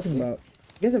guys talking Actually- about?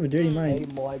 You guys have a dirty Hey,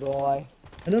 mind. my boy.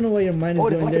 I don't know why your mind is Oh,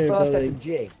 there's going like a there, burst but like,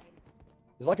 SMG.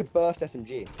 There's like a burst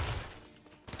SMG.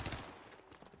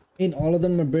 ain't all of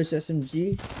them a burst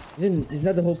SMG? Isn't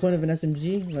that the whole point of an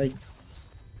SMG? Like,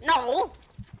 No.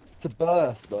 It's a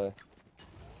burst, though.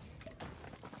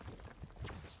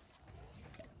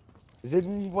 Does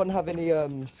anyone have any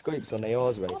scopes on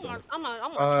ARs or anything? I'm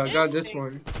I got this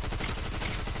one.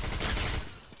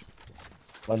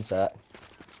 One sec.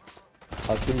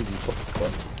 I'll show you.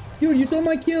 dude, you stole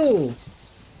my kill.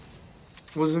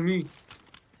 Wasn't me.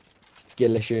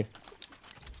 Skill issue.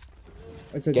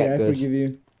 It's okay. Get I good. forgive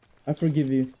you. I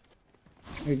forgive you.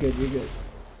 You're good. You're good.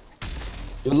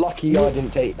 You're lucky I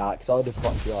didn't take that, because I would have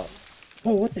fucked you up.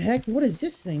 Oh, what the heck? What is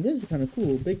this thing? This is kind of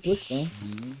cool. Big bush though.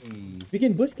 We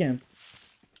can bush camp.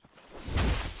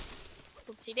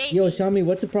 Oopsie daisy. Yo, Shami,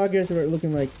 what's the progress rate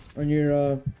looking like on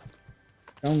your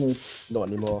download? Not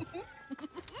anymore.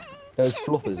 There's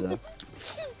floppers there.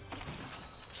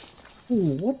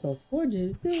 Ooh, what the fudge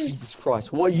is this? Jesus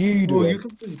Christ, what are you Bro, doing? you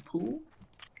can play pool?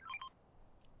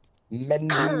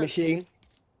 Mending machine?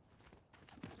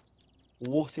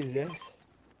 What is this?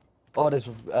 Oh, there's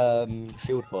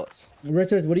shield pots.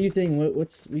 Richard, what do you think?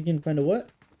 What's we can find a what?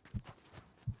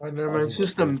 Never mind. It's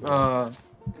just inside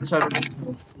of this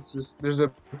house. It's just there's a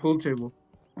pool table.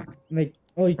 Like,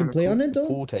 oh, you can Kinda play cool. on it though.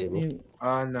 Pool table. You-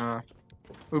 Nah.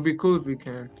 It would be cool if we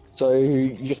can. So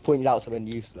you just pointed out something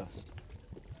useless.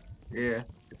 Yeah.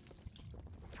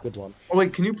 Good one. Oh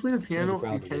wait, can you play the piano? You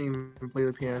crowded can't it. even play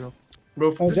the piano.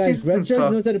 Bro, Oh, this guys, season Red Shirt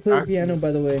sucked. knows how to play the Actually, piano.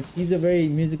 By the way, he's a very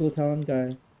musical talent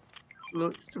guy.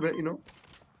 Just a bit, you know.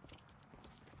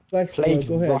 Flex, Play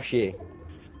go ahead. Rushy.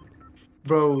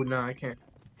 Bro, nah, I can't.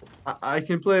 I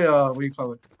can play what do you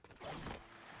call it?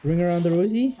 Ring around the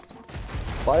rosy.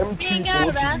 I'm too Ring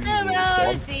bored to around use the this one.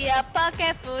 rosy, a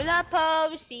pocket full of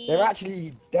posies.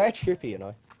 They're trippy, you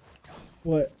know.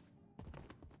 What?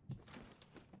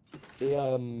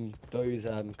 The those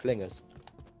clingers.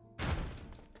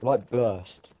 Like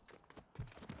burst.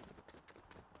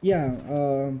 Yeah.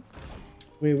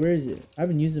 Wait, where is it? I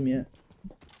haven't used them yet.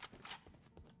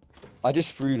 I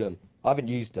just threw them. I haven't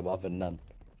used them other than none.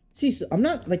 See, so I'm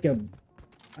not like a.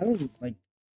 I don't like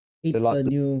hate They're like the the-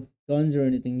 new guns or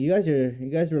anything. You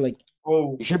guys were like.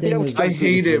 Oh, You should Same be able with- to I jump through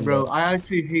hate this it, bro. window. I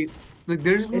actually hate. Like,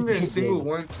 there's It even a should be single able-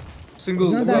 one, single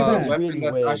It's not that bad. weapon Really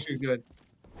that's weird. actually good.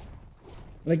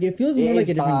 Like it feels It more like is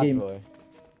a different bad, game. bro.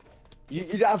 You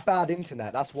don't have bad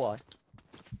internet, that's why.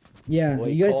 Yeah, Boy,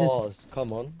 you guys cars, just.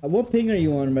 come on. What ping are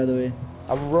you on, by the way?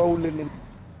 I'm rolling in.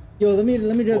 Yo, let me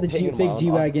drive What the ping am I fake on?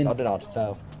 G wagon. I don't know how to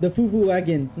tell. The foo-foo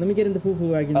wagon. Let me get in the foo-foo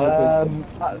wagon real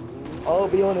quick. I'll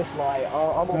be honest, like, I'm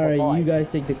on the Alright, bike. you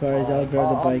guys take the cars. I'll drive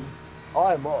the bike.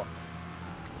 I'm off.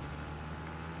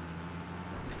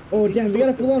 Oh This damn, is we got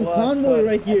a the full-on worst convoy turn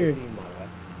right I've ever here. seen, by the way.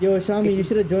 Yo, Shami, you It's-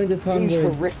 should have joined this It's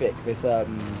convoy. horrific, this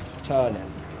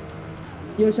turning.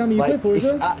 Yo, Shami, you Like, play it's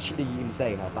Forza? actually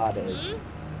insane how bad it is.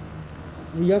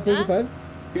 You got Forza 5?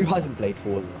 Who hasn't played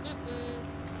Forza?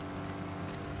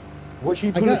 What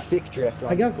should we I call a got- sick drift?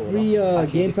 I got free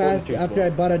Game Pass after I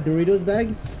bought a Doritos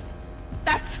bag.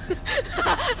 That's. Wait.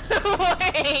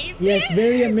 Yeah, it's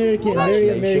very American, very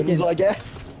American, I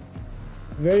guess.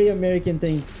 very American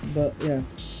thing. But yeah,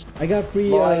 I got free free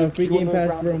you want Game a Pass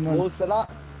round for a of month. applause for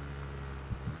that?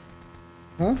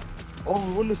 Huh? Oh,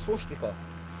 we won the swastika.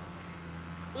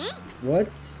 What?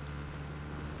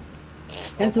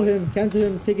 Cancel him! Cancel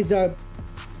him! Take his job.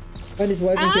 Find his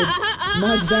wife and kids.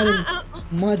 Mods ban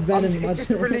him. Mods ban him. It's Mods just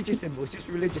a religious symbol. It's just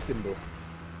a religious symbol.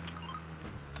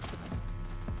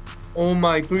 Oh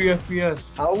my, 3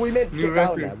 FPS. How are we meant to New get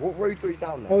down record. there? What road goes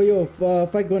down there? Oh yo,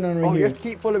 fight going on right Oh, you here. have to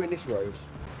keep following this road.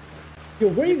 Yo,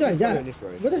 where are you guys following at? this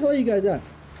road. Where the hell are you guys at?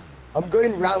 I'm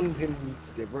going round in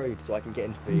the road so I can get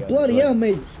into the. Bloody road. hell,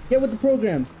 mate! Get with the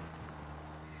program.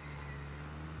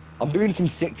 I'm doing some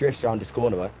sick drifts around this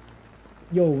corner, man.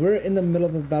 Yo, we're in the middle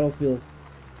of a battlefield.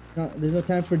 There's no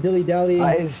time for dilly dallying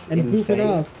That is and insane. goofing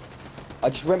off. I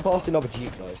just went past another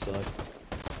jeep though, so.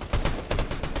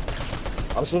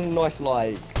 I was on a nice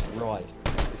like ride.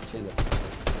 Just chilling.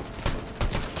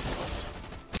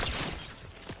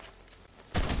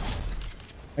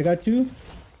 I got two.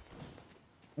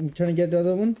 I'm trying to get the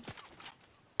other one.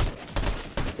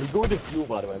 We go with the fuel,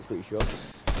 by the way. I'm pretty sure.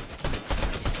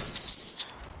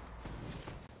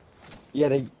 Yeah,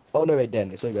 Oh no, it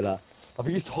didn't. It's over there. I've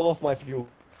used half my fuel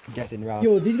getting round,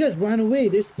 Yo, these guys ran away.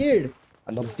 They're scared.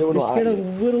 and I'm still They're not scared at of you.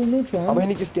 little neutron. I'm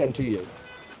only just getting to you.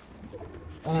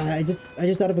 I just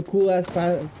thought of a cool ass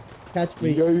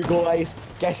catchphrase. Yo guys,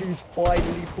 guess who's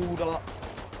finally pulled up?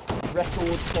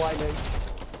 Record timing.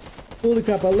 Holy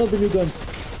crap! I love the new guns.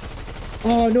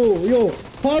 Oh no, yo,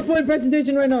 PowerPoint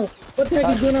presentation right now. What the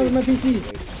heck is going on with my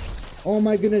PC? Oh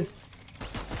my goodness.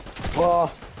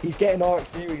 Oh, he's getting our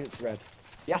experience, Red.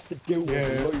 He has to deal with Yeah.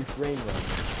 the low frame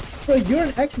rate. Bro, you're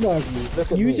an Xbox.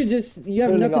 Look at You me. should just, you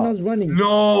have Building nothing up. else running.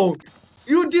 No!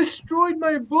 You destroyed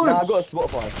my bush! Nah, I got a spot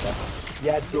fire stuff.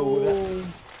 Yeah, deal with it.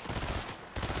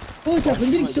 Holy crap,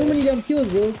 I'm getting so many damn kills,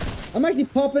 bro. I'm actually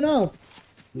popping off.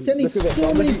 Sending Look at this. so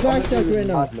I'm many gonna do- I'm back gonna shots do right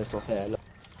now. madness off here. Look.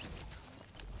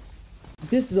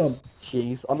 This is a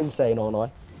Jeez, I'm insane, aren't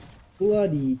I?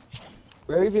 bloody.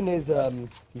 Where even is,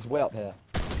 he's way up here.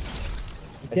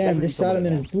 Damn, definitely just shot him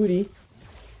in somewhere his booty.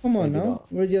 Come on Maybe now. not.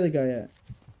 Where's the other guy at?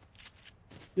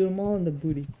 Shoot him all in the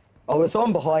booty. Oh, it's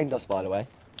on behind us, by the way.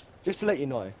 Just to let you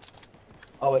know.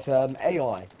 Oh, it's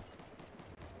AI.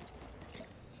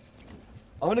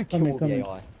 I'm gonna kill Come the here.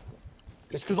 AI.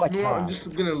 Just because I You know can. what, I'm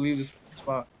just gonna leave this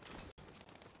spot.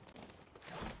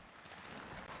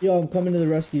 Yo, I'm coming to the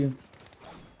rescue.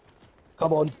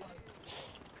 Come on.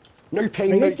 No Are pain,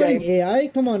 you no guys fighting gain. AI?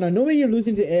 Come on now. No way you're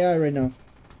losing to AI right now.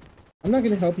 I'm not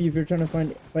gonna help you if you're trying to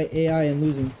fight AI and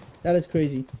losing. That is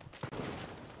crazy.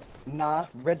 Nah,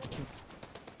 red.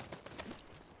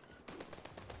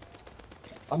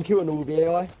 I'm killing all the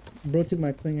AI. Bro took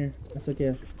my clinger. That's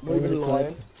okay. Not even Over the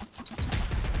lying.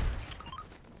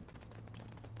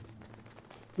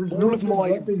 There's All no of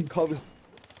my weapon. covers.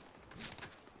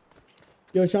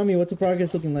 Yo, show me what's the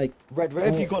progress looking like? Red, where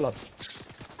have you got? Like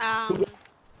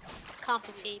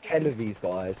Complicated. 10 of these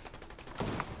guys.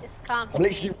 It's I'm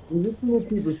complicated. literally. We just need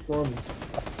to keep responding.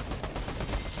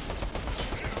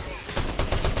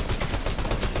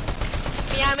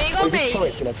 Mi amigo Oh, this me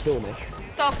turret's gonna kill me.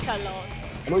 talks a lot.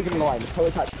 I'm not even lying. This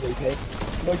turret's actually OP.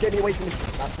 No, get me away from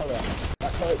that turret.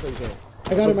 That turret's OP.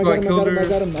 I got him, I got him, I got him, I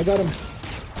got him, I got him.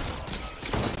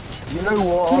 You know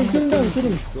what? Shoot him, shoot him down, shoot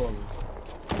him. Songs.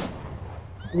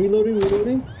 Reloading,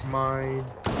 reloading. Mine.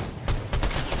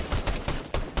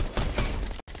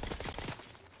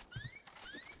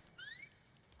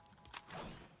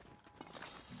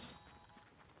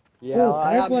 Yeah, Oh,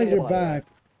 I am Fireflies here, are by the way. back.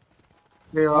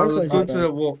 Yeah, let's go to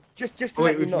the wall. Just to Wait,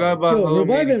 let we you forgot know. about Yo, Hello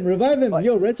revive Media. him, revive him. What?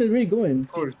 Yo, Red's really going.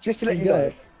 Of course. Just to let He's you know.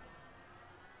 got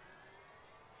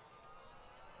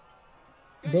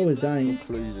Bro is dying.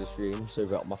 Close the stream so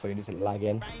that my phone isn't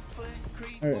lagging.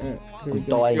 Alright, alright. Here we I'm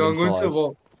go. dying Yo, I'm going to the inside.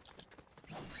 vault.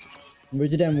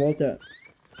 Where's your damn Walt at?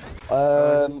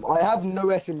 I have no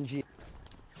SMG.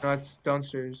 No, it's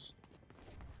downstairs.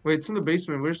 Wait, it's in the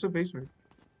basement. Where's the basement?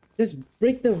 Just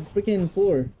break the freaking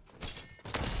floor.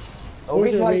 Oh,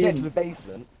 Where's reason the I way get in? to the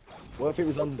basement. What if it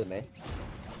was under me?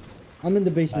 I'm in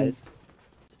the basement. Guys.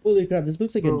 Holy crap, this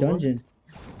looks like Bro, a what? dungeon.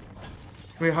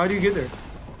 Wait, how do you get there?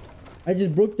 I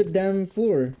just broke the damn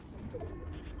floor.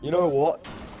 You know what?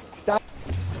 Stand.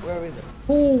 Where is it?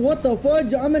 Oh, what the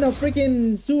fudge? I'm in a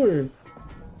freaking sewer.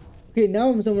 Okay, now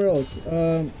I'm somewhere else.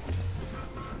 Okay,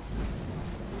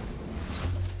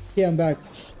 I'm back.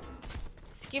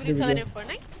 Skip There the we toilet go. in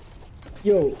Fortnite.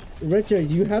 Yo, Richard,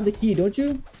 you have the key, don't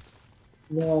you?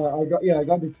 No, I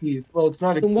got the keys. Well, it's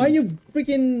not a Then key. why are you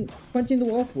freaking punching the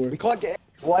wall for? We can't get it.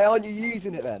 Why aren't you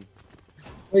using it then?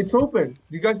 It's open. Do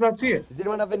you guys not see it? Does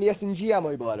anyone have any SMG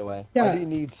ammo, by the way? Yeah. I do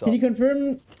need some. Can you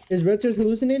confirm, is Richard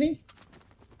hallucinating?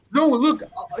 No, look.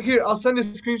 Here, I'll send a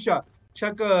screenshot.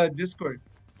 Check Discord.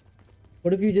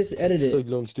 What if you just edit So it?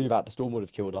 long to do that, the storm would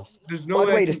have killed us. There's no By the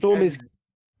way I way, the can storm edit is. it.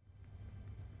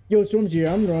 Yo, Storm's here,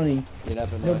 I'm running. You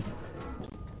never know.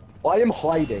 I am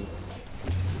hiding.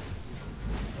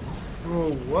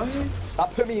 Bro, what?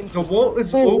 That put me into. The wall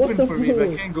is Oh, what open the for me, but I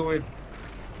fuck? can't go in.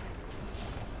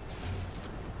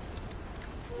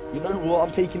 You know what?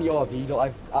 I'm taking the RV that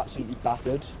I've absolutely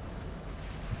battered.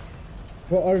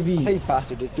 What I RV? say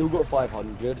battered, it's still got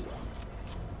 500.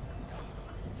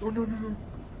 Oh, no, no, no.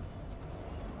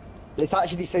 It's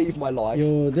actually saved my life.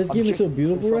 Yo, this I'm game is just so in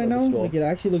beautiful front right of the now. storm. Like, it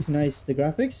actually looks nice. The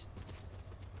graphics.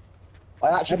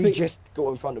 I actually Epic- just got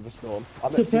in front of a storm. I'm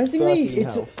at Surprisingly, 13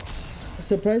 it's health.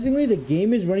 surprisingly the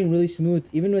game is running really smooth,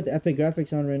 even with epic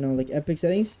graphics on right now, like epic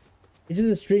settings. It's just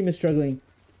the stream is struggling.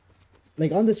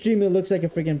 Like on the stream, it looks like a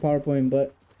freaking PowerPoint,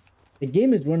 but the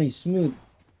game is running smooth.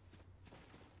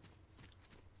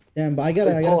 Damn, but I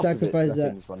gotta So past of it, sacrifice that.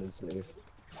 nothing's running smooth.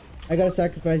 I gotta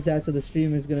sacrifice that so the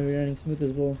stream is gonna be running smooth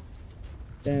as well.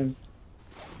 Damn.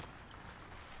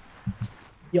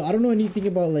 Yo, I don't know anything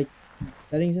about like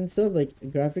settings and stuff, like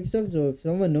graphic stuff. So if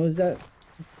someone knows that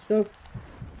stuff,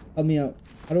 help me out.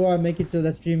 How do I make it so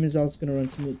that stream is also gonna run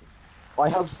smooth? I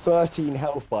have 13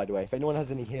 health, by the way. If anyone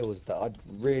has any heals, that I'd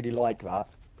really like that.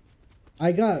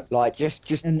 I got Like just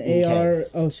an in AR,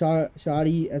 case.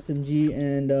 shoddy, SMG,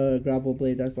 and grapple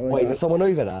blade. That's all I Wait, got. is there someone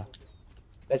over there?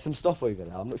 There's some stuff over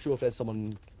there. I'm not sure if there's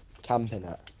someone camping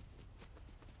it.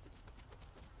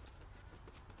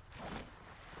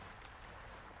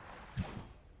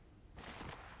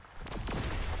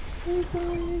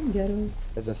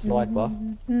 There's a sniper.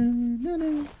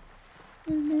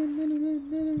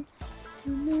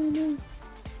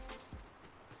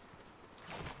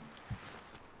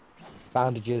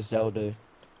 Bandages, they'll do.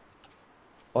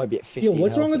 Might be at 50. Yo,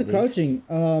 what's wrong health with the at least.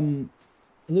 crouching?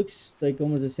 It looks like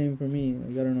almost the same for me.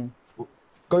 Like, I don't know.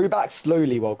 Go back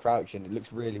slowly while crouching. It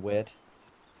looks really weird.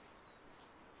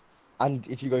 And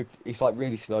if you go, it's like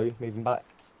really slow moving back.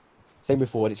 Same with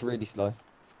forward, it's really slow.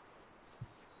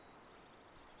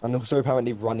 And also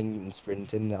apparently running and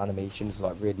sprinting animations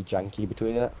like really janky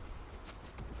between it.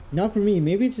 Not for me.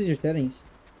 Maybe it's just your settings.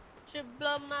 Should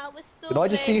blow my whistle, Did I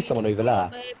just see baby, someone over there?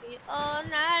 baby, all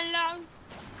night long.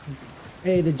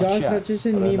 Hey, the Josh shit. Hutcherson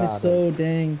I don't meme know, is so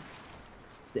dang.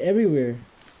 It's everywhere.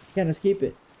 Can't escape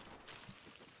it.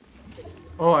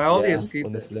 Oh, I already Yeah, escaped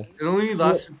honestly. it. It only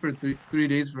lasted for three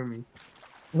days for me.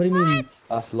 What do you mean?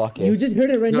 That's lucky. You just heard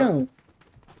it right No.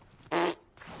 now.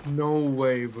 No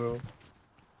way, bro.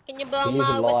 Can you blow He is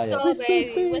a my liar. whistle, Whistle,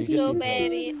 baby, baby. whistle, You just-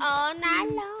 baby, all night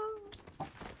long?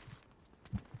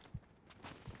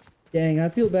 Dang, I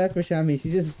feel bad for Shami.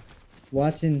 She's just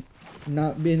watching,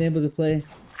 not being able to play.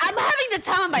 I'm having the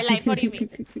time of my life. What do you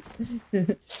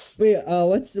mean? Wait,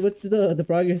 what's the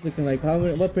progress looking like? How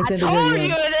many, what I percentage told are you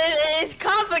you on? it's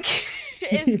complicated.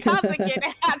 It's complicated.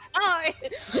 I told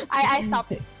you. I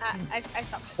stopped it. I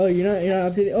stopped. Oh, you're not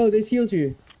updating. Oh, there's heals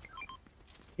here.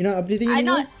 You're not updating I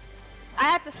anymore? know. I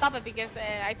had to stop it because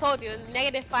I told you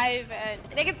negative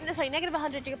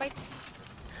 100 gigabytes.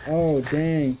 Oh,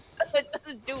 dang.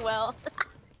 Doesn't do well.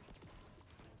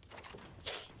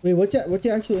 Wait, what's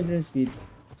your actual internet speed?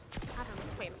 I don't know.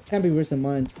 Wait. Can't be worse than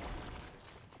mine.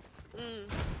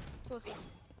 We'll see.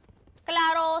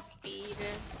 Claro speed.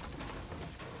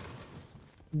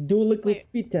 Do a little Wait.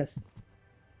 speed test.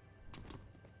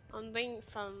 I'm doing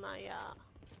from my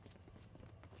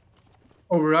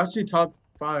Oh, we're actually top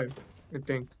 5, I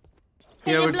think.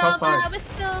 Can Yeah, you we're blow top my 5.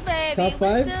 whistle, baby? Top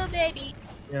 5? Whistle, baby.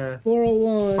 Yeah.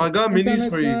 401. I got minis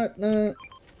for you. No.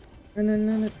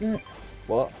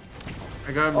 What?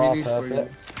 I got Oh, minis for you.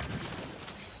 perfect.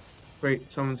 Wait,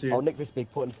 someone's here. I'll nick this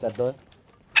big pot instead though.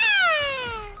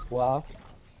 Wow.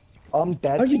 I'm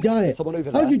dead. How'd you die? There's someone over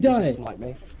there. How'd you who just die? sniped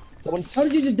me. Someone, How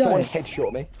did you just someone die?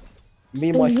 headshot me. Me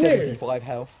and From my where? 75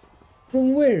 health.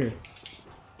 From where?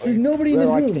 There's nobody in Where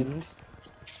this I room. pinned.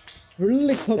 We're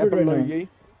literally They're covered right below now. you.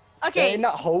 They're Okay. in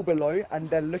that hole below and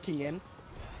they're looking in.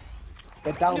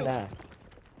 They're down No. there.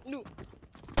 No.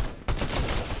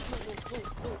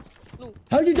 No.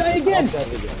 How'd you die I'm again? dead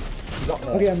again. Not there.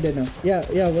 Okay, I'm dead now.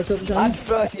 Yeah, what's up, I John? had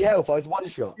 30 health. I was one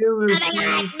shot.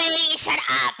 Me, shut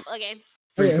up. Okay.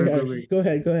 Okay. Go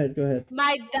ahead.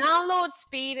 My download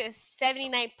speed is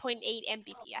 79.8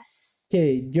 Mbps.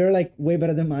 Okay, you're like way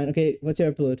better than mine. Okay, what's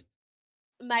your upload?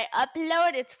 My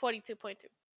upload is 42.2.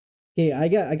 Okay,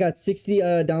 I got 60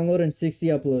 download and 60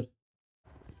 upload.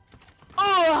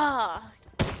 Oh,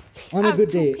 On a I'm good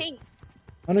too day. pink.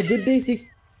 On a good day,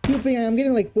 2 ping. I'm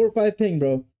getting like 4 or 5 ping,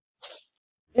 bro.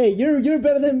 Hey, you're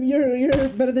better than you're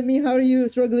better than me. How are you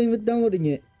struggling with downloading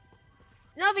it?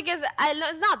 No, because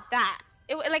it's not that.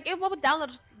 It will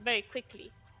download very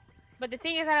quickly. But the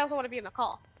thing is that I also want to be in the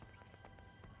call.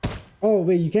 Oh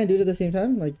wait, you can't do it at the same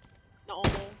time? Like, No.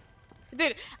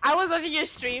 Dude, I was watching your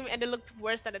stream and it looked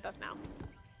worse than it does now.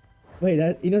 wait,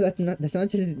 that's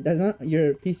not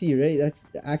your PC, right? That's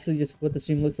actually just what the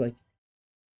stream looks like.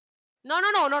 No.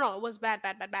 It was bad.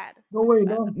 No way,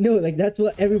 no. No, like that's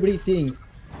what everybody's seeing.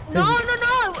 No,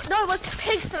 it was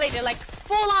pixelated, like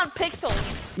full-on pixels.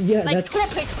 Yeah, Like that's 4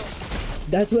 pixels.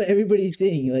 that's what everybody's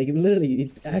seeing. Like literally,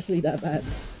 it's actually that bad.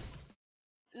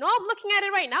 No, I'm looking at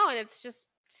it right now and it's just,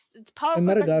 it's PowerPoint It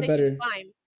might have got presentation better. fine.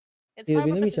 It's Yeah,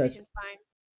 PowerPoint let me check. presentation fine.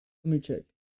 Let me check.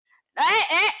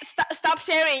 Stop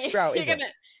sharing. Bro, is it?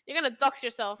 You're gonna dox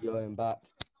yourself. You're going back.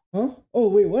 Huh? Oh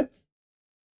wait, what?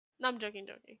 No, I'm joking.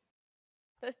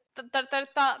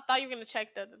 Thought you were gonna check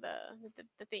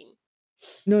the thing.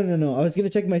 No. I was gonna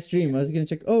check my stream. I was gonna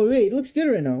check. Oh wait, it looks good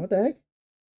right now. What the heck?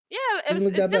 Yeah, Doesn't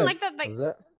look it's that been bad. like that. Like Was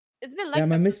it? it's been like Yeah,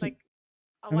 that I since, missed like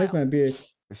a I missed while. my beard. It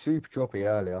was super choppy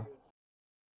earlier.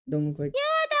 Don't look like.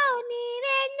 You don't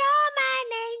even know my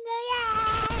name, do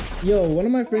ya? Yo, one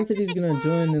of my friends said he's gonna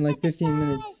join in like 15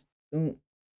 minutes. Don't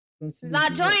He's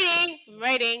not joining. I'm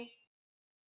waiting.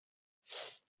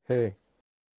 Who?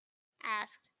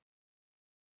 Asked.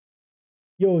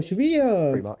 Yo, should we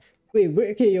Pretty much. wait,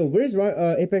 okay, yo, where's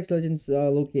Apex Legends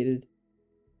located?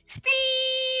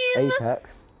 Steam.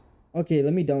 Apex. Okay,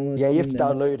 let me download. Yeah, you have Steam to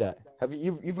then. download it.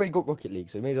 You've already got Rocket League,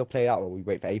 so you may as well play out while we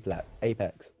wait for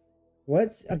Apex. What?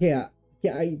 Okay,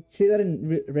 yeah, I say that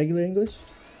in regular English.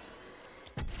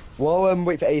 While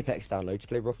wait for Apex download, just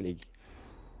play Rocket League.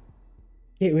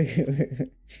 Okay, wait.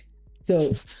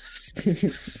 So, it's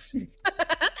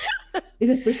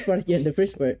the first part again. The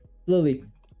first part, slowly.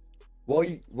 While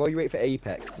you wait for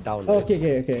Apex to download. Oh,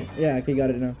 okay. Yeah, okay, got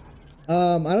it now.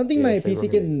 I don't think Yeah, my play PC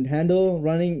Rocket can handle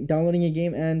downloading a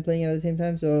game and playing it at the same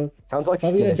time. So Sounds like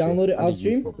probably gonna skill issue download it and a you off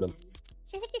stream. problem.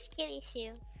 She's like a skill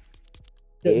issue.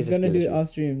 It is a gonna skill do it issue. off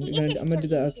stream. I'm gonna do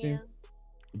that off stream.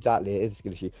 Exactly, it is a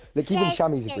skill issue. Look, even Yes,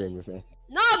 Shammy's yes. agreeing with me.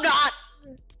 No, I'm not.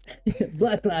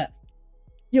 Black clap.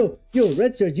 Yo,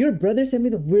 Red Stars, your brother sent me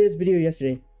the weirdest video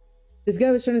yesterday. This guy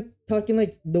was trying to talk in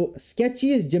like the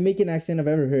sketchiest Jamaican accent I've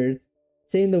ever heard,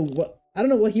 saying I don't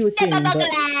know what he was saying, but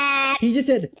he just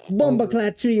said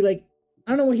 "bombaclat tree." Like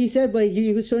I don't know what he said, but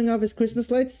he was showing off his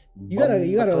Christmas lights. You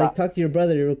gotta like talk to your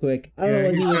brother real quick. I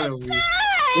don't know what he was.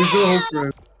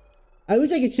 I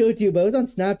wish I could show it to you, but it was on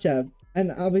Snapchat,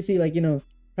 and obviously like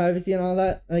privacy and all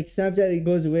that. Like Snapchat, it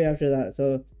goes away after that.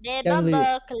 So. The Can't believe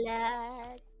it.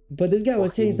 bombaclat. But this guy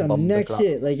was saying some Fucking next bumbleclad.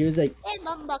 shit. Like he was like, The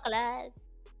bombaclat.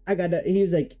 he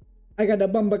was like, I got the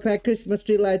bumbaclat Christmas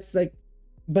tree lights. Like,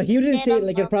 but he didn't say it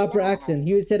like a proper Bumbleclad. accent.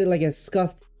 He said it like a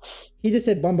scuffed. He just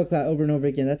said bumbaclat over and over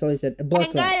again. That's all he said.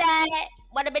 Bumbaclat. Bumbaclat.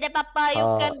 Wanna be the papa?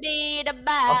 You can be the That's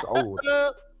bat. old.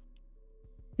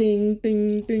 Ding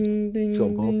ding ding ding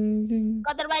Sean Paul. ding ding.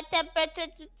 Got the right temperature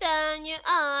to turn you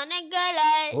on, and girl,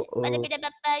 I wanna Uh-oh. be the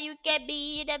papa? You can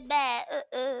be the bat.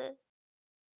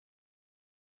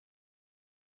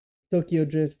 Tokyo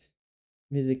Drift.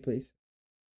 Music, please.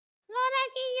 No,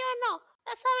 no.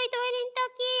 That's how we do it in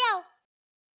Tokyo.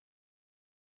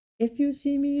 If you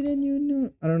see me, then you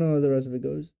know. I don't know how the rest of it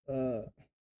goes. Let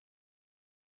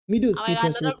me do the Oh my speed God,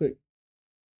 test real no. quick.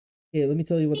 Okay, let me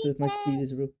tell you what my speed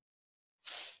is real.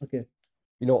 Okay.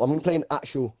 You know, I'm gonna play an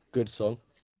actual good song.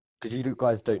 Because you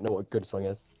guys don't know what a good song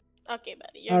is. Okay,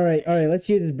 buddy. You're All right. Let's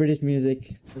hear this British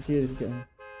music. Let's hear this again.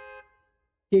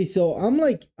 Okay, so I'm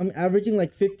averaging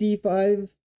like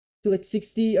 55 to like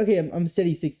 60. Okay, I'm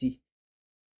steady 60.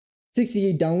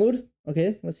 60 download.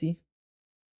 Okay, let's see.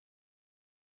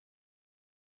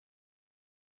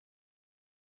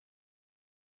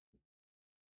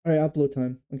 All right, upload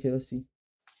time. Okay, let's see.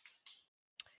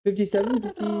 57,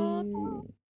 50.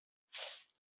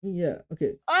 Yeah,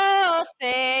 okay. Oh,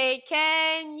 say,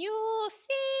 can you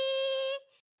see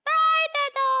by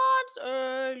the dawn's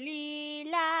early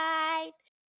light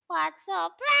what so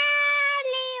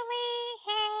proudly we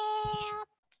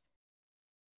hailed?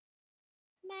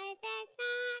 By the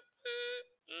dawn's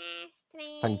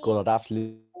Thank God, I'd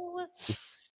absolutely.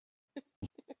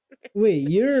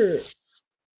 Wait,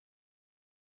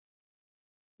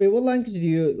 what language do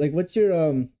you like? What's your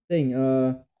thing?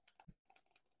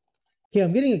 Okay,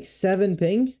 I'm getting like 7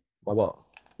 ping, My what?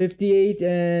 58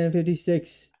 and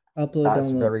 56 upload.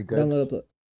 That's download, very good. Download upload.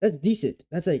 That's decent.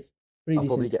 That's like pretty I'll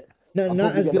probably decent. get. No, I'll not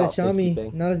probably as get good as about 50 Xiaomi.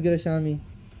 ping. Not as good as Xiaomi.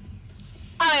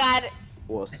 Oh my God.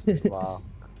 What's wow?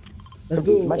 Let's Could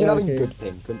be. go. Imagine having okay. good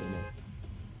ping, couldn't you?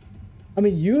 I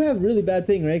mean, you have really bad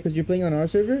ping, right? Because you're playing on our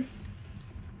server.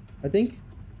 I think.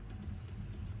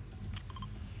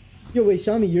 Yo, wait,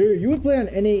 Xiaomi, you would play on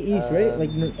NA East, right? Like,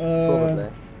 Probably.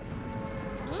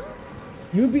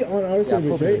 you would be on our servers,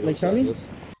 probably right? Like Xiaomi. servers.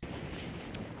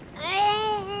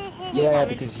 Yeah,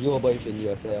 because you're both in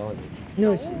USA, aren't you?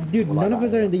 No, dude, Well, like none of that,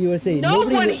 us are yeah. in the USA. No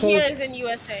Nobody one in this call- here is in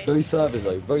USA. Those servers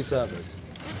though, those servers.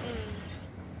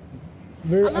 I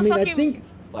mean, I fucking- think.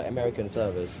 Like American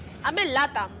servers. I'm in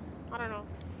Latam. I don't know.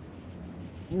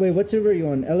 Wait, what server are you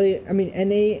on? LA? I mean,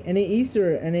 NA East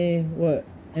or NA what?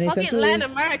 NA Fucking Central? Latin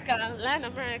America. Latin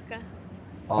America.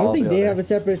 I don't think they have a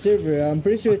separate server. I'm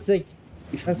pretty sure it's like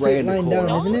a straight line down,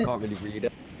 isn't I it? can't really read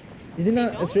it. Is it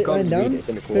not a straight Can't line really read down? it, it's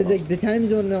in the Because corner. like the time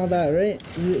zone and all that, right?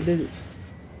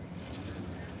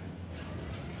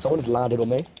 Someone's landed on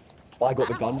me. But I got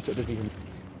the gun, so it doesn't even.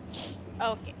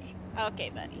 Okay. Okay,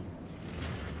 buddy.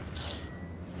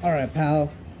 All right,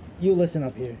 pal. You listen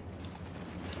up here.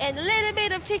 And a little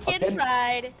bit of chicken Again,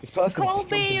 fried. This person's Cold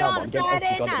jumping beer down, but on I'm getting off the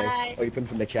Friday gun at night. me. Open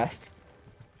from the chest.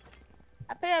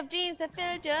 A pair of jeans that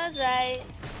feel just right.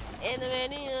 In the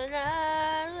many I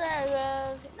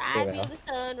Here feel we are. the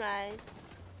sunrise.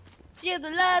 Feel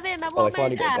the love in my Oh, I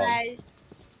finally woman's got a gun. eyes.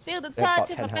 Feel the They have about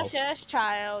touch of 10 a health. precious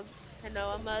child. I know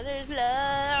a mother's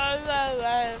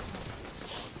love.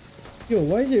 Yo,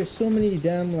 why is there so many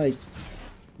damn like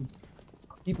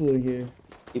people in here?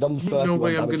 He done No 31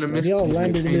 way I'm damage gonna to miss We him. all He's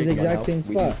landed in this making exact same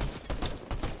We do.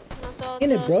 spot.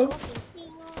 In it, bro.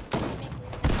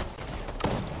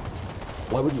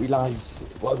 Why wouldn't we land?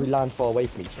 Why would we land far away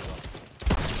from each other?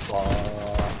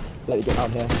 Let me get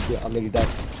down here. Yeah, I'm nearly dead.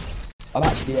 I'm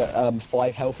actually at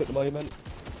 5 health at the moment.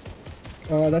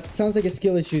 That sounds like a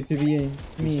skill issue to be me,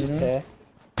 He's you just know? here.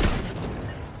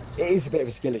 It is a bit of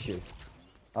a skill issue.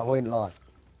 I won't lie.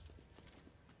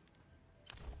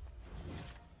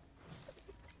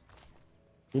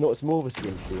 You know what's more of a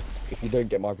skill issue? If you don't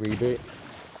get my reboot.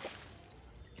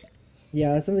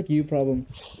 Yeah, that sounds like a you problem.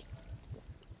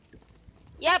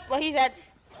 Yep, what he said.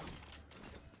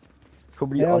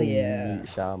 Probably Hell unmute yeah.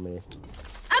 Xiaomi.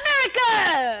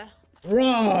 America!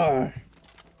 Roar!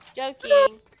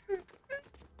 Joking.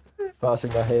 First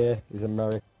thing I hear is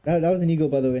America. That was an eagle,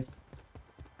 by the way.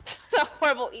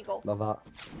 Horrible eagle. Love that.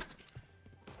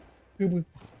 Pew, pew,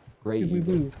 Great. pew,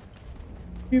 eagle. pew.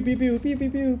 Pew, pew, pew, pew, pew,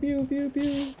 pew, pew, pew,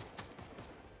 pew.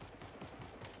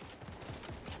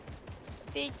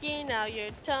 Sticking out your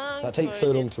tongue. That takes for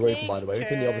so the long to open, by the way.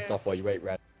 Open the other picture. stuff while you wait,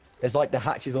 Red. There's like the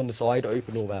hatches on the side.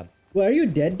 Open all them. Well, are you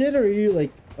dead or are you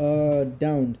like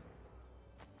downed?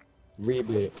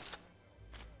 Reboot.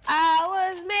 I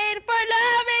was made for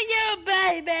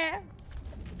loving you, baby.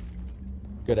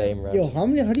 Good aim, Red. Yo, how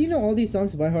do you know all these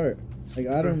songs by heart? Like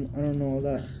I don't know all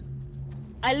that.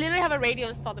 I literally have a radio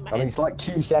installed in my I mean, head. it's like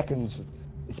 2 seconds.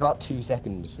 It's about 2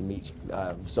 seconds from each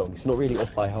song. It's not really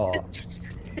off by heart.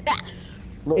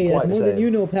 Not Hey, that's quite the more than same. you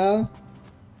know, pal.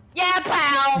 Yeah,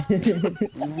 pal.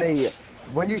 Mate,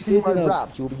 when you see my Listen up.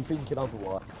 raps, you'll be thinking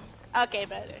otherwise. Okay,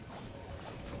 brother.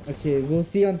 Okay, we'll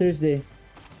see you on Thursday.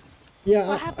 Yeah,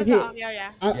 What happens okay. on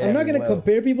yeah. I'm not we gonna will.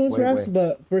 compare people's Wait, raps, wait.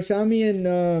 but for Xiaomi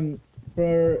and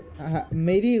for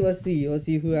Mady, let's see who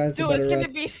has the Dude, better it's gonna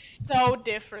rap. be so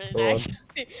different, Go on.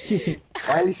 actually.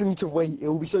 I listen to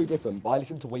it'll be so different, but I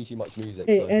listen to way too much music.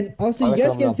 Hey, so and also I you reckon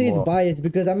guys I'm can gonna say have it's more. biased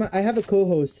because I have a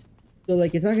co-host, so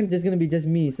like it's not just gonna be just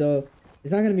me, so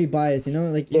it's not gonna be biased, you know?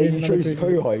 Like Yeah, there's you another chose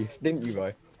person. co-host, didn't you,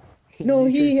 bro? No,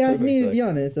 You he chose asked me to co-host, be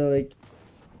honest, so like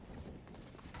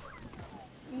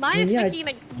Mine is yeah, speaking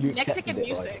like you Mexican accepted it,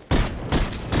 music.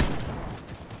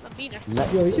 Latino.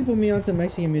 yo, you should put me on some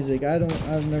Mexican music.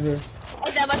 I've never.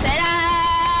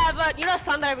 But you know a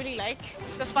song that I really like?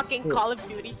 The fucking Call of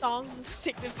Duty song. It's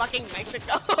in fucking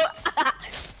Mexico.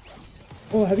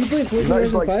 Oh, have you played Forza You know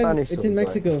it's Horizon like 5? Spanish It's in songs,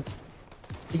 right? Mexico.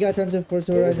 You got tons of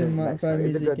Forza It is Horizon in 5 Mexico. It's a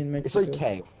music good- in It's Mexico.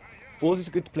 okay. Forza's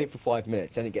good to play for 5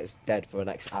 minutes, then it gets dead for the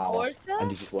next hour. Forza?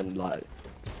 And you just want like...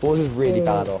 Forza's really Oh.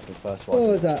 bad after the first What one.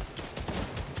 was that?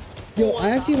 Yo,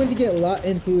 I actually went to get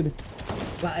Latin food.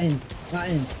 Latin.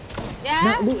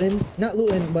 Yeah? Not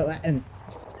Luton, but Latin.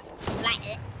 Like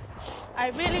it. I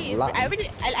really Latin.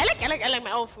 I like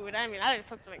my own food. I mean, I like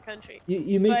food from my country.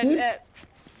 You make But, food?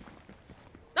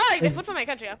 no, I make food from my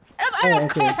country. Of okay.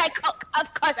 course I cook.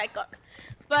 Of course I cook.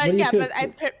 But What do you yeah, cook?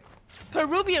 but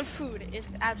Peruvian food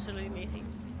is absolutely amazing.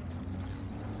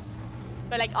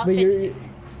 But like But authentic.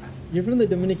 you're from the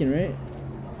Dominican, right?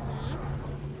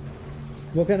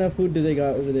 What kind of food do they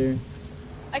got over there?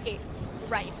 Okay,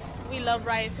 rice. We love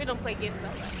rice. We don't play games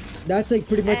about rice. That's like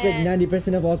pretty much like And-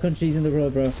 90% of all countries in the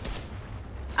world, bro.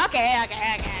 Okay. I'm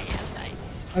sorry.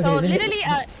 Okay, So then- literally,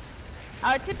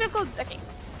 our typical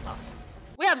well,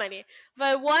 we have many,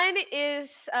 but one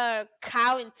is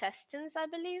cow intestines, I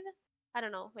believe. I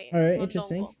don't know. Wait. All right, mondongo.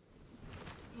 interesting.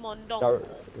 Mondongo.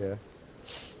 Yeah.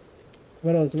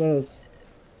 What else?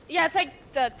 Yeah, it's like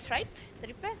the tripe.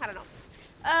 I don't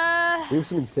know. We have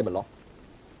something similar.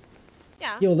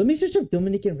 Yeah. Yo, let me search up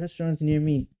Dominican restaurants near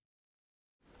me.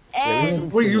 Yeah, we have And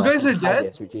something Wait, you similar guys called are dead?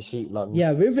 haggis, which is sheep lungs.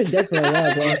 Yeah, we've been dead for a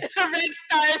while, bro. red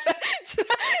stars.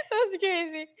 That's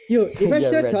crazy. Yo, if I Yeah,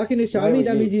 start Red. talking to Why Xiaomi, would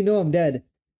that you? means you know I'm dead.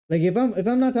 Like if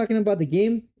I'm not talking about the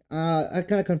game, that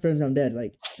kind of confirms I'm dead.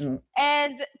 Like, you know.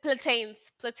 And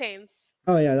plantains.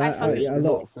 Oh yeah, that fucking- yeah, I We're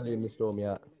love not fully in the storm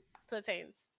yet.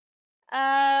 Plantains.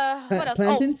 What else?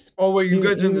 plantains. Oh wait, you You-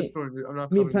 guys you in the mean- store. I'm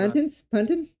not Mean coming back. plantains?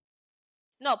 Plantain?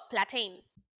 No, plantain.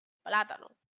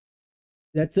 Plátano.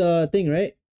 That's a thing,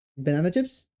 right? Banana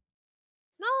chips?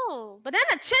 No,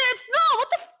 banana chips. No, what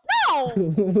the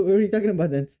no. What are you talking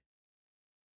about then?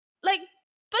 Like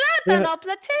plátano,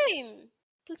 plantain.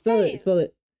 Spell it.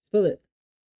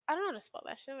 I don't know how to spell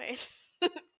that shit.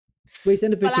 Wait. Wait,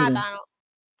 send a picture then. Plátano.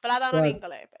 Plátano Plat- en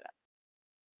inglés. Espera.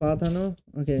 Plátano?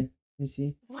 Okay, let me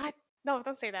see. What? No,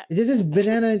 don't say that. It just says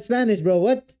banana in Spanish, bro.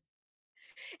 What?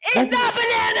 It's not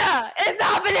banana. It's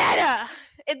not banana.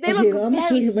 They Okay, look I'm very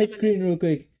showing you my similar. screen real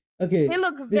quick. Okay. They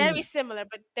look this is- very similar,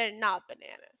 but they're not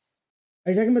bananas.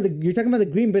 Are you talking about you're talking about the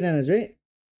green bananas, right?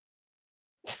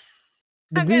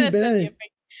 The I'm green gonna send you a bananas.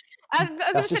 pic. I'm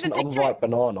gonna That's send just a an picture. unripe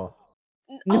banana. No,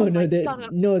 Oh no, my they God.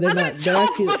 no, they're I'm gonna not. They're show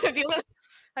actually both of you.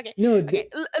 Okay. no. Okay.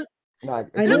 No,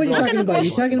 I know what you're look talking at the about.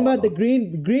 You're bush. talking about the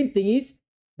green thingies.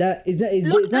 That is that is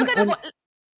Look, it's not look at the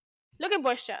look in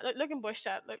voice chat. Look in voice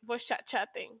chat. Look voice chat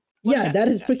thing. Voice yeah, chat, that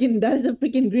voice is chat. freaking that is a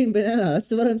freaking green banana. That's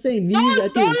what I'm saying. We use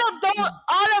that too.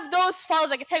 All of those fall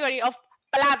the category of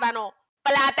plátano.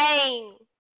 Plantain.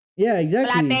 Yeah,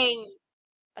 exactly. Plantain.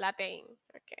 Plantain.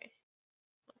 Okay.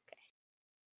 Okay.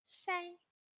 Say.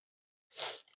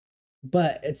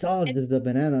 But it's all just the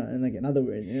banana and like another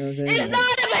word. You know what I'm saying? It's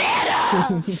not a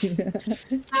banana.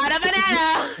 Not a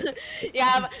banana.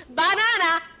 Yeah,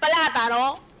 banana,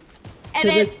 plátano. And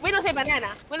then like, we don't say banana.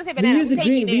 We don't say we banana. use the say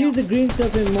green. We guineo. use the green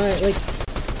stuff in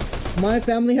my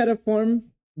family had a farm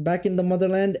back in the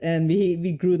motherland, and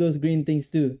we grew those green things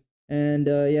too. And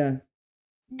yeah,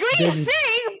 Green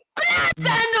thing,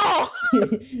 plátano.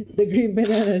 the green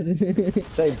bananas.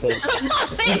 Same thing.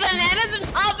 Say bananas and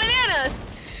all bananas.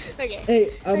 Okay. Hey,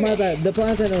 my bad. The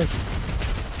plantanos.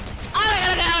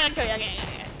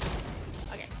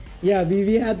 Okay. Yeah,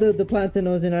 we had the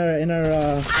plantanos in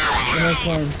our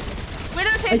farm. We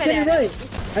don't say I banana. said it right.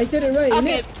 I said it right.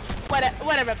 Okay, innit?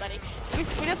 whatever, buddy.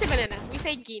 We don't say banana. We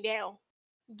say guineo.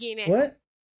 Guineo. What?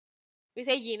 We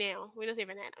say guineo. We don't say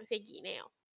banana. We say guineo.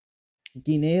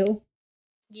 Guineo.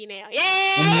 Guineo.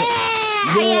 Yeah.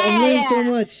 I'm learning so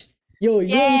much. Yo,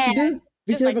 you know what we should do?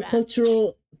 We Just should have like a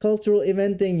cultural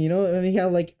event thing. You know, when we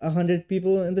have like 100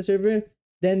 people in the server,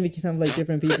 then we can have like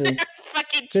different people.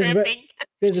 Fucking tripping.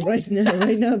 Because right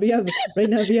now we have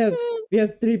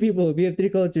 3 people. We have 3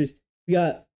 cultures. We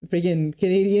got freaking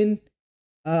Canadian,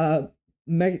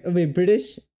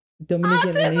 British,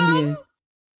 Dominican, and Indian.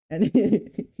 And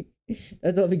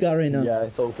that's what we got right now. Yeah,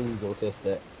 it's all things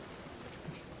autistic.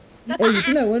 Hey, you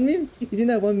seen that one meme? You seen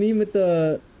that one meme with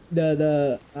the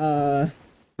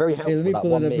Very Hey, helpful. let me that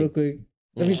pull one it up real meme. quick.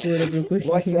 Let me pull it up real quick.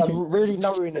 Well, I'm really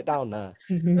narrowing it down now.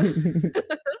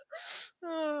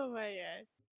 Oh my god.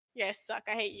 You guys suck.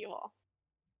 I hate you all.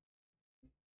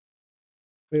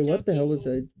 Wait, what the hell was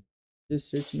I just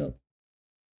searching up?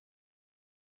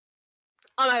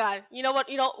 Oh my god. You know what?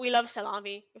 We love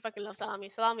salami. We fucking love salami.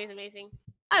 Salami is amazing.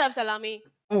 I love salami.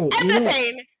 Oh, And you know,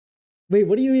 plantain. wait,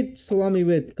 what do you eat salami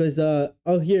with? Because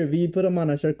here we put them on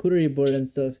a charcuterie board and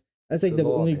stuff. That's like the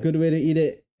only Salami. good way to eat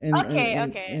it. And Okay.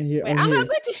 and here, Wait, on I'm here.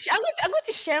 going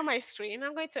to share my screen.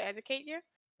 I'm going to educate you.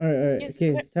 All right, Yes,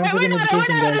 okay. Time for we're the not,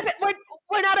 meditation, guys.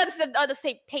 we're not on the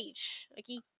same page.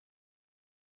 Okay.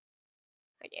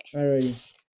 Okay. Alrighty.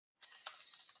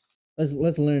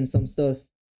 Let's learn some stuff.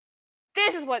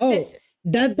 This is what Oh, this is.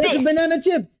 that's a This. banana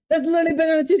chip. That's literally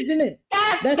banana chips, isn't it?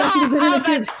 That's actually banana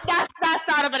chips. That's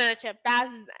not a banana chip.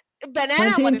 That's banana.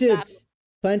 Plantain what is that? chips.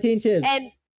 Plantain chips.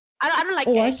 And I don't like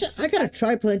oh, eggs. I gotta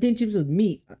try plantain chips with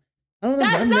meat. I don't know.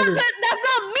 That's I've not never. that's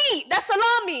not meat. That's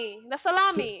salami. That's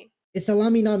salami. It's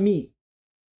salami, not meat.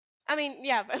 I mean,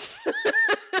 yeah, but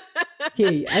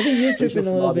Okay, I think you're tripping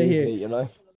a little bit here. You know?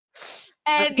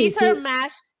 and Okay, these so are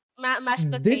mashed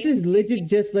potatoes. This is legit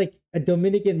just like a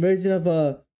Dominican version of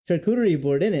a charcuterie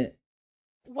board, isn't it?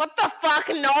 What the fuck?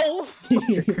 No.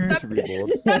 Charcuterie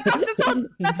board.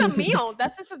 That's a meal.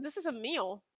 This is a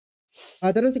meal.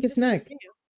 I thought it was like a snack.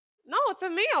 No, it's a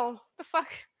meal. The fuck?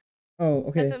 Oh,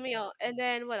 okay. That's a meal. And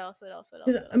then what else?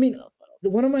 I mean,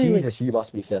 one of my like, Jesus, you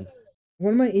must be thin.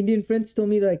 one of my Indian friends told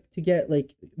me like to get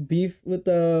like beef with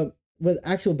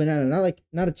actual banana,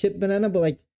 not a chip banana, but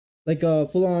like a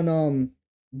full on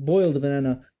boiled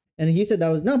banana. And he said that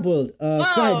was not boiled,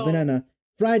 fried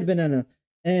banana.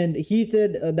 And he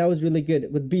said that was really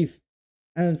good with beef.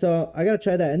 And so I gotta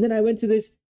try that. And then I went to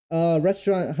this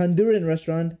Honduran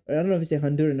restaurant. I don't know if you say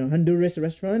Honduran or Honduras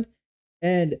restaurant,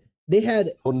 and they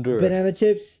had banana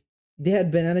chips. They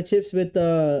had banana chips with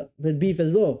beef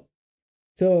as well.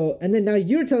 So, and then now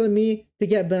you're telling me to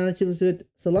get banana chips with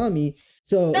salami.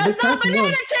 So that's not banana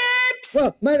chips.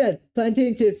 Well, my bad.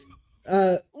 Plantain chips.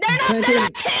 They're not banana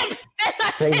chips.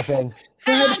 Same thing.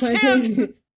 Fried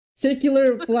plantain.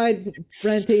 Circular fried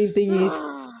plantain thingies.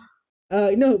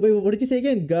 No, wait. What did you say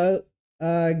again?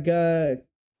 Guineo.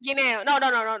 No.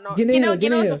 Guineo.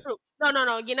 Guineo is the fruit.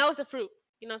 No. Guineo is the fruit.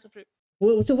 Guineo is the fruit.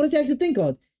 Well, so what is the actual thing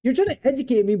called? You're trying to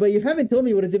educate me, but you haven't told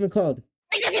me what it's even called.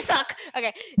 Because you suck.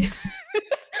 Okay.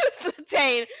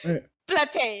 Plantain. Right.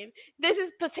 Plantain. This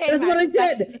is plantain. That's what I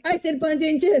said. I said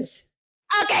plantain chips.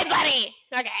 Okay, buddy.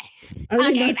 Okay. Are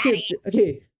they not buddy. chips?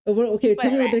 Okay. Okay.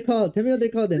 Tell me what they're called. Tell me what they're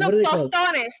called then. Look, what are they called?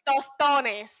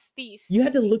 tostones. These. You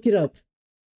had to look it up.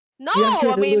 No, Yeah, I'm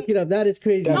sure I to mean, look it up. That is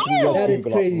crazy. That's No! That is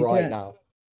Google up crazy. right chat. now.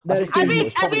 That is I crazy. mean,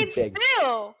 it's probably big.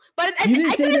 still. But You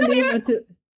didn't say the know name you- until.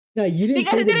 No, you didn't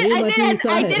because say the name until you saw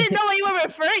I it. didn't know what you were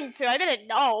referring to. I didn't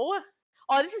know.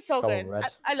 Oh, this is so Come good. on, Red.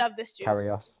 I love this juice. Carry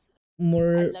us. I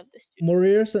Mor love this juice.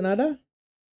 Morir Sonada?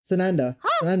 Sonanda.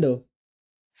 Huh? Sonando.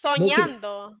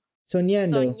 Soñando.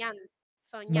 Soñando.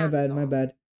 Soñando. My bad. My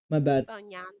bad. My bad.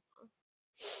 Soñando.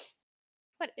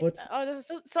 What is What's- that? Oh,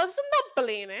 so it's some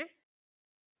dumpling, eh?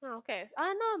 Oh, okay.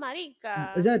 Ah, no,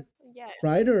 marica. Is that Yeah.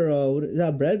 fried or what, is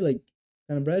that bread? Like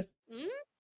kind of bread? Mm?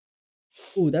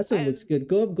 Ooh, that stuff I- looks good.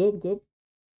 Go up, go up, go up.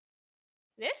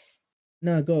 This?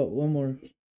 Nah, go up. One more.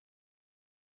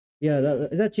 Yeah,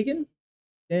 is that chicken?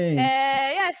 Dang,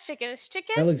 Yeah, it's chicken. It's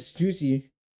chicken. that looks juicy.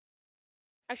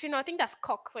 Actually, no, I think that's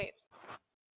cock. Wait.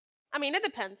 I mean, it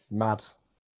depends. Mad.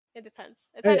 It depends.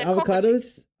 It's Hey, either cock or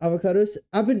chicken. avocados.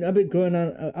 I've been growing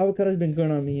on avocados. Been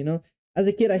growing on me. You know, as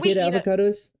a kid, I We hated eat it.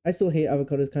 avocados. I still hate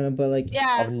avocados, kind of, but like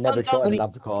Yeah. I've never some tried an dumplings.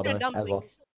 avocado They're ever.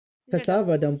 dumplings. They're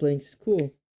cassava dumplings.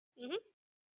 Cool.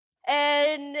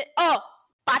 And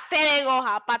pate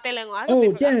lengoja, pate lengoja. I Oh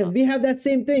completely forgot damn, about we have that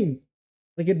same thing,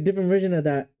 like a different version of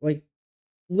that. Like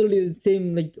literally the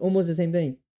same, like almost the same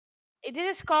thing. it.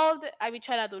 This is called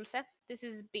habichuela dulce. This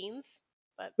is beans,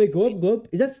 but Wait, go sweet. up, go up.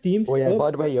 Is that steamed? Oh yeah. Go By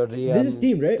up. the way, you're the. This is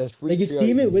steamed, right? there's Like you three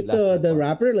steam Cheerios it in with left the hand part.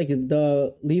 wrapper, like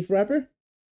the leaf wrapper,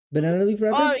 banana leaf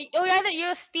wrapper. Or either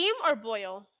you steam or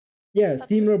boil. Yeah, That's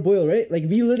steam it. or boil, right? Like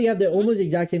we literally have the almost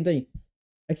exact same thing,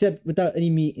 except without any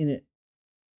meat in it.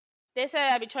 This is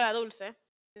habichuela dulce.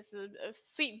 This is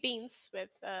sweet beans with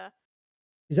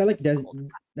Is that like This is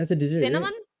that's a dessert? right?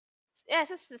 cinnamon. Yes,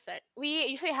 it's dessert. We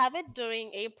usually have it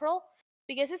during April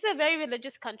because it's a very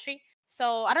religious country.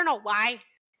 So I don't know why.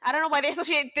 I don't know why they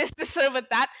associate this dessert with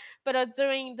that. But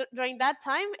during that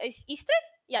time, is Easter?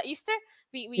 Yeah, Easter.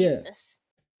 We Yeah. eat this.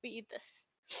 We eat this.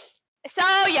 It's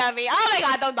so yummy. Oh my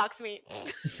god! Don't box me.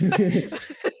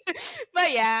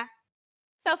 But yeah,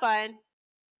 so fun.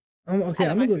 Okay,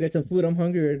 I I'm love gonna go my get some food. I'm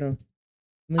hungry right now.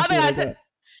 I'm gonna Oh see my what I god! got.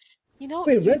 You know.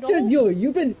 Wait, you Red Church, know-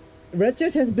 yo, Red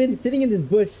Church has been sitting in this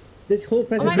bush this whole my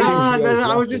presentation. God. Nah, Cheerios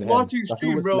I was left just in him. watching That's all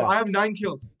stream, that's bro. left. I have 9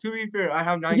 kills. To be fair, I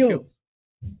have 9 Yo. kills.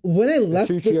 When I left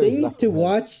two the Cheerios thing left to in him.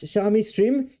 watch Shami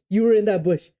stream, you were in that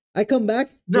bush. I come back,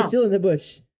 you're No. still in the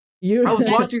bush. You. I was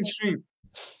watching stream.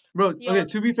 Bro, Yo. okay,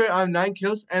 to be fair, I have 9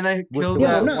 kills and I What's killed the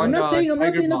Yeah, word? that I'm one not saying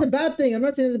tiger that's a boss. bad thing. I'm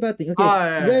not saying it's a bad thing. Okay,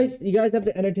 Ah, yeah, you guys have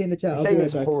to entertain the chat. I'm I'll be saying right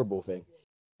it's a back. horrible thing.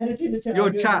 Entertain the chat. Yo, I'll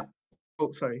be right chat. back.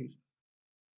 Oh, sorry.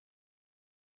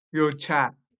 Yo,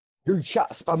 chat. Dude,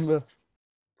 chat spam.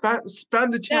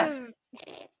 Spam the chat. There's-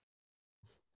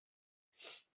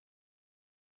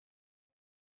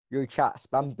 Yo, chat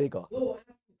spam bigger. Whoa,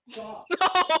 stop.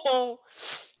 No.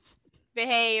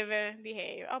 Behave.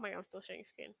 Oh my god, I'm still sharing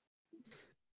screen.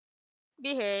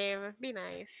 Behave. Be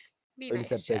nice. Be Only nice.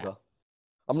 said chat. bigger.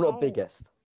 I'm not Oh. biggest.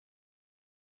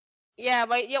 Yeah,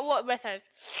 but yeah, what matters?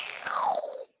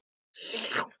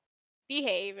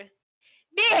 Behave.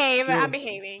 Behave. Yo. I'm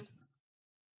behaving.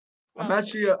 I'm Well,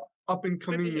 actually a up and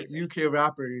coming behavior. UK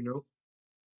rapper, you know.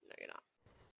 No, you're not.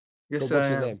 Yes, So what's I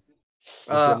your am. name?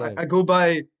 What's your name? I go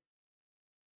by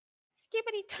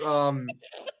Skippity.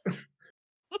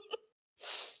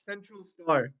 Central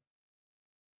Star.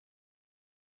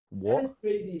 What? That's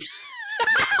crazy.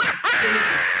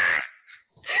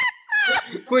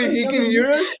 Wait, he can hear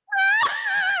us?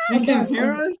 He I'm can back,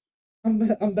 hear us?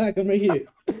 I'm back. I'm right here.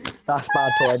 That's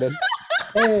bad timing.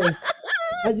 Hey,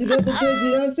 I just got the goods.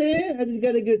 You know what I'm saying? I just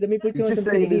got the goods. Let me put you You on just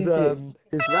some saying Canadian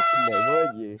shit. his rapping name,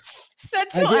 weren't you?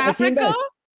 Central I came Africa?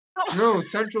 back. No,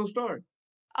 Central Star.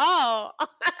 Oh,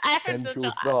 I heard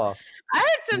Central Star. I heard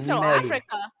Central Mate.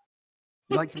 Africa.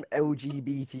 You like some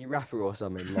LGBT rapper or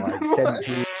something? Like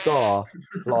Central Star?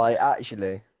 Like,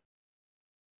 actually.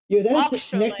 Yo, that is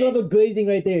the next Actually. level glazing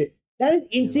right there. That is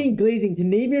insane glazing. To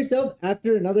name yourself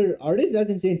after another artist, that's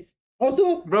insane.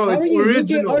 Also, Bro, how it's are you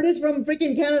original. UK artist from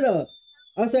freaking Canada?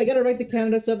 Also, I gotta write the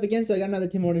Canada stuff again, so I got another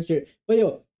Tim Hortons shirt. But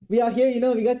yo, we out here, you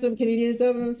know, we got some Canadian stuff,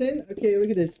 you know what I'm saying? Okay, look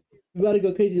at this. We gotta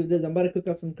go crazy with this. I'm about to cook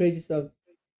up some crazy stuff.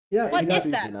 Yeah, What we got,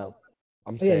 is that? Now.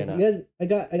 I'm okay, saying you that.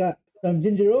 guys, I got some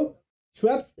ginger ale,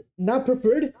 Schweppes, not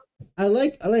preferred. I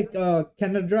like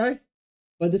Canada Dry,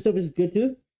 but this stuff is good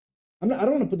too. I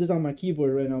don't want to put this on my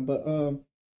keyboard right now, but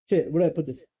shit, where did I put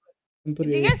this? I'm put Do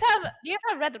it you here. guys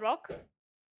have Red Rock?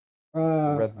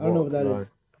 Red I don't know what that Rock,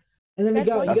 is. And then we That's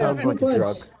got what we That you got sounds fruit like a punch.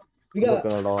 drug. We I'm not got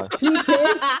gonna lie.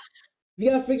 fruit. We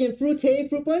got freaking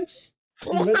fruit punch.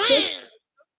 And red stuff.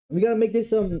 We gotta make this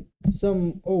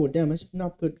some. Oh damn! I should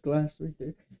not put glass right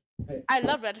there. I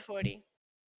love Red 40.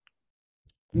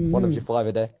 One of your 5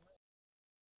 a day.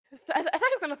 I thought he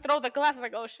was gonna throw the glass. I was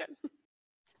like, oh shit.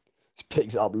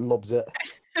 Picks it up, lobs it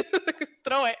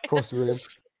Throw it. across the room.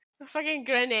 A fucking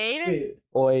grenade. Wait,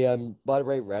 Oi, by the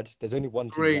way, Red, there's only one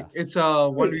team Great. left. It's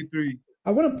 1v3.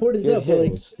 I want to pour this You up, have but like,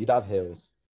 heals. You'd have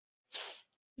heals.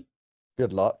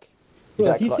 Good luck. You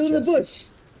bro, get he's still in the clutches. bush.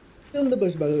 Still in the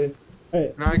bush, by the way. All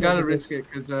right. Now I gotta risk it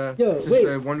because Yo, it's just wait.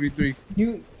 1v3.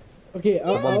 You. Okay,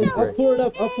 I'll One pour it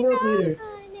up. I'll pour up later.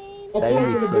 I'll pour That up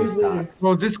in is the so bridge later. stacked.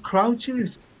 Bro, this crouching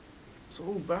is so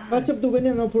bad. Catch up the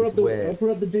window and I'll pour It's up the weird. I'll pour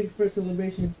up the drink for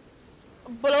celebration.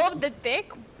 Blow up the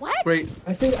dick? What? Great.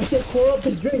 I said pour up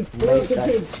the drink. Pour up Mate, the that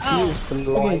drink. Oh. is Okay.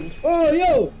 blind. Oh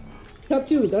yo, top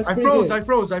two. That's I pretty froze.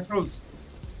 good. I froze.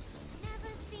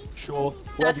 Sure.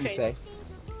 That's Whatever you crazy. say.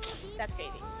 That's crazy.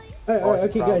 All right,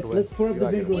 okay, Proud guys, win. let's pour up You the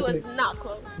like drink it. He real was quick. not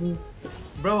close.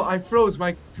 Bro, I froze.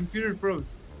 My computer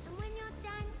froze.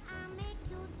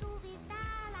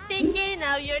 Sticking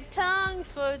out your tongue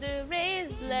for the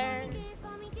Rizzler.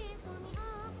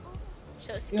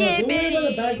 So Yeah, don't worry about the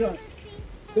skibbity. background.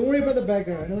 Don't worry about the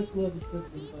background. I know it's a little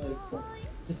disgusting, but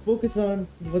just focus on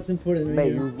what's important right Mate,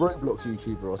 here. you're a Roblox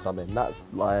YouTuber or something. That's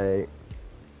like.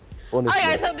 Oh Honestly.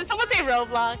 yeah, so did someone say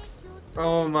Roblox?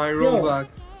 Oh my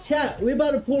Roblox. Chat, we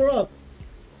about to pour up.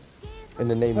 In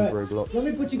the name of Alright, Roblox. let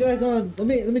me put you guys on. Let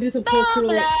me do some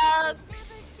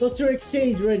Roblox. cultural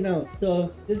exchange right now.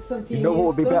 So this is some You know what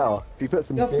would be stuff. better? If you put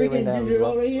some Got beer in freaking there as ginger ale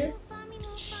well. right here.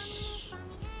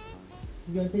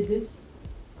 You gonna take this?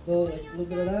 So like a little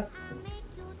bit of that.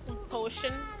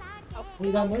 Potion. Oh,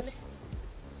 Only that much? alchemist.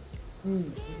 Look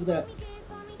at that.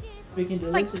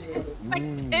 Freaking Like- delicious. Like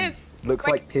Mm. piss. Looks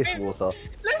like piss water.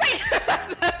 Looks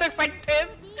like looks like piss.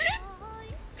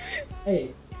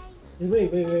 Hey,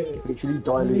 wait. Literally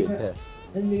diluted piss.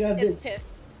 Then we got It's this.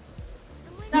 piss.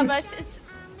 No, but it's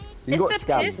You Is got the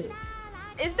scammed. piss-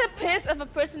 it's the piss of a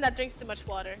person that drinks too much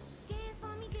water.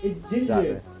 It's ginger,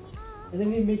 Exactly. and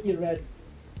then we make it red.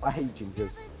 I hate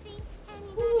gingers.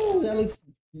 Ooh, that looks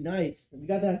nice. We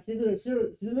got that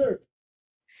syrup.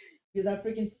 Get that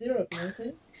freaking syrup. You know what I'm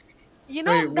saying? You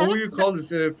know Wait, that what would looks- you call this?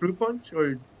 Fruit punch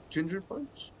or ginger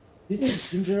punch? This is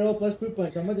ginger ale plus fruit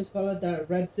punch. I'm gonna just call it that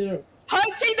red syrup.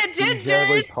 punching the Zero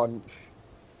gingers. punch.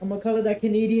 I'm gonna call it that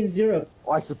Canadian syrup.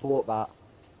 I support that.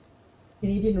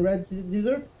 Canadian red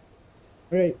syrup.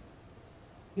 Alright.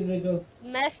 Give it a go.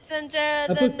 Messenger I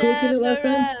that put coconut never last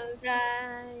time.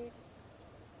 arrived.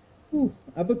 Ooh,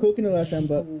 I put coconut last time,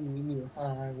 but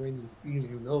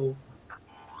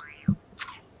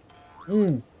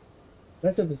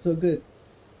that stuff is so good.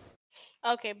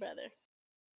 Okay, brother.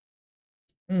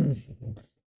 Mmm.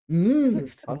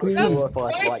 I'm not Please. sure if I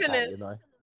like that, Poisonous. you know.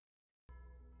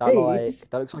 That, Hey, like, it's-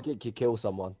 that looks like it could kill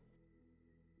someone.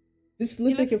 This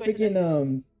looks like a looks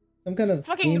freaking some kind of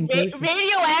Fucking game potion.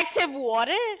 radioactive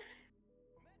water.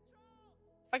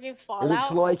 Fucking It looks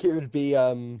Fallout. like it would be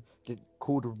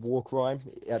called a war crime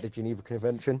at the Geneva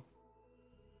Convention.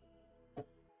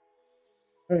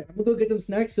 Alright, I'm gonna go get some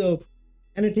snacks. So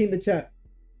entertain the chat.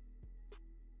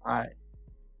 Alright.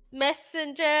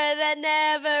 Messenger that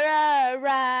never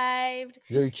arrived.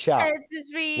 Yo, chat. Says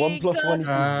it's 1 plus 1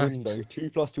 Uh, equals window, 2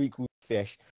 plus 2 equals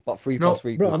fish, but 3 No, plus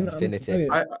 3 Bro, equals I'm infinity. okay.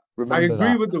 I Remember agree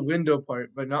that. with the window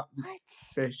part, but not the What?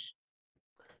 fish.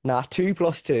 Nah, 2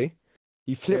 plus 2,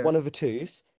 you flip Yeah. one of the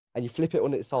 2s, and you flip it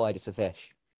on its side, it's a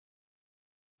fish.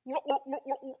 And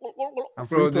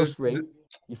 3 Bro, plus this 3,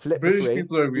 you flip British the 3,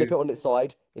 people are flip weird. it on its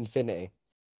side, infinity.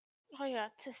 Oh, you're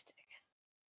autistic.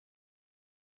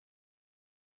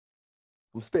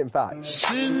 I'm spitting facts.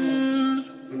 Sin,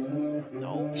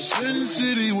 No. Sin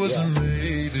City was Yeah.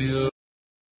 made here.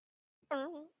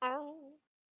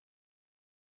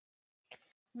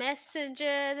 Messenger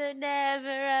that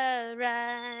never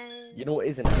arrived. You know what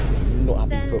isn't happening? Not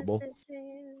having football.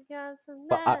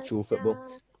 But actual football.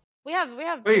 We have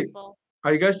Wait. baseball.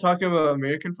 Are you guys talking about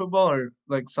American football or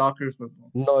like soccer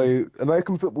football? No,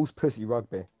 American football's pussy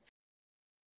rugby.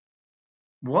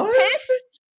 What? Piss?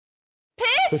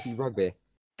 Piss? Pussy rugby.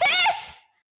 Piss?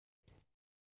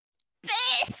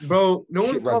 Piss? Bro, no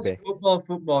Shit one calls rugby. football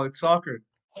football. It's soccer.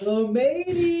 Hello,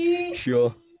 matey.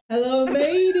 Sure. Hello,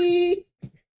 matey.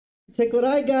 Check what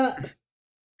I got.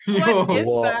 Yo, What is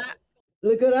what? that?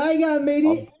 Look what I got,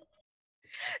 matey.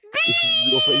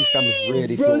 Your face cam is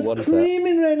really Bro's sore. One sec.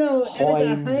 creaming right now. And it's a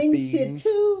Heinz Heinz shit beans.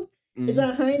 too. It's Mm.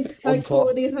 a Heinz, On high top.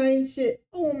 quality Heinz shit.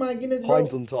 Oh my goodness, bro.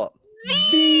 Heinz on top.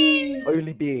 Beans.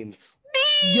 Only beans.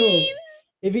 Yo,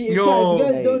 if you, Yo. chat, if you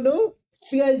guys Hey.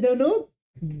 don't know,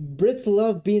 Brits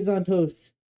love beans on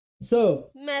toast. So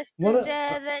Messenger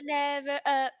that never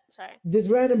sorry. this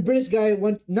random British guy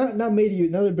went not made you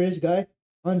another British guy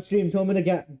on stream told me to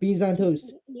get beans on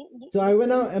toast. So I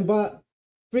went out and bought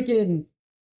freaking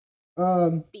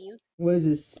Beans. what is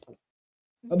this?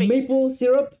 A Beans. maple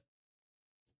syrup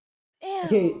Ew.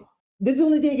 Okay, this is the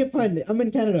only thing I can find. I'm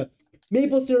in Canada.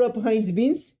 Maple syrup, Heinz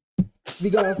beans. We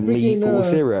got freaking Maple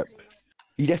syrup.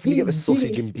 You definitely get deep- with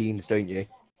sausage deep- and beans, don't you?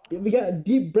 we got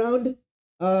deep browned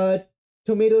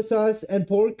tomato sauce and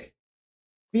pork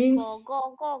beans.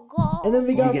 Go. And then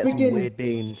we You got get some freaking weird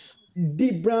beans.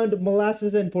 deep browned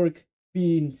molasses and pork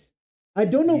beans. I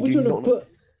don't know You which do one to not- put.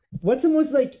 What's the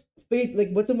most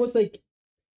what's the most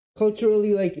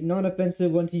culturally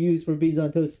non-offensive one to use for beans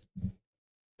on toast?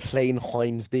 Plain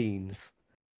Heinz beans.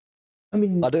 I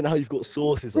mean, I don't know how you've got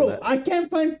sauces bro, on it. I can't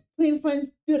find plain.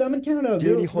 Dude, I'm in Canada. The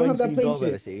We only don't have Heinz that beans plain I've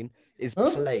ever shit. seen is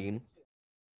Huh? plain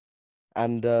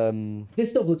and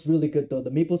This stuff looks really good though.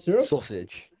 The maple syrup.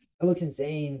 sausage. That looks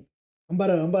insane. I'm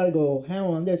about to go ham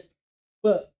on this.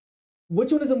 But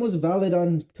which one is the most valid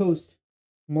on toast?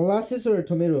 Molasses or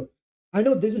tomato? I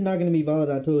know this is not gonna be valid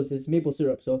on toast. It's maple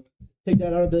syrup, so take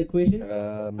that out of the equation.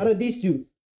 Out of these two,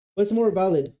 what's more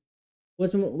valid?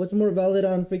 What's more valid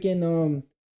on freaking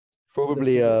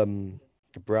Probably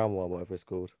the brown one, whatever it's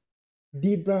called.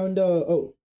 deep brown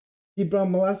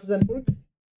molasses and pork?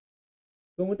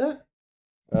 Going with that?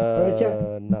 Alright,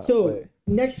 chat. No, So wait.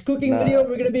 next cooking Nah. video,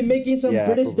 we're gonna be making some Yeah,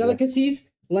 British probably. delicacies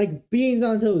like beans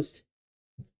on toast.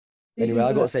 Stay Anyway, tuned I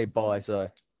for gotta that. say bye,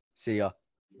 so see ya.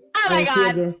 Oh my Alright, see ya,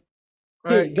 god. bro. All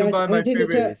right, Hey guys, goodbye, my entertain the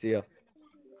favorite. chat. See ya.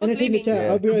 Entertain the leaving? chat.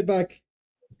 Yeah. I'll be right back.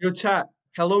 Your chat.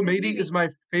 Hello, matey is my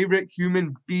favorite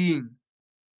human being.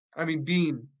 I mean,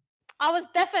 bean. I was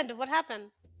deafened. What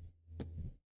happened?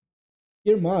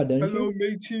 You're mod, aren't Hello, you?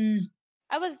 matey.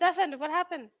 I was deafened. What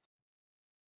happened?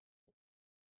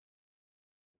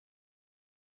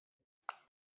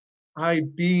 I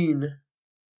been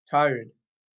tired.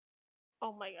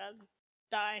 Oh my god.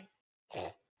 Die.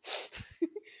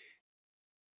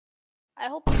 I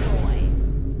hope you die.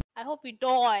 I hope you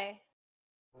die.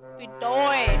 You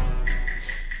die.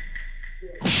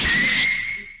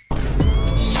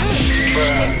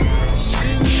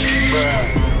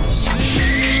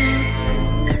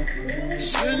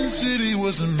 Sin City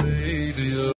wasn't made for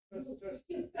you.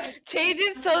 Change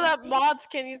it so that mods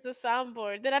can use the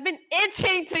soundboard. Then I've been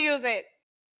itching to use it.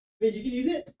 Wait, you can use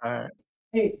it? All right.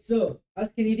 Hey, so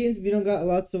us Canadians, we don't got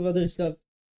lots of other stuff.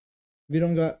 We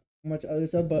don't got much other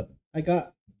stuff, but I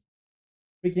got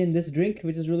freaking this drink,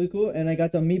 which is really cool, and I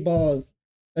got some meatballs.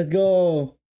 Let's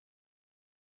go.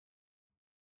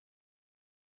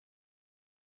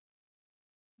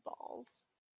 Balls.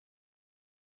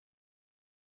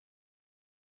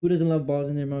 Who doesn't love balls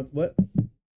in their mouth? What?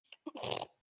 Oh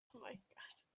my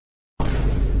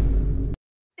god.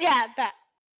 Yeah, that.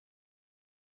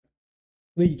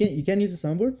 Wait, you can't use the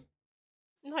soundboard?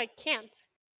 No, I can't.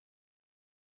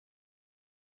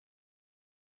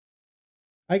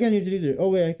 I can't use it either. Oh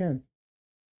wait, I can.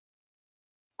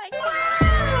 I can't.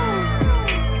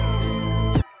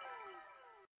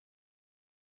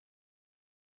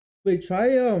 Wait,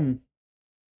 try Are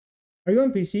you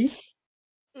on PC?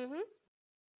 Mhm.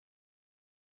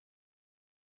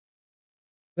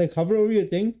 Like hover over your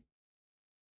thing.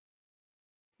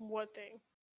 What thing?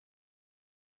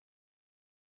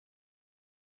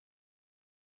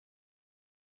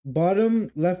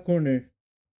 Bottom left corner.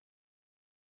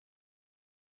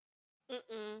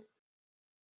 Mm-mm.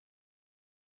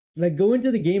 Like go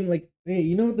into the game. Like, hey,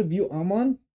 you know the view I'm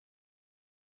on?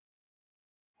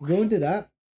 Go into that.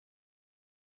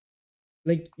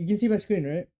 Like you can see my screen,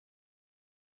 right?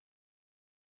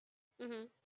 Mhm.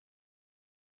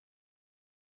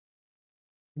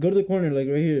 Go to the corner, like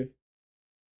right here.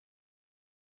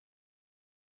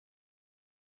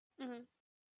 Mhm.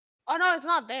 Oh no, it's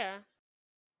not there.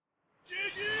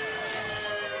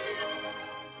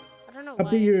 I don't know why.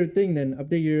 Update your thing then.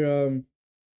 Update your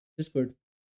Discord.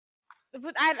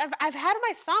 But I've had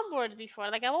my soundboard before.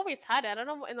 Like I've always had it. I don't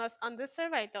know unless on this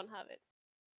server I don't have it.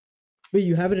 Wait,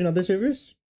 you have it in other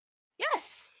servers?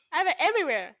 Yes, I have it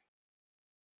everywhere.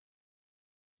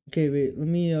 Okay, wait. Let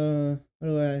me how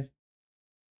do I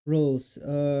roles?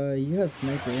 You have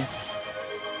sniper.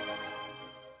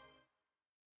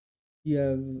 You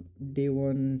have day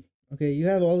one. Okay, you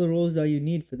have all the roles that you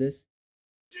need for this.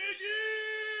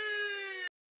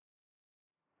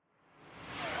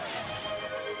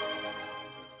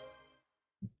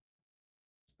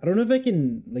 I don't know if I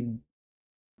can like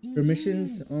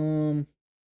permissions.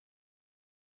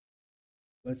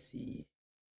 Let's see.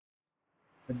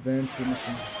 Advanced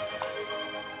permissions.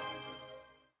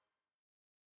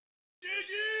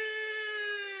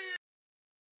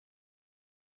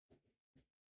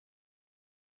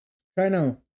 Try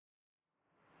now.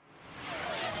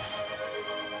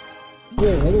 Yo,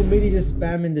 hello, matey, just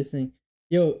spamming this thing.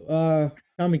 Yo,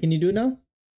 Tommy, can you do it now?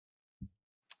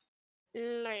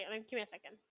 Wait, give me a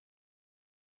second.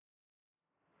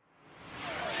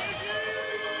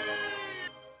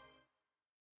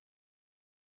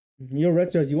 Yo, Red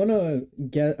Stars, you wanna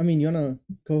get? I mean, you wanna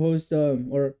co-host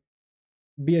or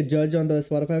be a judge on the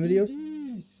Spotify video?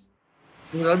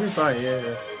 Yeah, that'd be fine.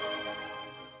 Yeah.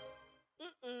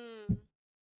 Mm-mm. Is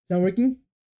that working?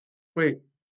 Wait,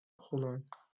 hold on.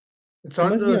 It's It on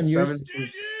must be the on yours.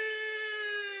 17th.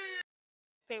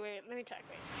 Wait, let me check.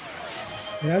 Wait.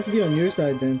 It has to be on your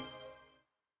side then.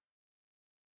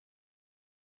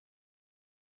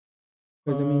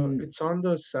 Because I mean, It's on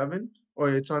the 7th? Oh,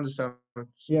 yeah, it's on the 7th.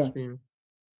 Yeah. Stream.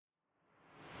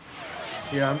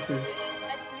 Yeah, I'm free.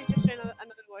 Actually, just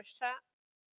another voice chat.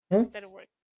 huh? That'll work.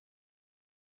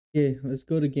 Yeah, let's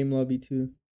go to game lobby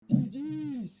too.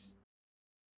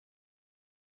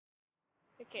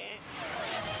 Okay.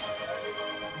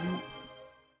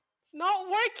 It's not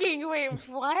working. Wait,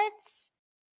 what?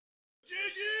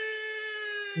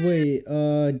 Wait,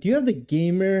 do you have the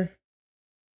gamer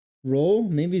role?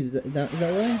 Maybe is that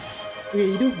why?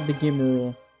 Okay, you do have the gamer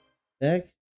role. Heck.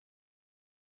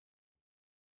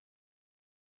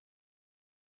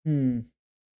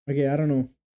 Okay, I don't know.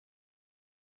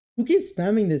 Who keeps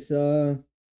spamming this? Freaking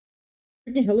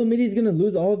Hello Mitty is gonna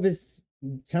lose all of his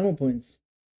channel points.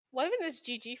 What even is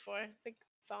GG for? It's like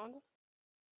song.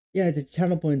 Yeah, it's a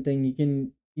channel point thing. You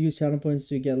can use channel points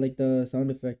to get like the sound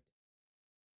effect.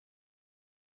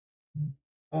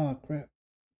 Oh crap.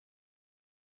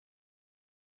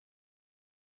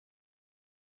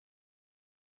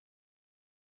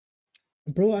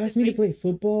 Bro asked me to play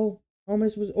football. How am I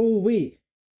supposed? Oh wait.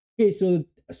 Okay, so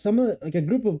some of like a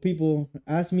group of people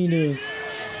asked me to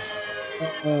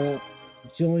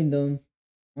join them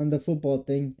on the football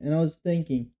thing, and I was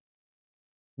thinking,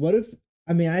 what if?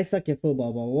 I mean, I suck at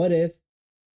football, but what if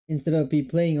instead of be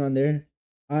playing on there,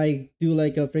 I do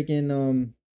like a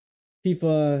freaking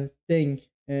FIFA thing,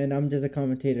 and I'm just a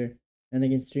commentator, and I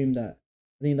can stream that.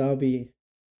 I think that would be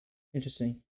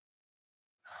interesting.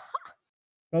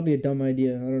 Probably a dumb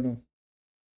idea. I don't know.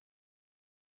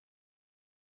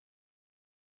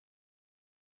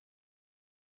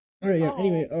 All right. Yeah.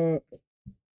 Anyway.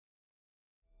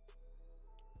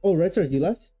 Oh, Red Stars, you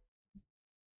left?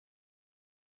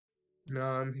 No,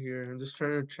 I'm here. I'm just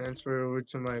trying to transfer over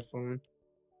to my phone.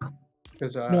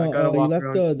 Because I No. gotta You walk left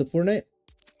around. the Fortnite.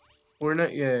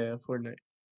 Fortnite? Yeah, Fortnite.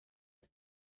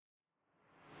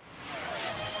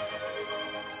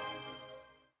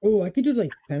 Oh, I could do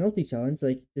like penalty challenge,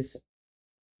 like this.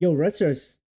 Yo, Red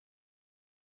Stars.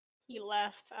 He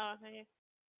left. Oh, okay.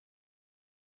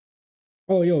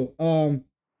 Oh, yo.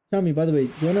 Tell me. By the way,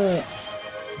 you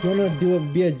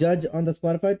wanna be a judge on the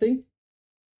Spotify thing?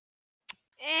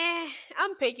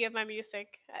 I'm picky with my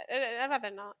music. I'd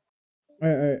rather not. All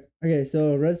right. Okay,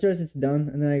 so Red Stars is done,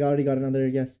 and then I already got another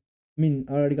guess. I mean,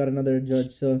 I already got another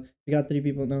judge, so we got 3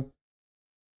 people now.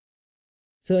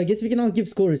 So I guess we can all give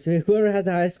scores. So whoever has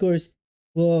the highest scores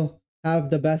will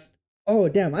have the best. Oh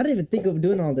damn! I didn't even think of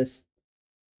doing all this.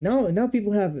 Now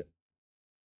people have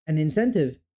an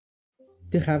incentive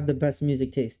to have the best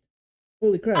music taste.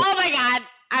 Holy crap! Oh my god!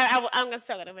 I'm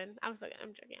still gonna win. I'm joking.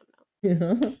 I'm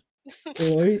not.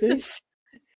 Wait, what are you saying?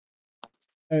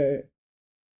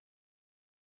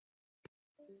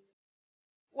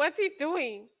 What's he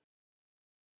doing?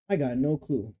 I got no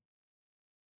clue.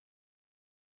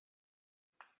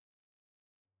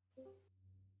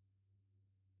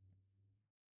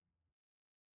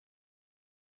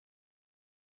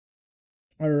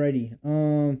 Alrighty.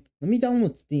 Let me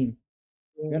download Steam.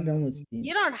 I gotta download Steam.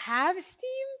 You don't have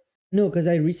Steam? No, because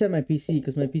I reset my PC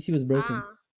because my PC was broken.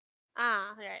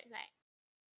 Right.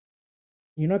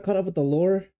 You're not caught up with the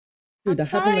lore? Dude, that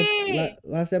happened like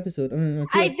last episode. No,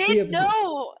 I did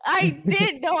know. I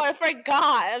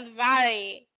forgot. I'm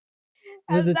sorry.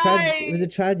 It was a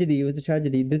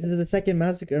tragedy. This is the second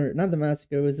massacre. Not the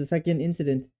massacre. It was the second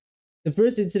incident. The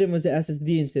first incident was the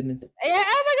SSD incident. Yeah,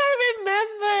 oh my god,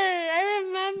 I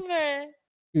remember.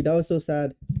 Dude, that was so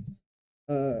sad.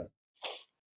 Okay,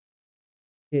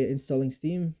 installing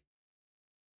Steam.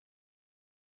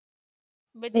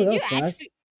 But did you fast.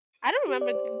 actually? I don't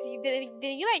remember.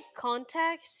 Did you like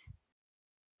contact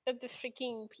the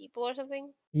freaking people or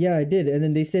something? Yeah, I did, and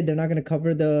then they said they're not gonna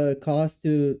cover the cost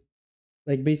to,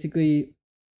 like, basically,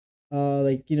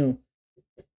 like, you know,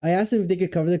 I asked them if they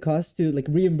could cover the cost to like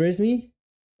reimburse me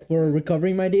for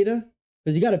recovering my data,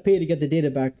 because you gotta pay to get the data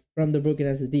back from the broken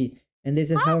SSD, and they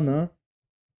said hell no.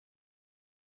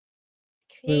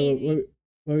 Wait,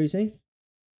 what were you saying?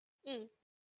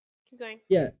 Keep going.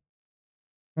 Yeah.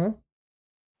 Huh?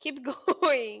 Keep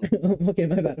going. Okay,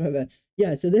 my bad.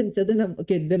 Yeah, so then I'm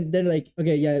okay. Then they're like,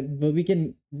 okay, yeah, but we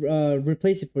can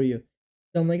replace it for you.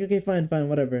 So I'm like, okay, fine,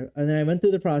 whatever. And then I went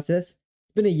through the process.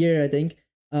 It's been a year, I think.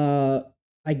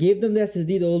 I gave them the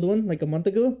SSD, the old one, like a month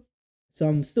ago. So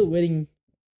I'm still waiting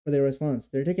for their response.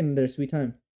 They're taking their sweet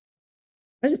time.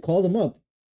 I should call them up.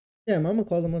 Yeah, I'm gonna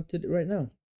call them up right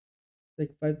now.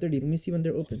 Like 5:30. Let me see when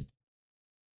they're open.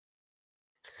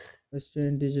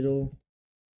 Western Digital.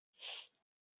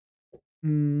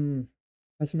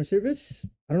 Customer service?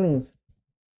 I don't know.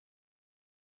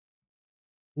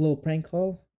 A little prank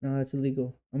call? No, that's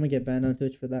illegal. I'm gonna get banned on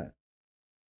Twitch for that.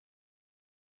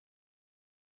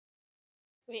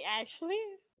 Wait, actually?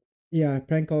 Yeah,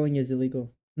 prank calling is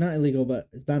illegal. Not illegal, but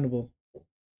it's bannable.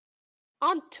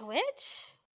 On Twitch?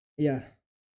 Yeah.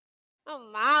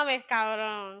 Oh mames,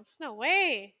 cabrón. There's no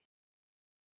way.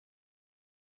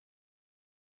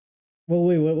 Well,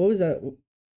 wait, what was that? What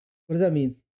does that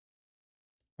mean?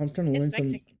 I'm trying to It's learn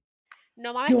some. Mexican.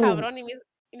 No mames, Yo. cabrón. It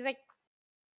means like,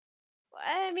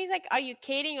 it means like, are you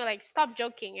kidding or like, stop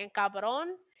joking? And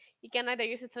cabrón, you can either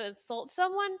use it to insult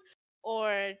someone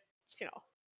or, you know,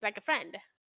 like a friend.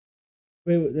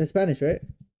 Wait, that's Spanish, right?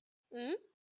 Hmm?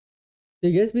 Do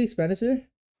you guys speak Spanish there?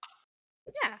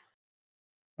 Yeah.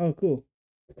 Oh, cool.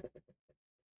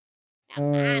 No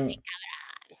mames,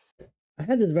 I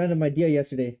had this random idea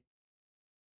yesterday.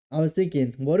 I was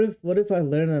thinking, what if I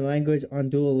learn a language on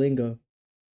Duolingo?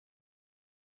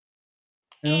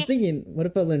 And I'm thinking, what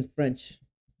if I learn French?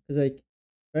 Because like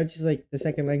French is like the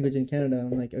second language in Canada.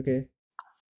 I'm like, okay.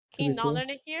 Can you not learn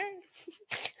it here?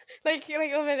 like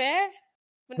over there?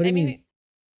 What do you mean?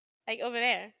 Like over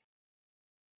there.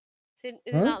 Is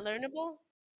it Huh? not learnable?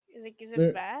 Is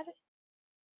it bad?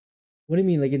 What do you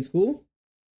mean, like in school?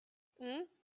 Hmm?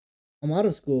 I'm out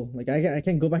of school. Like I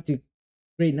can't go back to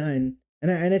grade 9,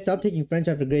 and I stopped taking French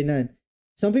after grade 9.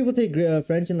 Some people take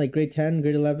French in like grade 10,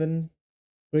 grade 11,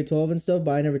 grade 12 and stuff,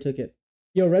 but I never took it.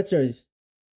 Yo, Red Stars.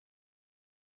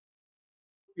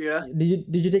 Yeah.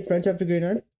 Did you take French after grade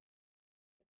 9?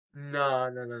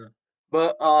 No.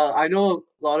 But I know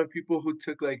a lot of people who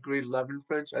took like grade 11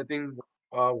 French. I think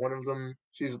one of them,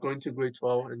 she's going to grade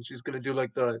 12 and she's gonna do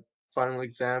like the final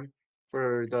exam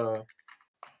for the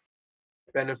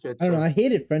benefits I don't know. of. I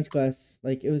hated French class.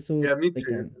 Like it was so Yeah, me like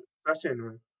too. Especially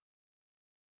in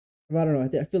I don't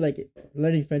know. I feel like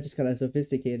learning French is kind of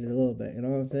sophisticated a little bit. You know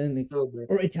what I'm saying? Like, a little bit.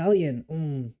 or Italian.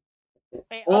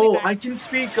 Wait, Oh, I can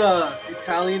speak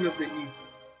Italian of the East.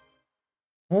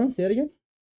 Huh? Say it again.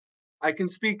 I can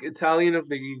speak Italian of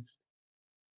the East.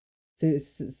 Say it.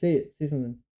 Say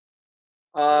something.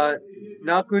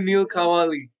 Nakunil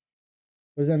Kawali.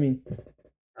 What does that mean?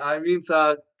 Means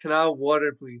can I have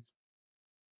water, please?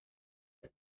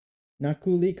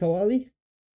 Nakuli Kawali?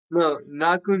 No,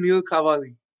 Nakunil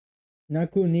Kawali.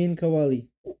 Nakunin Kawali.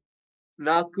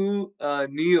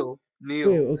 Neil.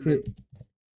 Wait, okay.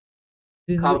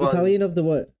 This is the Kawali. Italian of the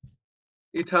what?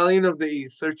 Italian of the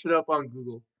East. Search it up on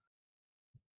Google.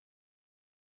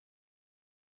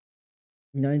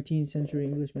 19th century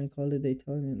Englishman called it the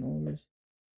Italian in all verse.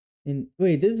 And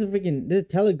wait, this is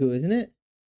Telugu, isn't it?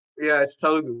 Yeah, it's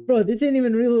Telugu. Bro, this ain't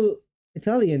even real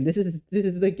Italian. This is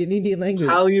like an Indian language.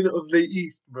 Italian of the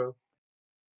East, bro.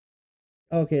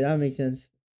 Okay, that makes sense.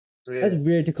 Yeah. That's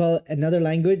weird to call another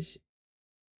language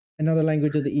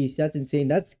of the East. That's insane.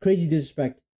 That's crazy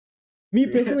disrespect. Me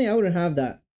personally, I wouldn't have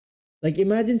that. Like,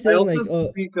 imagine saying like,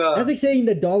 that's like saying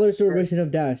the dollar store version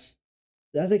of Dash.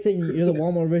 That's like saying you're the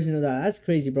Walmart version of that. That's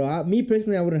crazy, bro. Me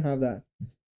personally, I wouldn't have that.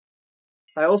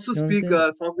 I also You know speak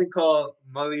something called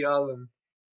Malayalam.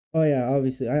 Oh yeah,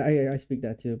 obviously, I speak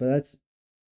that too. But that's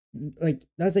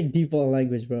like default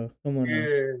language, bro. Come on now.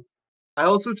 Yeah. I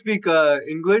also speak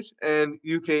English and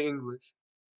UK English.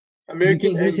 UK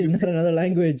English is not another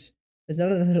language. It's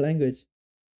not another language.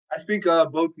 I speak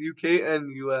both UK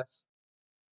and US.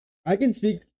 I can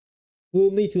speak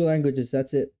fluently 2 languages.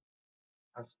 That's it.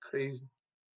 That's crazy.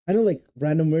 I know like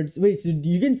random words. Wait, so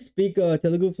you can speak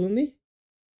Telugu fluently?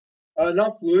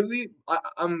 Not fluently.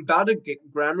 I'm bad at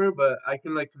grammar, but I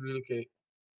can like communicate.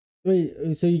 Wait,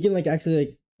 so you can like actually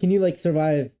like, can you like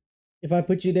survive? If I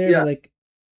put you there, Yeah. like,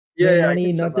 Yeah, no money, I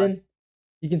can nothing, survive.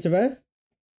 you can survive?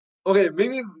 Okay,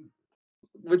 maybe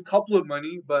with couple of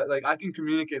money, but like I can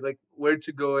communicate like where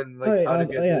to go and like how to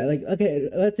get yeah, there. like okay,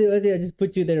 let's say I just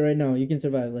put you there right now. You can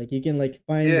survive. Like you can like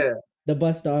find the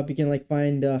bus stop. You can like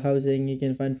find housing. You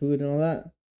can find food and all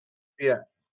that. Yeah.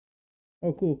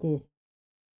 Oh, cool.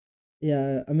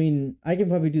 Yeah, I mean, I can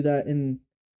probably do that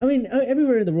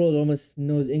everywhere in the world almost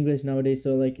knows English nowadays.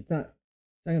 So like, it's not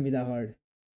gonna be that hard.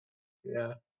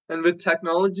 Yeah, and with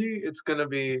technology, it's gonna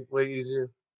be way easier.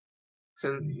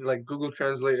 Since like Google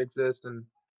Translate exists and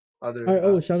other All right.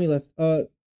 Oh, apps. Shami left.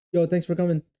 Yo, thanks for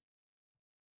coming.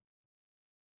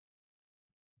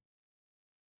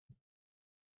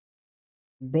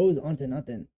 Bro's onto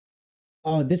nothing.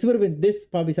 Oh, this would have been. This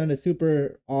probably sounded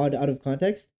super odd out of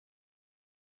context.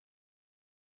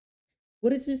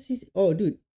 What is this? Oh,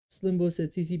 dude, Slimbo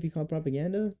said CCP called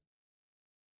propaganda.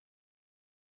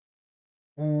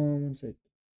 One sec.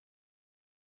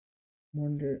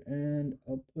 Wonder and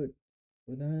output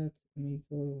for that. Let me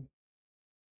go.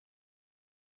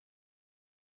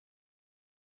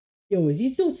 Yo, is he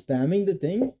still spamming the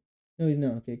thing? No, he's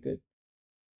not. Okay, good.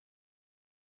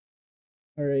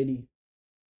 Alrighty.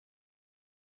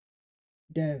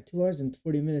 Damn, 2 hours and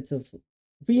 40 minutes of.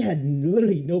 We had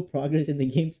literally no progress in the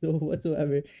game still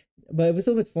whatsoever, but it was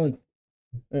so much fun.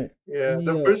 All right. Yeah,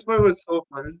 the first part was so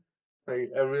fun.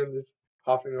 Like everyone just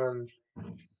hopping on.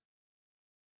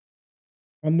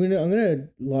 I'm gonna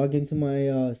log into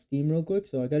my Steam real quick,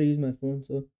 so I gotta use my phone.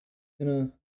 So, I'm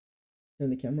gonna turn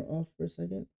the camera off for a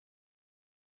second.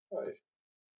 Right.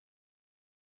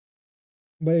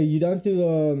 But you down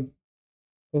to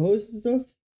co-host and stuff?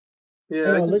 Yeah,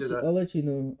 And I I'll can let do you. that. I'll let you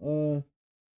know.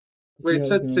 See Wait, how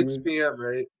it's it's at gonna 6 work. p.m.,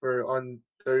 right? For on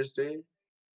Thursday?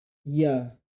 Yeah.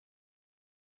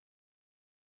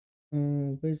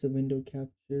 Where's the window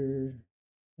capture?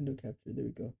 Window capture. There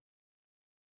we go.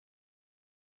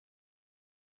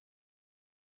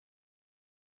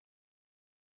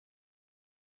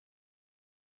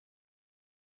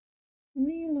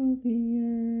 We love the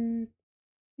earth.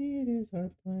 It is our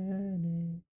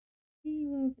planet. We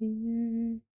love the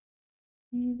earth.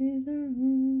 It is our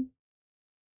home.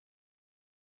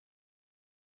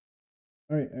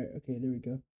 All right. Okay, there we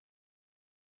go.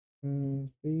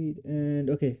 Fade and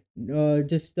okay.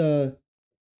 Just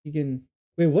you can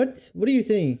wait. What are you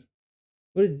saying?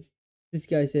 What is this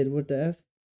guy said? What the f?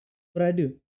 What I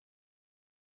do?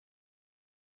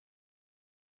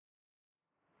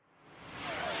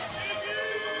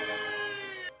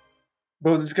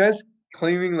 Bro, this guy's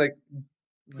claiming like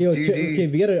Yo, GG. okay,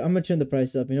 we gotta. I'm gonna turn the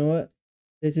price up. You know what?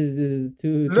 This is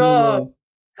too No! low.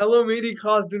 Hello Matey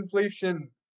caused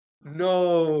inflation.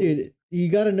 No. Dude,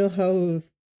 you gotta know how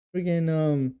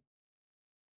freaking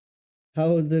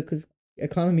how the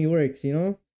economy works. You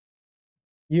know,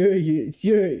 it's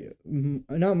your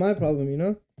not my problem. You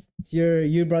know, it's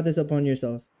you brought this upon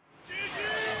yourself.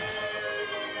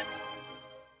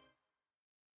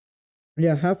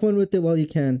 Yeah, have fun with it while you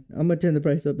can. I'm gonna turn the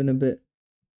price up in a bit.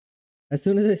 As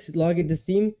soon as I log into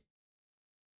Steam,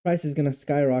 price is gonna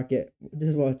skyrocket.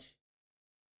 Just watch.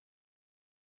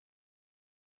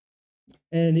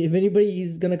 And if anybody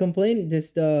is gonna complain,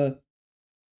 just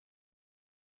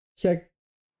check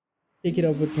take it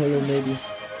up with Hello maybe.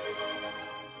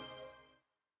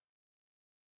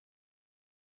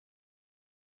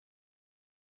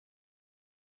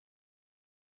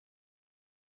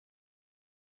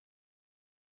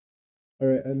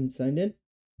 Alright, I'm signed in.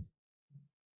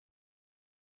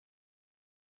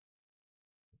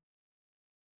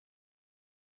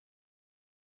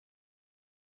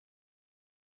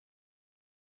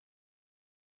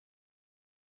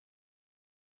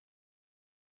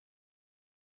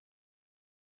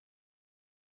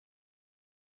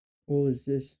 What was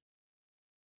this?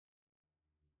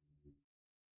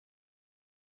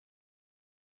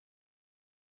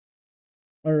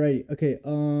 Alright, okay.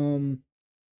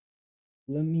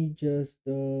 Let me just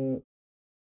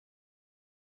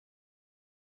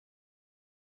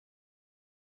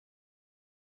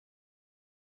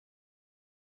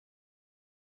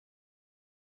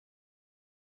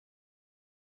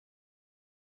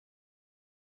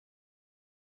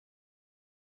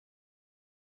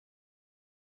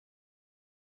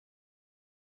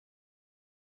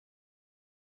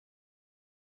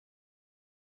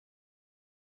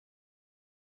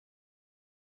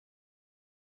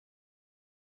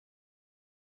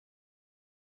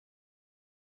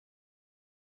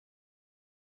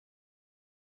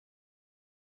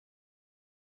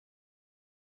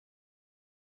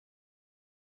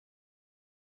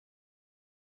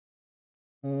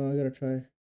I gotta try.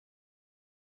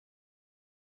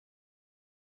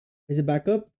 Is it back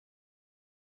up?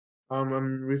 I'm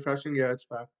refreshing. Yeah, it's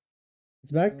back.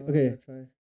 It's back? Okay. Try.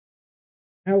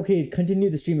 Okay,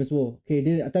 continue the stream as well.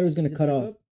 Okay, I thought it was gonna cut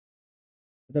off.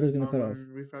 I thought it was gonna cut off.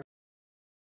 I'm refreshing.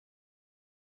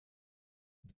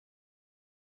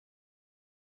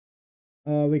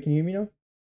 Wait, can you hear me now?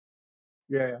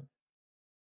 Yeah.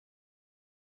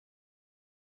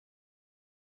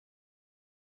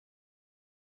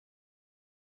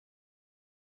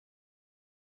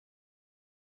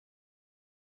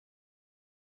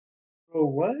 Bro,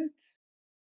 what?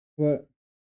 What?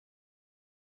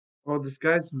 Oh, this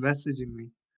guy's messaging me.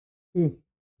 Who?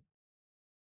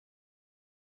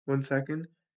 1 second.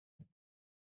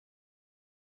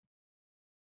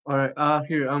 All right.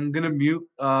 Here, I'm gonna mute.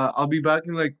 I'll be back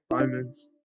in like 5 minutes.